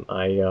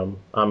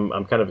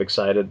I'm kind of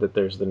excited that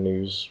there's the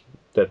news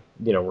that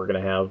we're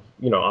gonna have.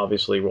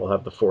 Obviously we'll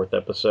have the 4th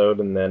episode,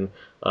 and then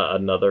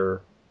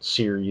another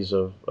series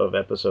of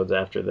episodes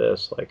after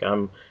this. Like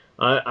I'm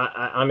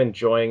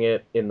enjoying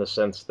it in the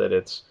sense that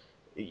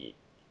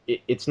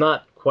it's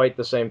not quite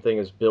the same thing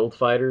as Build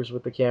Fighters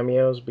with the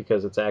cameos,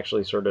 because it's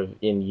actually sort of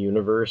in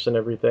universe and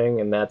everything,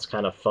 and that's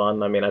kind of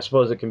fun. I mean, I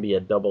suppose it can be a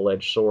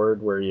double-edged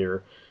sword where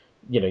you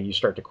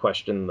start to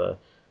question the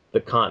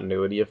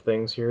continuity of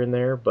things here and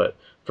there, but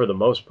for the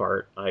most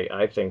part,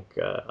 I think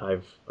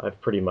I've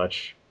pretty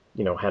much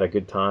had a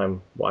good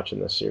time watching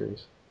this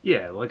series.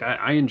 Yeah, like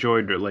I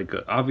enjoyed it. Like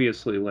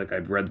obviously, like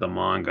I've read the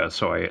manga,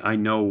 so I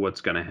know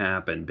what's gonna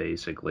happen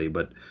basically.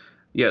 But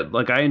yeah,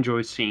 like I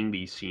enjoy seeing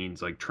these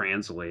scenes like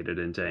translated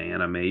into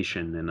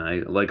animation, and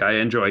I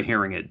enjoy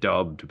hearing it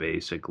dubbed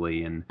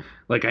basically. And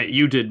like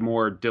you did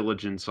more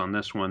diligence on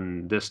this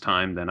one this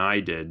time than I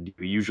did.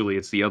 Usually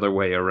it's the other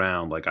way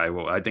around. Like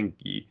I think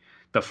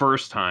the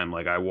first time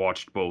like I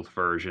watched both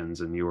versions,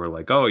 and you were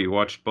like, oh, you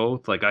watched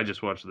both? Like I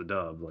just watched the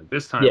dub. Like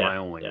this time Yeah, I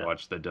only yeah.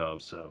 watched the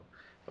dub, so.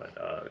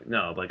 But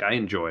no, like I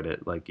enjoyed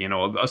it. Like,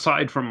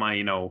 aside from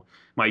my,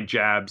 my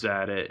jabs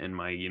at it and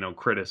my,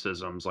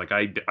 criticisms, like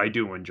I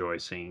do enjoy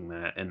seeing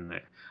that. And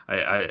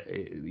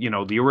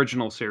the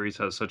original series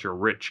has such a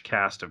rich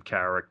cast of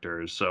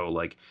characters. So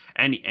like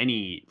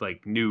any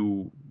like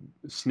new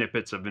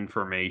snippets of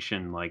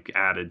information like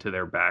added to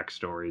their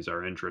backstories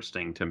are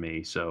interesting to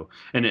me. So,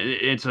 and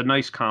it's a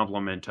nice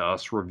compliment to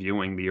us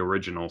reviewing the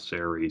original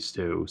series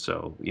too.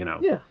 So,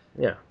 Yeah,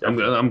 yeah,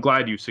 definitely. I'm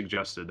glad you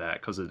suggested that,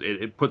 because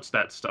it puts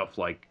that stuff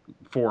like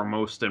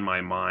foremost in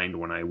my mind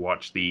when I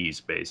watch these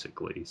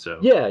basically. So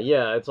Yeah,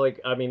 yeah. It's like,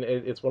 I mean,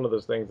 it's one of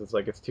those things. It's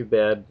like, it's too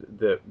bad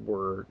that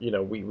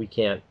we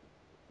can't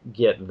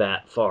get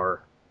that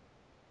far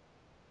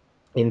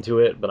into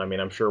it, but I mean,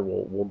 I'm sure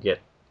we'll get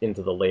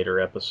into the later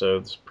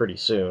episodes pretty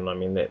soon. I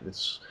mean,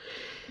 it's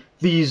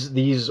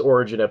these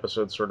origin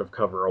episodes sort of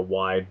cover a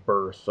wide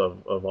berth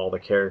of all the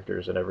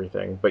characters and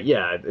everything. But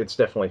yeah, it's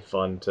definitely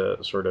fun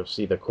to sort of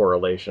see the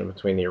correlation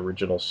between the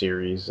original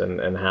series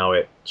and how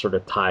it sort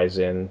of ties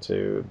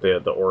into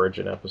the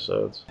origin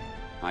episodes.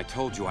 I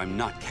told you I'm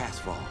not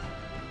Casval.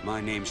 My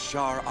name's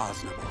Shar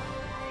Aznable.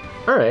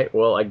 All right,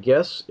 well, I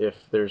guess if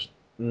there's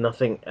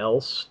nothing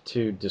else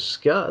to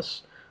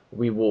discuss,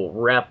 we will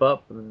wrap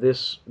up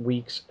this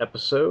week's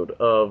episode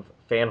of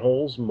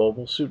Fanholes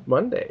Mobile Suit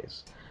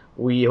Mondays.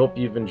 We hope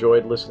you've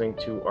enjoyed listening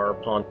to our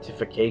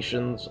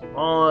pontifications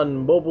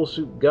on Mobile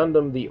Suit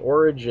Gundam The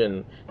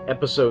Origin,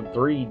 Episode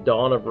 3,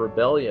 Dawn of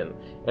Rebellion.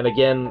 And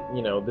again,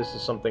 this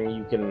is something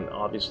you can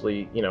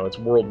obviously, it's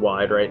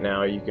worldwide right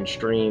now. You can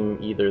stream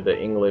either the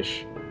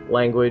English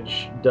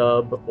language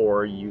dub,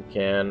 or you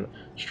can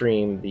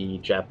stream the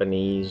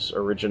Japanese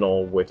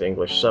original with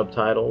English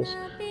subtitles.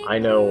 I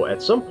know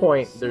at some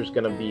point there's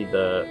going to be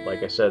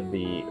like I said,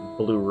 the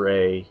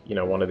Blu-ray,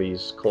 one of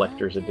these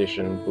collector's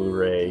edition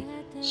Blu-ray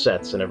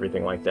sets and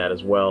everything like that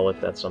as well, if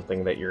that's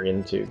something that you're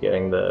into,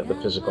 getting the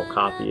physical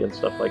copy and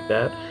stuff like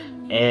that.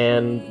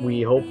 And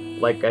we hope,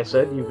 like I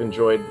said, you've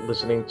enjoyed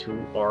listening to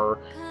our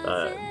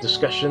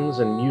discussions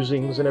and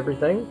musings and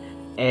everything.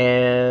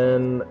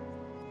 And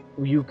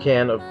you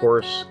can, of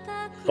course,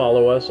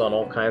 follow us on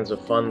all kinds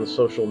of fun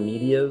social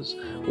medias.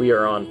 We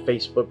are on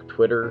Facebook,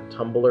 Twitter,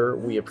 Tumblr.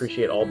 We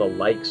appreciate all the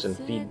likes and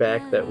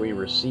feedback that we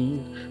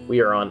receive. We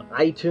are on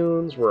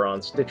iTunes. We're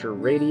on Stitcher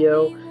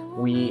Radio.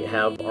 We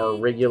have our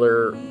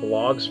regular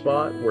blog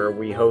spot where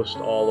we host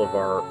all of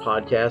our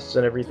podcasts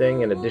and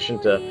everything. In addition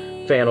to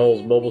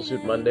Fanholes Mobile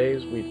Suit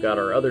Mondays, we've got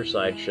our other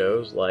side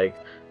shows like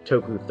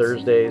Toku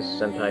Thursdays,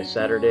 Sentai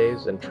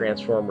Saturdays, and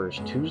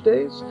Transformers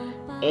Tuesdays.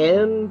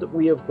 And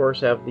we, of course,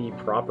 have the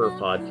proper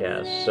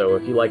podcast. So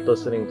if you like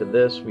listening to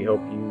this, we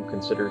hope you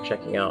consider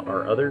checking out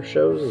our other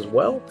shows as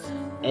well.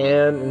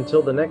 And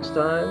until the next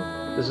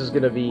time, this is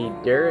going to be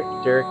Derek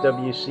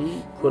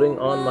WC, putting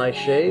on my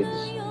shades,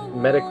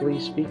 medically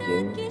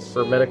speaking,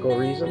 for medical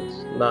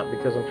reasons, not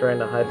because I'm trying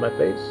to hide my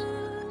face.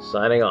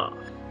 Signing off.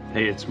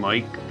 Hey, it's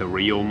Mike, the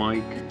real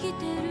Mike.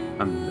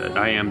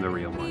 I am the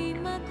real Mike.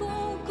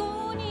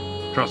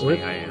 Trust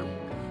me, I am.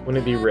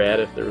 Wouldn't it be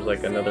rad if there was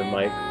like another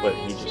Mike, but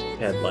he just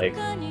had like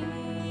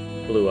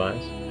blue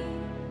eyes?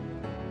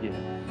 Yeah.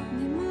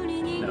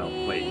 No,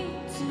 wait.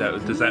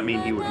 Does that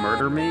mean he would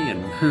murder me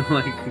and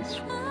like?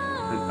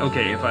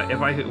 Okay,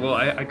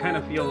 I kind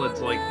of feel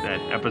it's like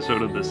that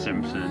episode of The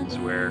Simpsons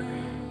where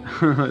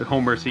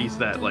Homer sees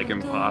that like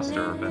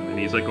imposter of him and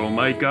he's like, "Oh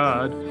my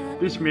God,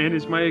 this man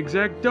is my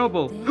exact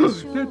double.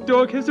 That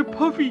dog has a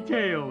puffy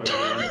tail."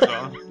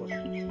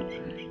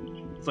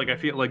 It's like I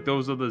feel like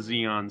those are the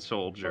Xeon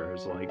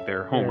soldiers, like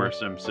they're Homer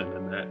Simpson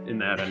in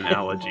that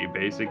analogy,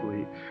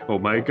 basically. Oh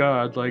my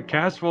God, like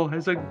Casval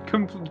has a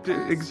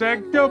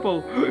exact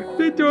double.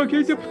 That dog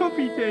has a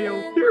puffy tail.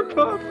 Here,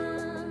 Puff.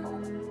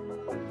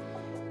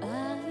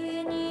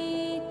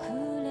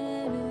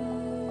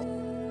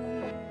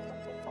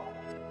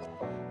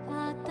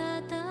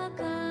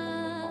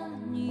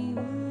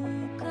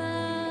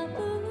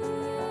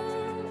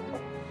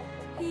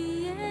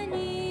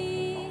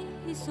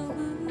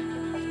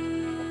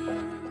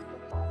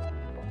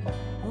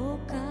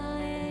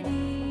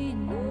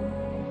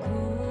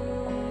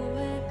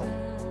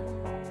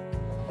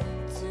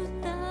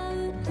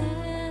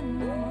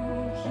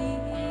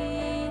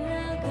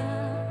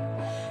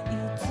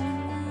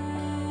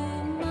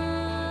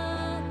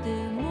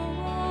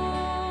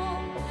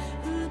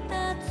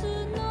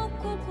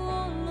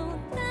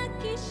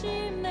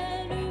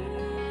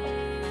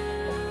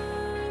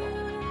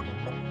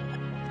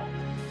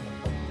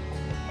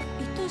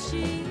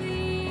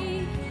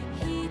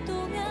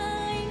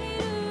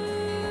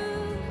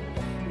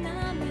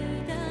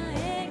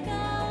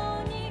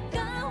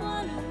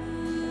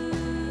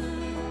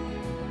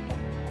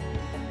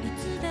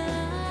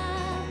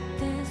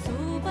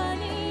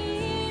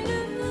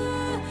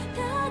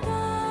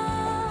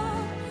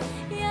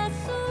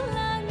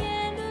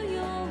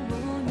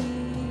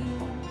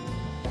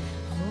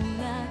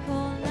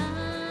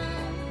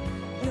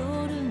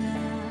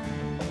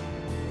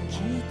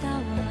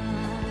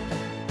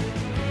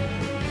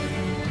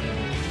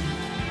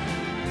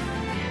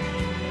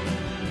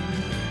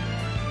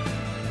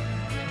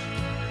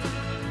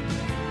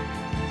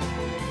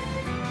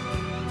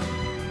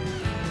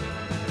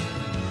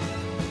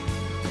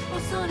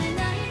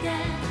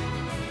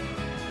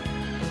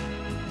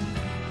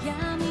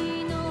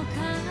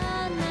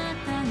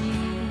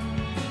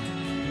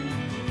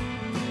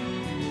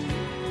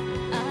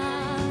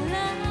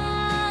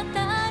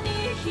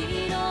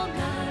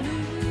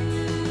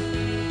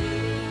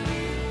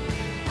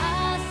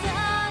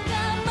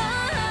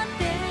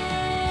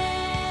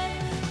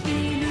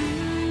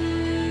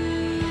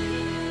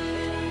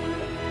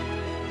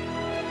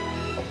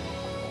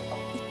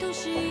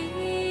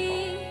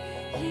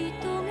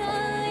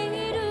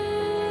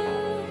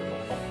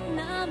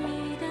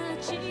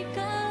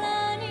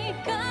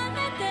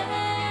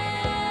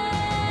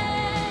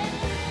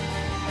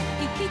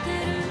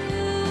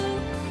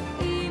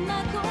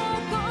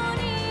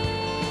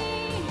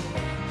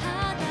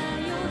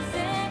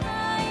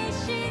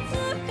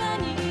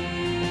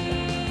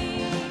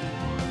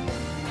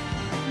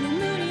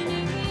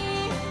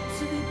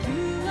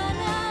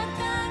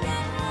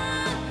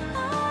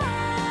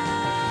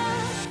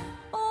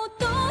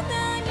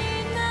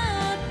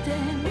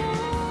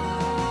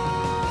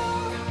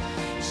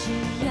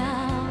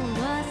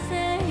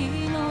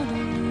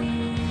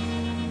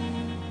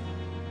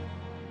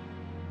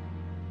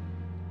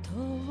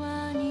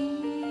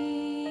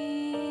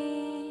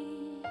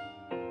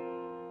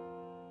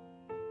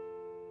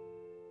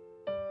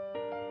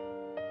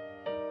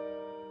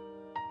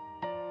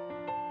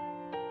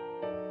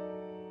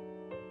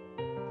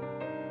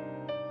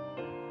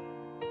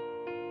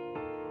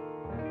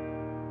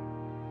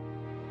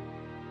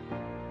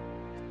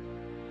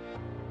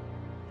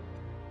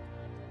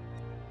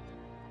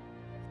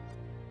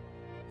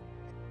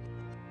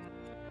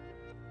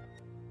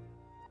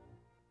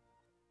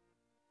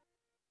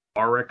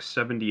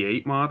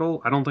 RX-78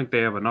 model. I don't think they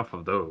have enough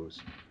of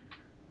those.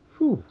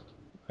 Whew.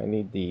 I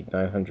need the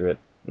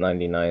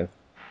 999th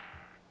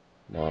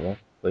model,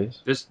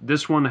 please.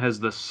 This one has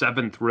the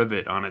 7th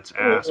rivet on its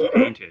ass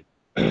painted.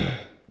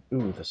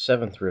 Ooh, the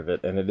 7th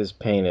rivet, and it is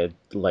painted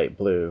light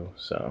blue,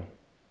 so...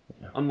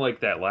 Yeah.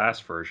 Unlike that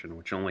last version,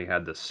 which only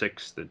had the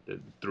 6th,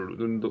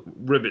 the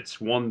rivets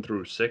 1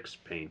 through 6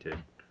 painted.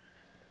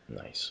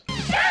 Nice.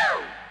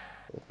 I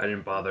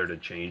didn't bother to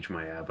change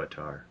my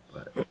avatar,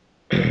 but...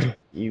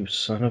 You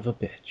son of a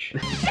bitch.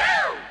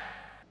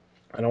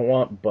 I don't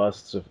want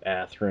busts of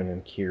Athrun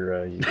and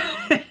Kira, you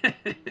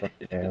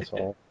fucking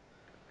asshole.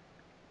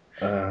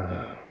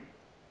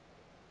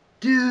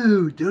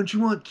 Dude, don't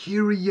you want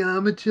Kira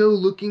Yamato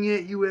looking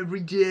at you every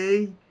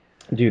day?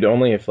 Dude,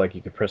 only if, like,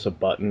 you could press a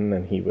button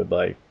and he would,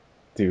 like,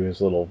 do his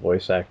little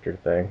voice actor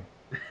thing.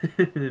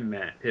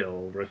 Matt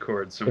Hill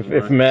records some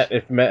if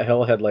Matt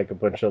Hill had, like, a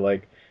bunch of,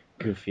 like,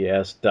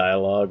 goofy-ass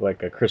dialogue,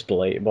 like a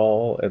Crystal 8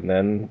 ball, and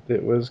then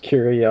it was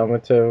Kira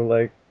Yamato,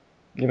 like,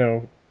 you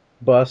know,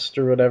 bust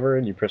or whatever,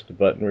 and you pressed a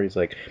button where he's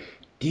like,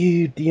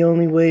 dude, the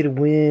only way to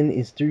win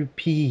is through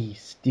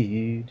peace,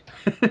 dude.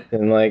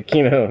 And, like,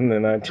 you know, and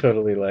then I'd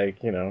totally,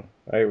 like, you know,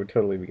 I would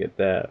totally get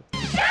that.